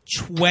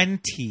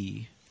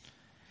 20,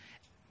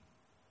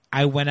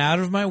 I went out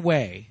of my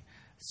way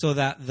so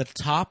that the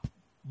top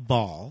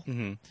ball,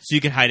 So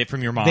you can hide it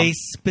from your mom. they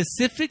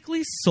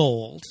specifically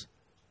sold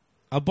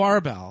a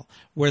barbell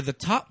where the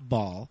top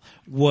ball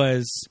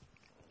was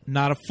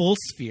not a full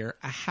sphere,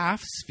 a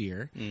half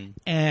sphere,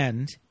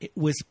 and it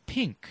was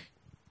pink.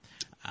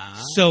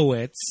 So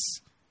it's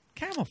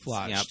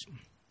camouflaged. Yep.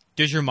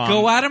 Does your mom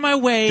Go out of my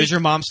way Does your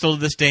mom still to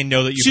this day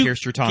know that you to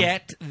pierced your tongue?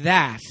 get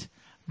that.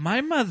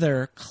 My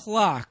mother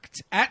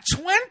clocked at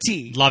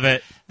 20 Love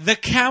it. the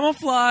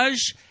camouflage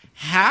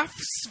half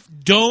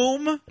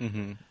dome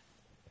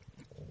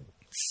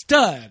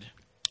stud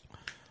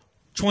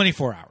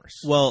 24 hours.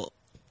 Well,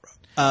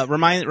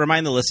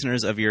 remind the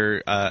listeners of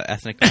your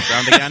ethnic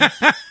background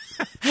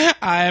again,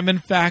 I am, in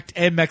fact,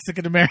 a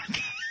Mexican American.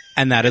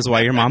 and that is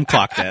why your mom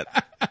clocked it.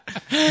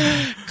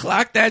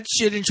 Clocked that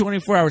shit in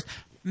 24 hours.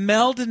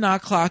 Mel did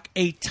not clock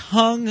a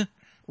tongue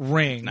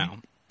ring. No.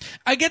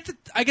 I get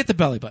the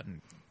belly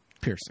button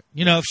piercing.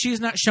 You know, if she's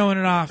not showing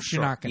it off,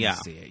 you're not going to Yeah.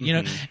 see it. You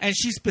know, and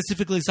she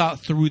specifically saw it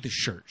through the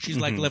shirt. She's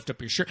like, lift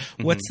up your shirt.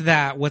 What's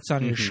that? What's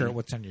on your shirt?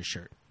 What's on your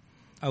shirt?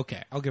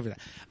 Okay, I'll give her that.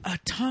 A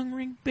tongue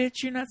ring,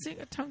 bitch. You're not seeing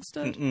a tongue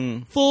stud?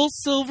 Full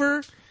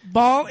silver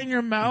ball in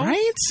your mouth?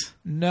 Right?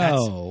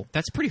 No.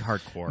 That's pretty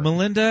hardcore.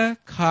 Melinda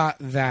caught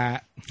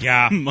that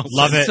Yeah,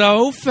 love it.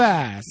 so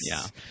fast.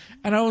 Yeah.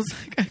 And I was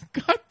like, I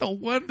got the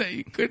one that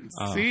you couldn't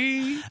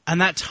see.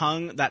 And that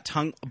tongue,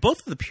 both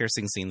of the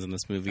piercing scenes in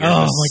this movie Oh,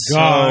 are my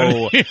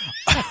God. so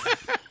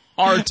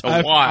hard to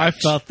watch. I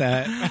felt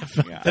that. I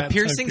felt The that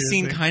piercing tongue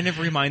scene piercing. kind of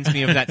reminds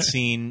me of that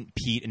scene,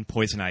 Pete and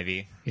Poison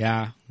Ivy,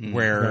 Yeah.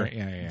 where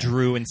Yeah.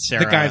 Drew and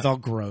Sarah The guy's all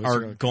gross. are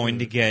You're like, going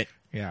to get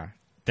Yeah.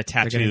 the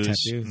They're getting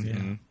tattoos. tattoos,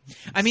 yeah.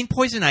 I mean,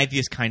 Poison Ivy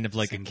is kind of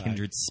like Same a vibe.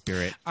 kindred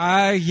spirit.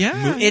 Yeah.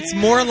 It's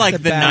more like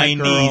the bad 90s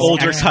girl.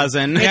 older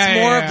cousin. It's Yeah,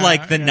 more yeah, of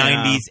like the yeah.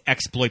 90s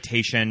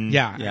exploitation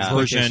Yeah.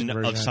 version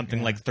Exploitation of something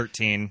yeah. like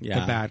 13. Yeah.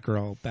 The bad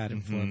girl, bad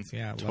influence.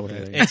 Yeah, Totally.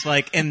 love it. It's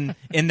like in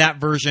that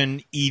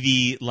version,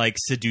 Evie like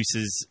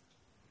seduces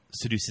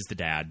the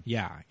dad.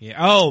 Yeah.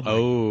 Oh.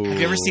 Oh. Have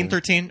you ever seen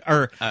 13?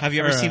 Or have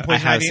you ever seen I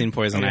Poison have Ivy? seen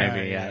Poison Yeah,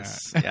 Ivy. yeah.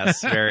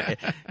 Yes. Very.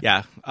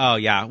 Yeah. Oh,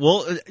 yeah.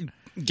 Well,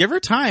 give her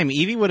time.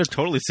 Evie would have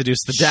totally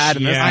seduced the dad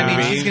in this Yeah. I mean,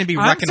 movie. she's going to be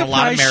I'm wrecking a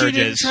lot of surprised She didn't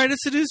marriages. try to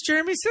seduce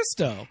Jeremy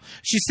Sisto.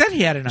 She said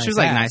he had a nice. She was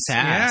like, ass. nice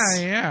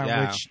ass. Yeah.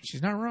 Yeah. Which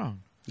she's not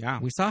wrong. Yeah.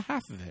 We saw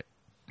half of it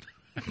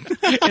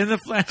in the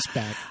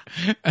flashback.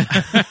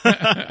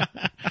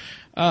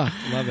 Oh,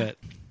 love it.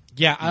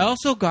 Yeah, I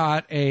also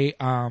got a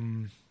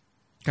God,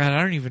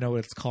 I don't even know what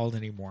it's called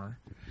anymore.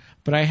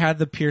 But I had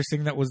the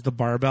piercing that was the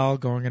barbell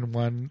going in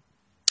one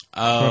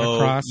going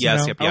across. yes. you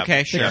know? Yep, yep. Okay,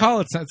 They sure.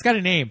 call it. It's got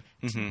a name.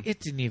 It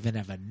didn't even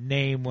have a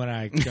name when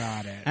I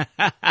got it.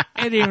 It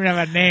didn't even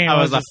have a name. I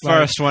was the just like,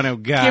 first one who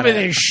got Give me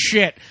it. this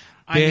shit,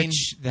 I bitch. mean-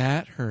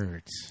 that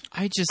hurts.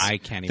 I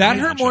can't even That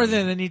hurt more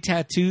imagine. than any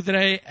tattoo that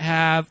I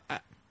have.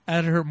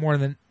 That hurt more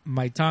than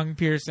my tongue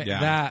piercing. Yeah.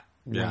 That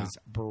Yeah. was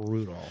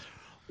brutal.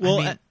 Well,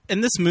 I mean-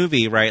 in this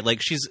movie, right?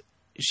 Like she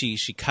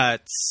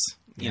cuts.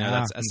 You know, Yeah.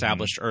 that's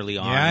established early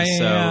on. Yeah, yeah,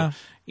 so yeah.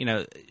 you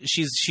know,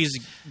 she's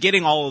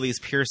getting all of these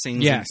piercings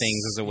and Yes.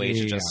 things as a way Yeah,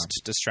 to yeah.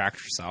 just distract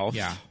herself.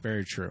 Yeah,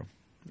 very true.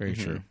 Very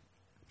true.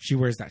 She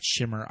wears that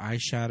shimmer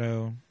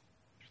eyeshadow.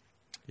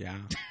 Yeah.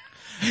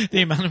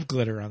 The amount of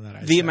glitter on that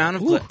eyeshadow. The amount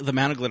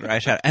of glitter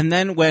eyeshadow, and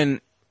then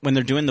when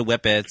they're doing the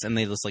whippets and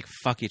they just like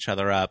fuck each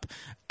other up,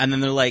 and then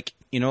they're like,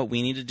 you know what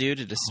we need to do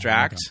to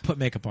distract? Put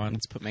makeup on.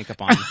 Let's put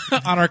makeup on.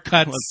 On our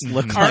cuts. Let's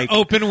look our like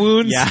open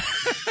wounds. yeah.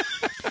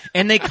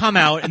 and they come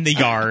out in the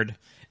yard,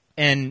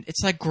 and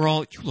it's like,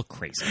 girl, you look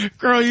crazy.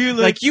 Girl, you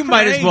look Like you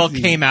might as well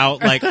crazy. came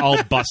out like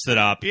all busted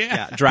up.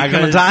 Yeah. Drag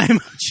on a dime.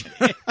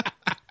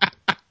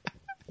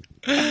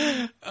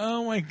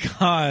 Oh my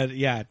god,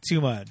 yeah, too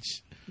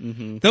much.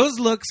 Those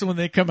looks when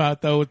they come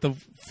out though with the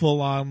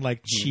full on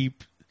like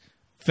cheap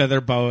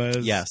feather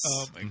boas. Yes.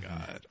 Oh my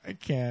god, I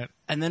can't.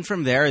 And then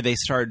from there, they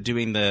started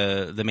doing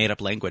the made up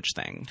language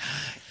thing.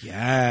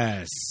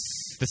 Yes.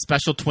 The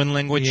special twin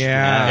language.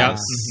 Yeah. Yep.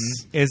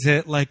 Is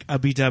it like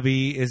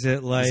ubby-dubby? Is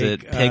it like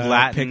Pig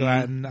Latin? Pig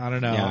Latin? I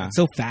don't know. Yeah. It's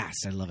so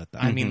fast. I love it though.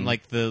 I mean,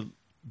 like the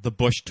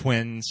Bush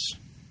twins,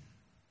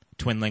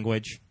 twin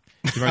language.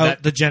 You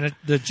remember that? the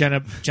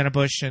Jenna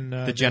Bush and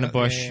The Jenna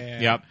Bush.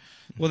 yeah. Yep.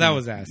 Well, that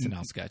was an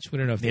SNL sketch. We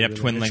don't know if Made they up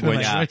really twin did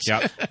language.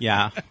 Yep.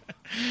 Yeah.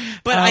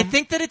 But I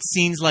think that it's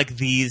scenes like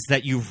these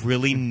that you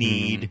really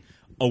need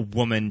a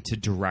woman to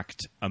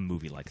direct a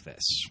movie like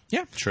this.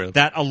 Yeah, True.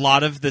 That a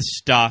lot of the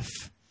stuff,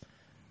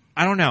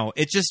 I don't know,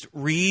 it just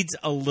reads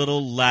a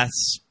little less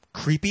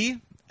creepy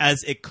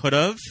as it could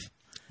have.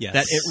 Yes.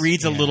 That it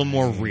reads a little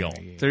more real.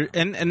 There,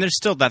 and there's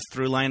still that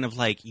through line of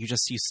like you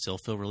still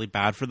feel really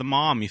bad for the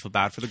mom. You feel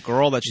bad for the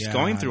girl that she's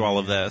going through all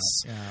of this.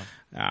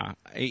 Yeah.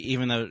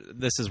 Even though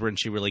this is when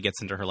she really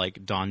gets into her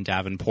like Dawn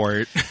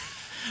Davenport.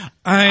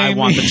 I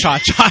want the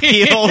cha-cha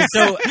heels.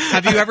 So,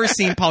 have you ever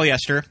seen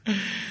Polyester?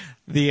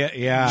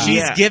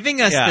 She's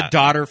giving us the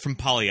daughter from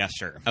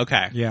Polyester.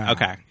 Okay. Yeah.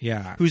 Okay.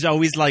 Yeah. Who's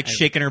always like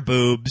shaking her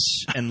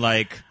boobs and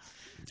like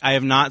I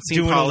have not seen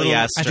doing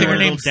Polyester. I think her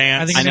name's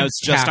dance. I know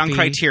it's just on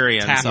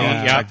Criterion, Taffy. so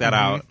I'll check that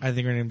out. I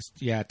think her name's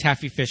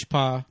Taffy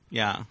Fishpaw.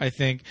 Yeah. I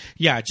think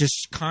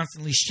just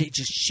constantly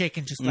just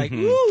shaking, just like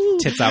ooh.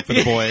 Tits out for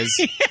the boys.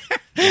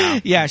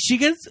 Yeah, she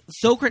gets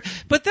so great.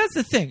 But that's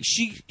the thing.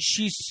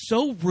 She's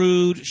so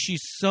rude.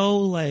 She's so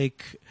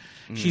like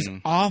she's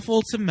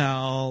awful to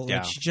Mel. Yeah.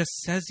 Like she just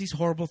says these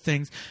horrible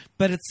things.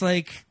 But it's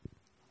like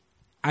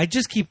I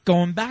just keep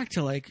going back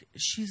to like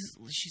she's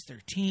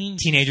 13.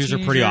 Teenagers are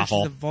pretty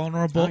awful. She's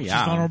vulnerable. Oh, yeah.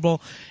 She's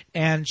vulnerable,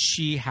 and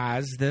she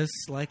has this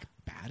like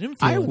bad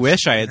influence. I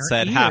wish I in had her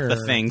said half the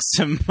ear. things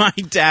to my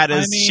dad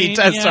as she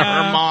does to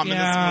her mom in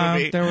this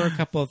movie. There were a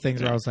couple of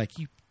things where I was like,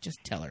 "You just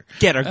tell her,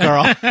 Get her,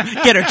 girl.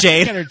 Get her,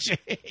 Jade. get her,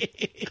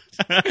 Jade."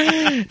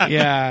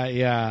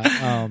 yeah.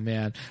 Oh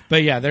man,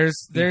 but yeah,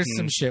 there's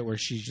some shit where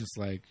she's just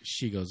like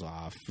she goes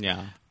off.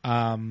 Yeah.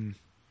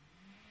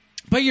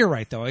 But you're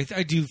right, though. I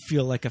do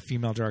feel like a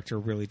female director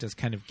really does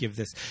kind of give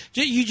this.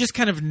 You just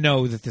kind of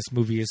know that this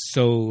movie is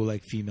so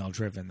like female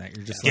driven that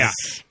you're just like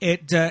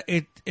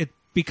it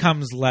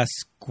becomes less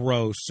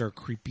gross or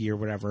creepy or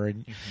whatever.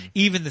 And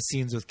even the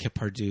scenes with Kip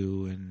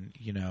Pardue and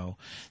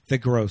the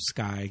gross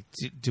guy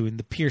doing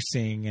the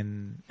piercing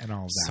and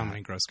all that. So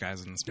many gross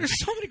guys in this movie.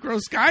 There's so many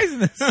gross guys in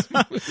this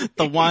movie.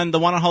 The one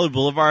on Hollywood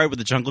Boulevard with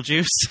the jungle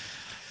juice.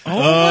 Oh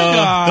my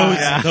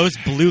god, those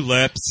blue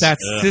lips.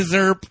 that's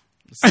scissor.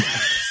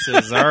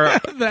 Scissor.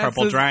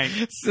 Purple drink.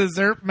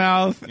 Scissor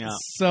mouth. Yeah.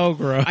 So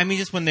gross. I mean,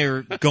 just when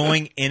they're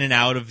going in and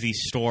out of these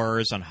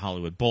stores on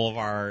Hollywood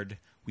Boulevard.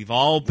 We've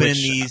all been in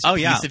these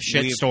piece of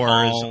shit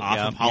stores off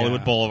of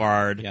Hollywood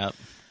Boulevard. Yep.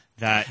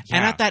 And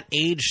at that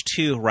age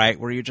too, right,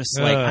 where you're just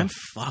like, I'm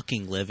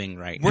fucking living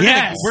right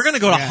now. We're gonna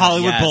go to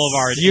Hollywood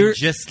Boulevard and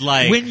just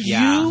like when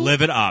you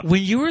live it up.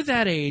 When you were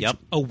that age,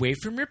 away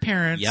from your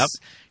parents,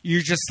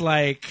 you're just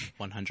like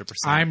 100%.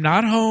 I'm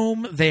not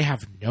home. They have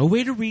no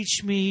way to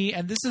reach me,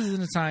 and this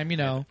isn't a time,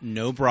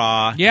 no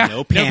bra, no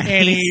no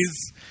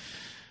panties.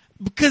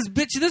 Because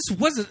bitch, this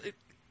wasn't.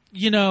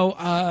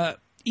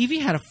 Evie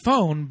had a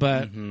phone,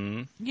 but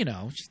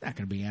she's not going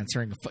to be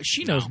answering a phone.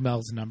 She knows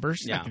Mel's number.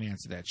 She's not going to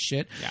answer that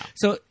shit. Yeah.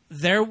 So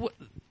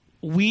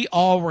we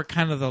all were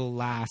kind of the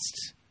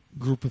last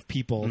group of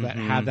people that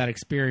had that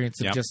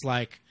experience of just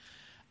like,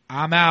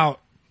 I'm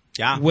out.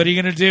 Yeah. What are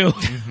you going to do?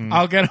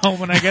 I'll get home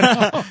when I get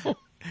home.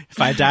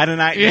 If I die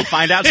tonight, you'll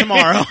find out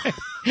tomorrow.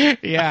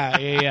 Yeah.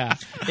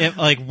 If,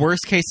 like,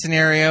 worst case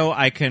scenario,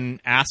 I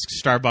can ask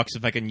Starbucks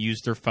if I can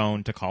use their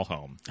phone to call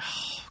home.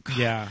 Oh, God.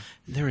 Yeah.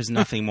 There is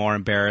nothing more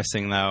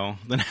embarrassing, though,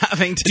 than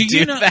having to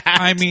do that.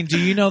 I mean, do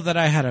you know that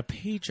I had a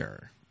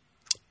pager?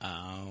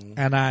 Oh.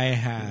 And I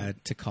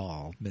had to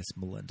call Miss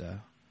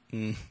Melinda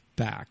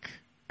back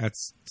at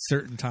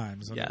certain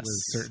times when it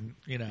was certain,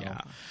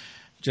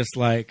 just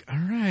like, all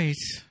right,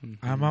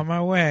 I'm on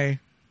my way.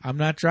 I'm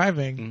not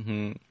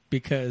driving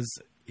because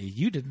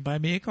you didn't buy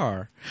me a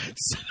car.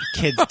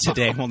 Kids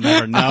today will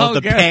never know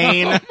the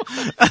pain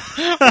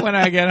when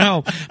I get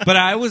home. But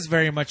I was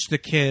very much the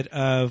kid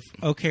of,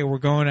 okay, we're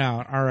going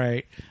out. All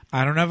right.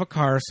 I don't have a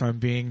car, so I'm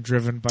being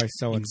driven by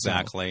so-and-so.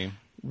 Exactly.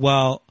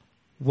 Well,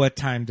 what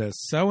time does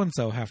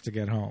so-and-so have to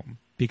get home?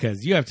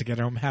 Because you have to get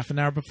home half an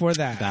hour before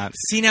that.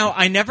 See, now,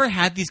 I never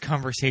had these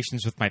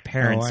conversations with my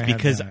parents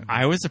because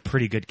I was a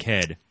pretty good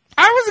kid.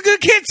 I was a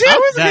good kid, too.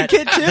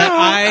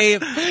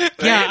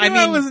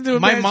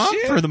 My mom,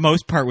 for the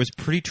most part, was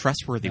pretty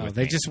trustworthy with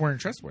me. They just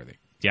weren't trustworthy.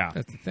 Yeah.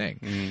 That's the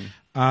thing.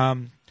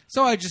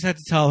 So I just had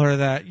to tell her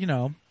that,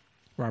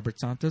 Robert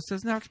Santos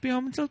doesn't have to be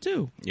home until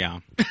 2.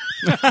 Yeah.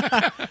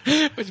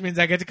 Which means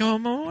I get to go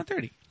home at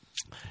 1:30.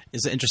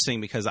 It's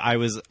interesting because I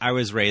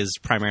was raised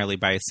primarily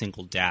by a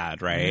single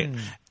dad, right?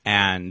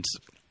 And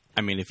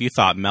I mean, if you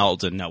thought Mel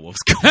didn't know what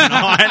was going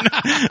on,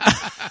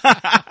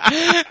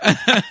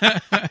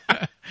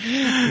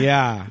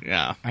 Yeah.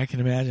 Yeah. I can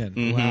imagine.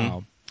 Mhm.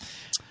 Wow.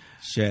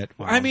 Shit.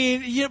 Wow. I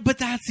mean, yeah, but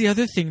that's the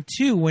other thing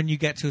too. When you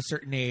get to a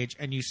certain age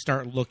and you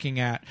start looking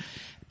at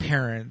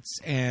parents,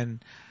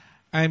 and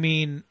I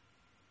mean,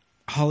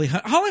 Holly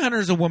Hunter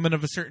is a woman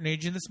of a certain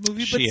age in this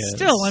movie, but She is,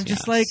 still, I'm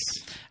just yes. like,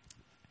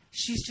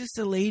 she's just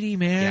a lady,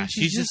 man. Yeah,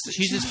 she's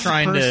just a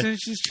trying person. to.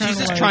 She's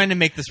Just like, trying to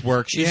make this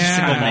work. She's a yeah,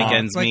 single Make mom.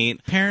 ends It's like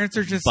meet. parents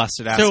are just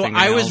Busted ass. So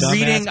I was fingernails.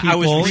 reading. Dumbass I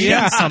was people. reading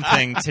Yeah.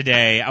 something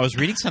today. I was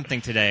reading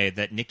something today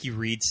that Nikki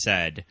Reed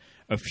said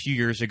a few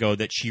years ago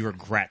that she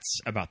regrets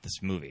about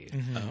this movie.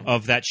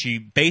 Of that, she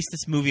based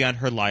this movie on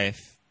her life.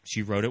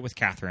 She wrote it with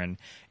Catherine,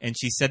 and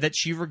she said that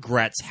she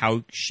regrets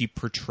how she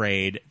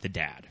portrayed the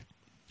dad.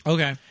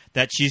 okay.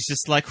 That she's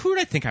just like, who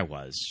did I think I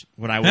was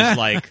when I was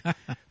like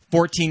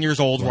 14 years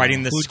old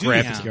writing this Who do you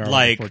script, think you are when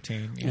like you're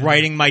 14? Yeah.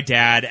 writing my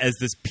dad as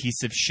this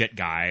piece of shit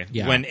guy.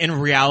 Yeah. When in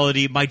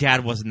reality, my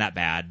dad wasn't that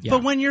bad. Yeah.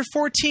 But when you're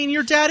 14,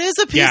 your dad is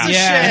a piece Yeah, of Yeah,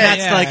 shit. and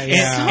that's yeah, like,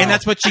 yeah. and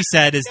that's what she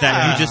said is that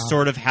Yeah. you just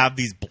sort of have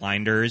these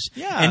blinders.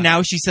 Yeah. And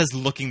now she says,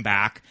 looking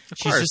back,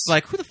 she's course. just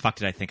like, who the fuck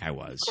did I think I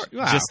was?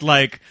 yeah. Just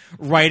like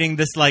writing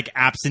this like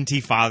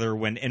absentee father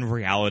when in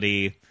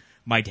reality,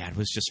 my dad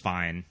was just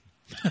fine.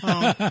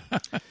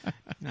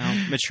 No,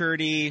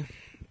 maturity,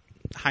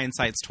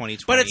 hindsight's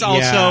 20/20. But it's Yeah,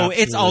 also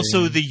it's absolutely.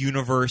 also the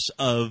universe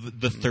of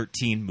the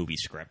 13 movie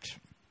script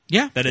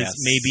Yeah. that is Yes.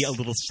 maybe a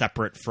little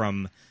separate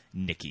from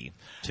Nikki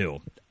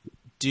too.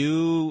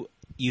 Do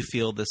you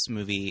feel this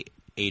movie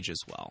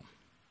ages well?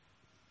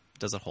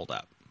 Does it hold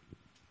up?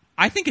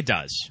 I think it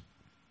does.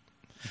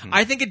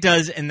 I think it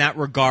does in that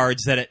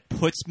regards that it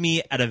puts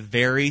me at a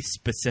very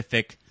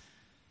specific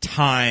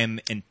time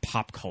in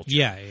pop culture.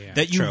 Yeah.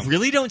 That you True.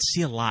 really don't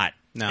see a lot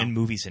No. in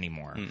movies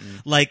anymore.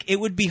 Like, it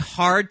would be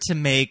hard to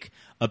make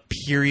a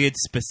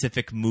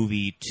period-specific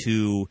movie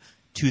to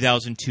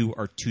 2002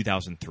 or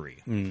 2003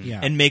 Yeah.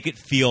 and make it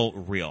feel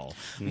real.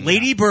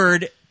 Lady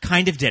Bird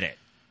kind of did it.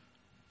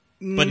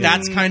 But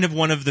that's kind of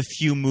one of the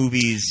few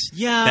movies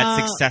Yeah,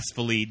 that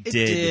successfully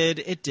did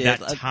It did.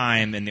 that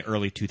time in the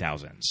early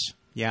 2000s.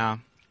 Yeah.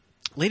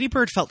 Lady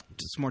Bird felt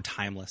just more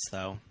timeless,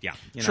 though. Yeah.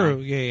 You know? True.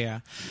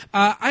 Yeah.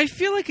 I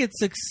feel like it's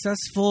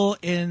successful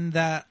in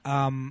that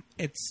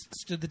it's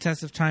stood the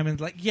test of time, and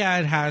like, yeah,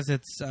 it has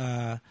its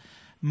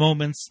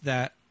moments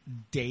that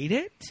date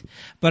it,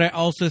 but I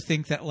also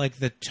think that like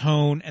the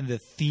tone and the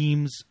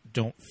themes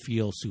don't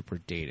feel super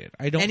dated.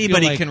 I don't.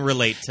 Anybody feel like, can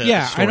relate to.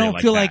 Yeah, a story I don't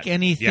like feel that. like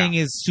anything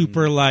Yeah. is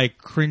super like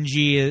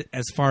cringy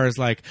as far as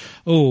like,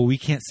 oh, we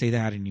can't say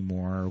that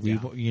anymore. We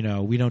we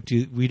don't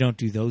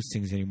do those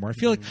things anymore. I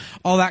feel like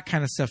all that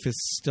kind of stuff is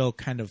still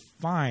kind of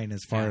fine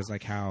as far as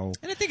like how.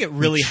 And I think it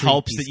really we treat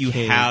helps these that you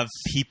kids. have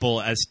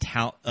people as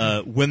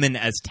women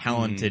as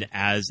talented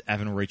as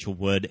Evan Rachel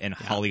Wood and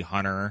Holly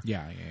Hunter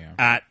Yeah.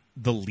 at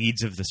the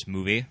leads of this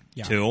movie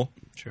Yeah. too.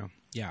 True.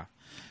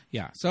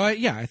 Yeah. So I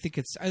think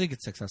it's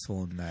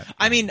successful in that.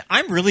 I mean,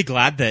 I'm really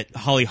glad that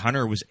Holly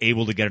Hunter was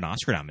able to get an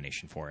Oscar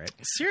nomination for it.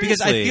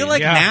 Because I Seriously. feel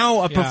like Yeah.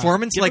 now a Yeah.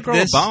 performance Give a like girl a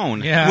this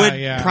bone. Yeah.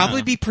 would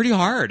probably be pretty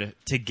hard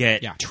to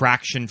get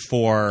traction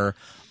for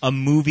a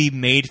movie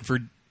made for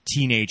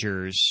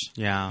teenagers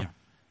Yeah.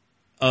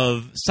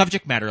 of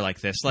subject matter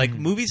like this. Like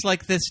movies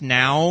like this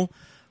now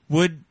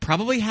would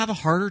probably have a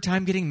harder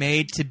time getting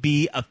made to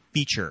be a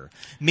feature.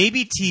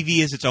 Maybe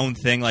TV is its own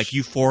thing, like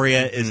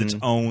Euphoria is its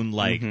own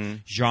like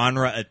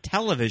genre of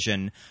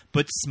television,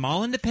 but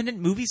small independent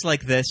movies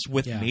like this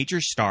with major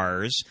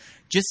stars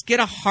just get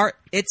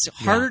it's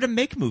harder to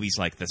make movies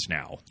like this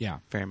now. Yeah.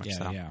 Very much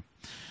so. Yeah.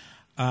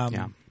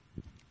 Yeah.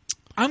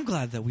 I'm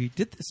glad that we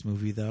did this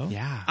movie, though.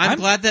 Yeah. I'm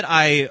glad that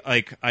I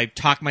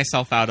talked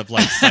myself out of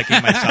like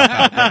psyching myself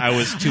out that I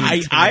was too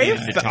intimidated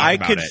to talk I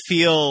about could it.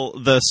 feel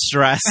the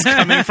stress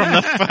coming from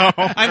the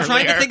phone. I'm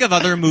trying to think of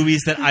other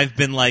movies that I've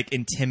been like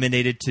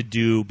intimidated to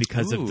do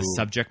because of the Ooh.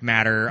 subject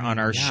matter on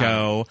our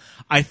show.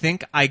 I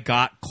think I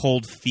got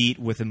cold feet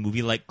with a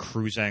movie like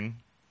Cruising.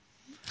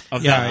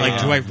 Of Yeah, that, like,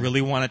 yeah. do I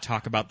really want to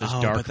talk about this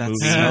dark but that's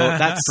movie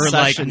that's for such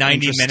like an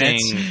 90 interesting-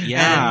 minutes?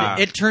 Yeah. And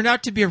it turned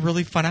out to be a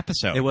really fun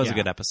episode. It was Yeah. a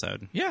good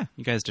episode. Yeah.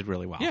 You guys did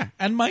really well. Yeah,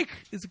 and Mike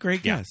is a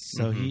great Yeah. guest,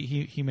 so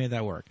he made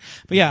that work.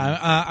 But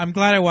yeah, I'm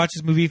glad I watched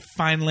this movie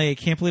finally. I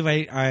can't believe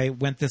I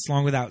went this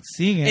long without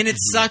seeing it. And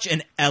it's such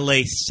an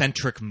LA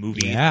centric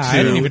movie. Yeah, I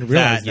too, didn't even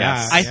realize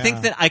that. that. I Yeah.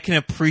 think that I can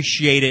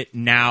appreciate it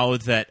now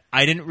that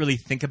I didn't really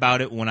think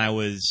about it when I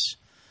was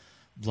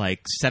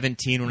like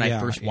 17 when I Yeah,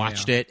 first yeah,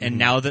 watched yeah. it. And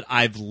now that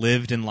I've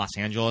lived in Los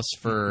Angeles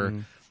for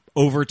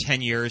over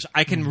 10 years,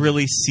 I can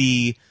really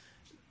see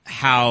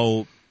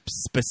how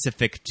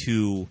specific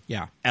to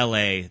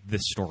LA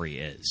this story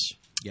is.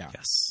 yeah,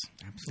 Yes.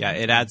 Yeah,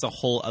 it adds a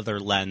whole other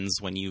lens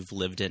when you've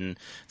lived in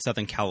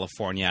Southern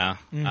California.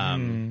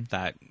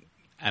 That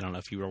I don't know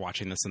if you were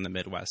watching this in the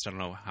Midwest. I don't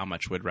know how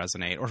much would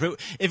resonate, or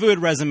if it would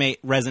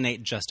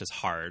resonate just as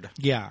hard.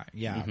 yeah,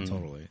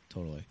 totally.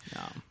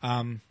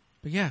 Yeah.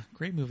 But yeah,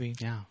 great movie.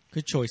 Yeah.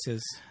 Good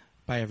choices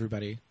by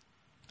everybody.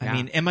 I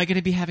mean, am I going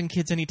to be having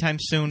kids anytime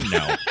soon?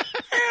 No.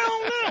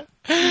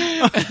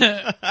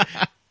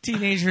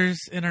 teenagers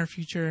in our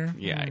future.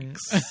 Yikes.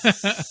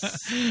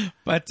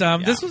 But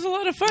this was a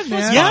lot of fun,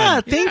 man.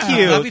 Yeah, thank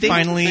you. Glad we Thank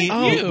finally,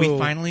 you. we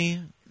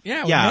finally.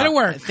 Yeah, we Yeah, made it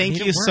work. Thank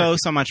Made you it work.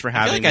 so much for I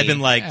having feel like me. I've been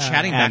like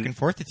chatting back And and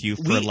forth with you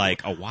for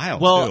like a while.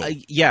 Well, too.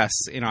 yes,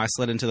 I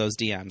slid into those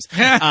DMs.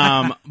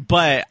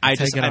 But I how you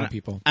just get on and,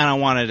 people. and I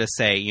wanted to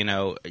say,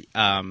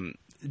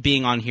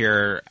 being on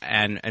here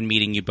and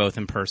meeting you both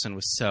in person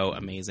was so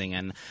amazing.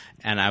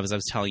 And I was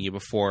telling you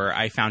before,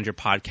 I found your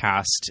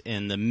podcast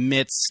in the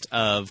midst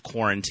of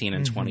quarantine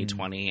in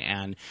 2020,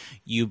 and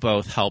you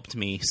both helped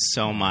me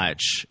so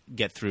much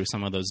get through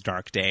some of those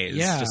dark days.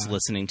 Yeah. Just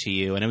listening to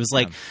you, and it was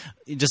like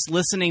just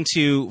listening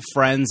to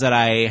friends that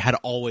I had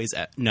always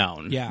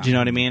known. Yeah. Do you know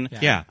what I mean?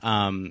 yeah.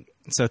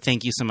 So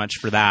thank you so much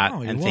for that,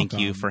 Oh, you're and thank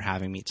you welcome. for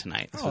having me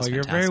tonight. This Oh, was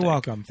you're fantastic. very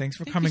welcome. Thanks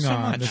for coming you so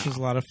on. much. This was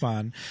a lot of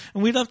fun,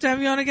 and we'd love to have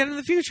you on again in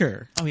the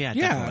future. Oh, yeah,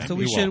 yeah. definitely. So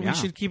We will, we yeah.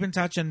 should keep in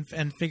touch and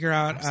figure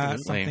out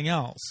Absolutely. something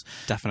else.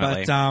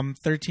 Definitely. But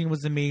 13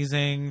 was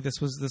amazing. This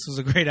was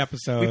a great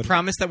episode. We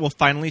promise that we'll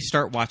finally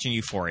start watching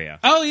Euphoria.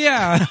 Oh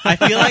yeah. I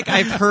feel like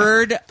I've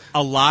heard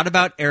a lot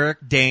about Eric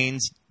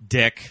Dane's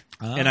dick,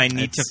 and I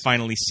need to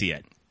finally see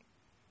it.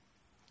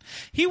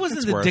 He wasn't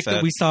It's the worth dick that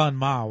it. we saw in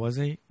Ma, was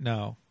he?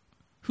 No.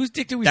 Whose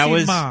dick did we That see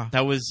was in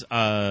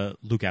Ma?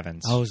 Luke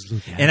Evans. Oh, it was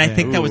Luke and I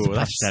think that was Ooh, a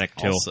that's prosthetic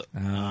too. also-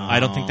 I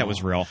don't think that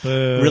was real.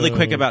 Really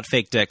quick about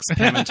fake dicks.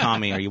 Pam and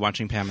Tommy. Are you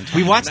watching Pam and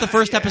Tommy? We watched the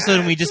first episode,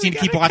 and we just need to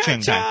keep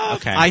watching.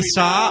 Okay. I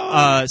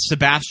saw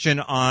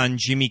Sebastian on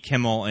Jimmy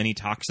Kimmel, and he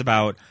talks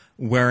about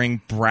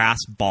wearing brass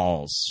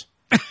balls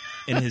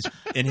in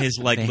his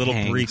like They little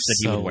hang briefs that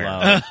he so would wear.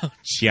 low.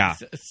 Yeah,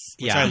 which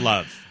Yeah. I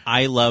love.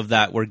 I love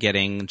that we're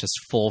getting just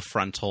full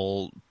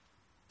frontal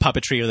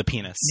puppetry of the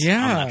penis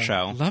Yeah. on that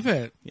show. Love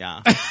it.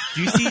 Yeah.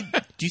 Do you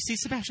see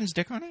Sebastian's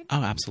dick on it?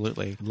 Oh,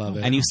 absolutely. Love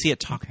it. And you see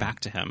it talk back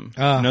to him.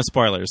 No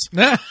spoilers.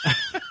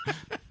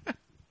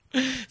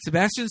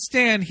 Sebastian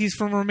Stan, he's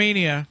from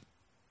Romania.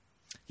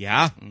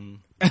 Yeah.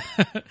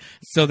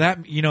 So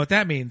that, you know what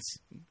that means?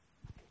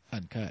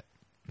 Uncut.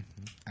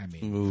 I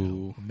mean,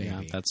 Ooh, maybe.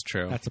 yeah, that's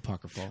true. That's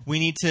apocryphal. We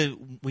need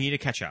to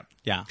catch up.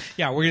 yeah.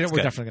 Yeah, we're good.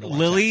 definitely going to watch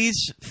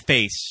Lily's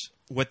face,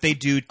 what they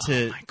do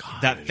to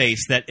God. that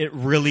face, that it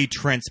really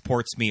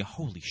transports me.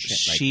 Holy shit!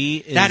 Like, She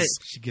is that is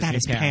She gives that me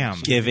is Pam. Pam.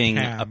 She giving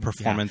Pam, a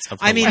performance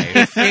of her I mean,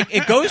 life.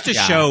 it goes to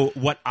Yeah. show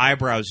what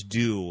eyebrows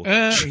do.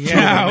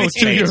 Yeah,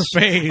 to your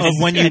face. Of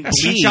when you And bleach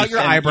teeth out your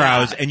and-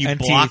 eyebrows yeah. and you And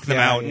block teeth, them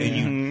yeah, out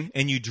yeah,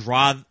 and you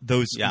draw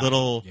those Yeah.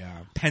 little Yeah.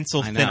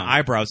 pencil I thin know.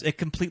 eyebrows, it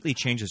completely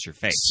changes your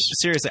face.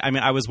 Seriously, I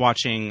mean, I was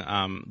watching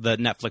the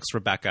Netflix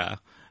Rebecca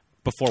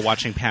before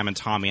watching Pam and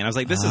Tommy, and I was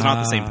like, this is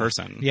not the same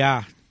person.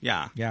 Yeah,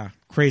 Yeah. yeah.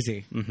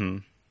 Crazy. Mm-hmm.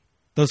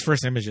 Those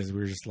first images, we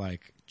were just like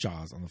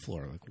jaws on the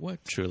floor. Like,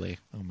 what? Truly.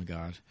 Oh, my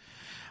God.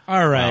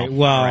 All right. Well,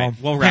 Well, all right.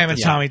 We'll wrap Pam and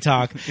this up. Tommy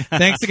talk.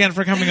 Thanks again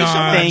for coming on.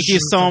 Thank you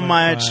This was so much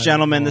much, fun.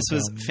 gentlemen. You're This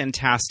was welcome.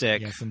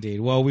 fantastic. Yes,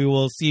 indeed. Well, we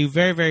will see you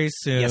very, very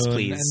soon. Yes,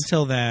 please.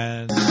 Until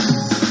then.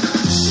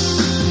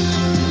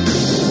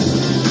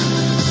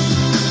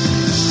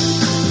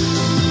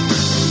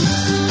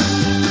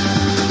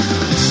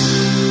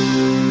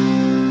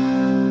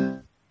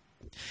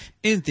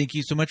 And thank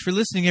you so much for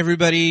listening,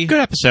 everybody. Good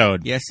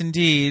episode. Yes,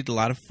 indeed. A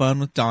lot of fun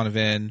with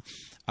Donovan.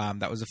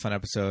 That was a fun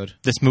episode.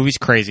 This movie's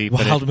crazy.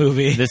 Wild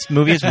movie. This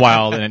movie is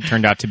wild, and it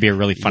turned out to be a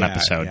really fun Yeah,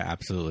 episode. Yeah,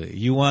 absolutely.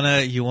 You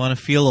wanna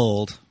feel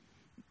old?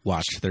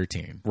 Watch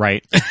 13.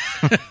 Right?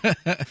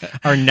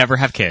 Or never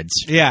have kids.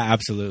 Yeah,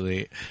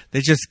 absolutely. They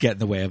just get in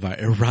the way of our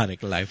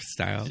erotic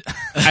lifestyle.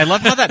 I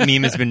love how that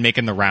meme has been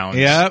making the rounds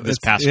this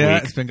past week.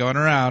 It's been going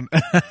around.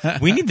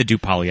 We need to do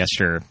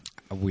polyester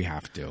We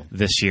have to.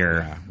 this year.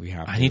 Yeah, we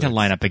have I to. need to It's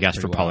line up a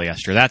guest for pretty wild.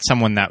 polyester.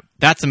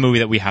 That's a movie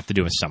that we have to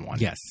do with someone.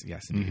 Yes,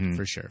 indeed,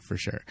 for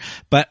sure.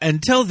 But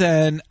until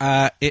then,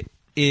 it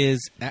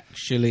is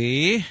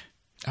actually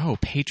Oh,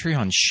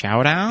 Patreon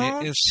shout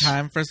out. it is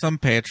time for some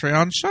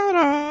Patreon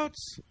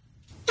shout-outs.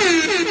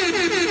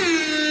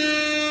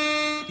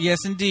 Yes,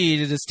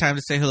 indeed. It is time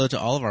to say hello to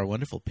all of our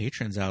wonderful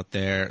patrons out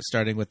there,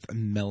 starting with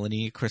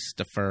Melanie,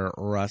 Christopher,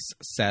 Russ,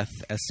 Seth,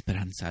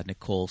 Esperanza,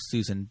 Nicole,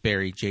 Susan,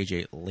 Barry,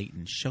 JJ,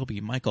 Leighton, Shelby,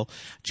 Michael,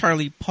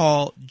 Charlie,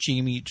 Paul,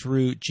 Jamie,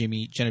 Drew,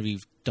 Jimmy, Genevieve,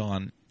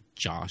 Dawn,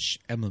 Josh,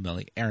 Emma,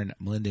 Melly, Aaron,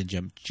 Melinda, and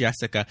Jim,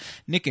 Jessica,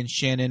 Nick and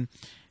Shannon,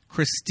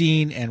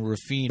 Christine, and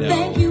Rufino.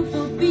 Thank you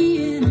for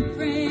being a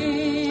friend.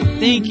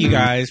 Thank you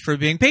guys for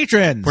being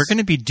patrons. We're going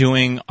to be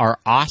doing our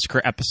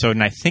Oscar episode,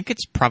 and I think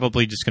it's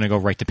probably just going to go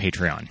right to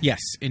Patreon. Yes,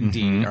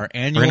 indeed. Our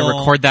annual. We're going to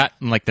record that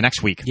in like the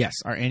next week. Yes,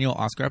 our annual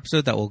Oscar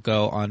episode that will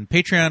go on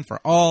Patreon for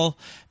all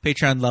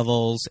Patreon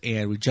levels,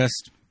 and we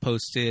just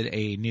posted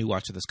a new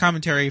Watch of This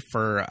commentary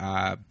for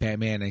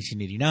Batman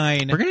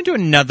 1989. We're going to do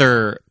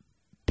another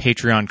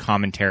Patreon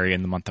commentary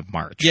in the month of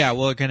March. Yeah,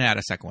 we're going to add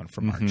a second one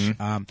for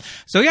March.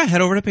 So yeah,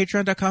 head over to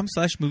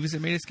patreon.com/movies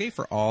that made us gay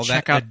for all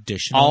Check that out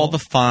additional all the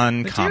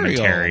fun material.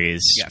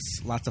 commentaries. Yes,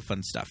 lots of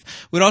fun stuff.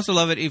 We'd also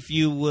love it if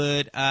you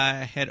would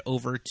head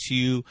over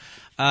to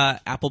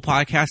Apple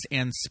Podcasts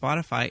and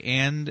Spotify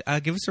and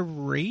give us a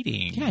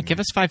rating. Yeah, give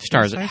us 5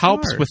 stars. Give us 5 It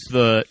helps stars. with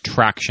the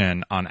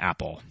traction on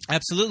Apple.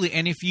 Absolutely.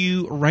 And if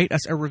you write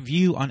us a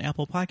review on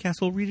Apple Podcasts,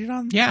 we'll read it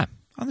on the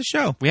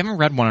show. We haven't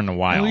read one in a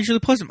while. We usually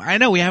post them. I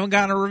know we haven't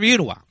gotten a review in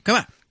a while. Come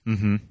on.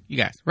 Mm-hmm. You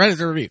guys, write us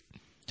a review.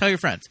 Tell your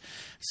friends.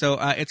 So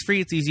it's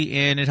free, it's easy,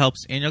 and it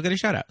helps, and you'll get a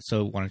shout out.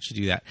 So why don't you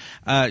do that?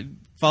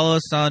 Follow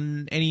us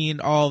on any and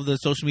all of the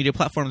social media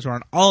platforms. We're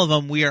on all of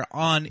them. We are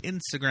on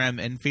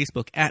Instagram and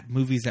Facebook at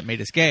Movies That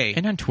Made Us Gay.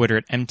 And on Twitter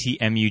at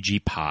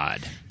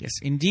MTMUGPod. Yes,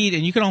 indeed.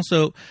 And you can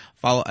also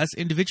follow us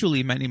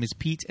individually. My name is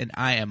Pete, and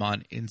I am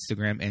on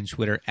Instagram and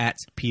Twitter at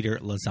Peter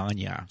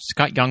Lasagna.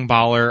 Scott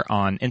Youngballer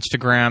on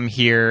Instagram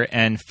here,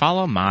 and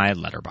follow my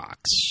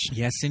letterbox.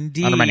 Yes,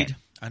 indeed. Under my name.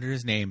 Under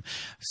his name.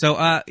 So,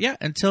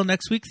 until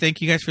next week,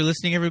 thank you guys for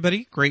listening,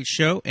 everybody. Great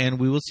show, and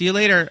we will see you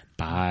later.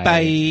 Bye.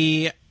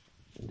 Bye.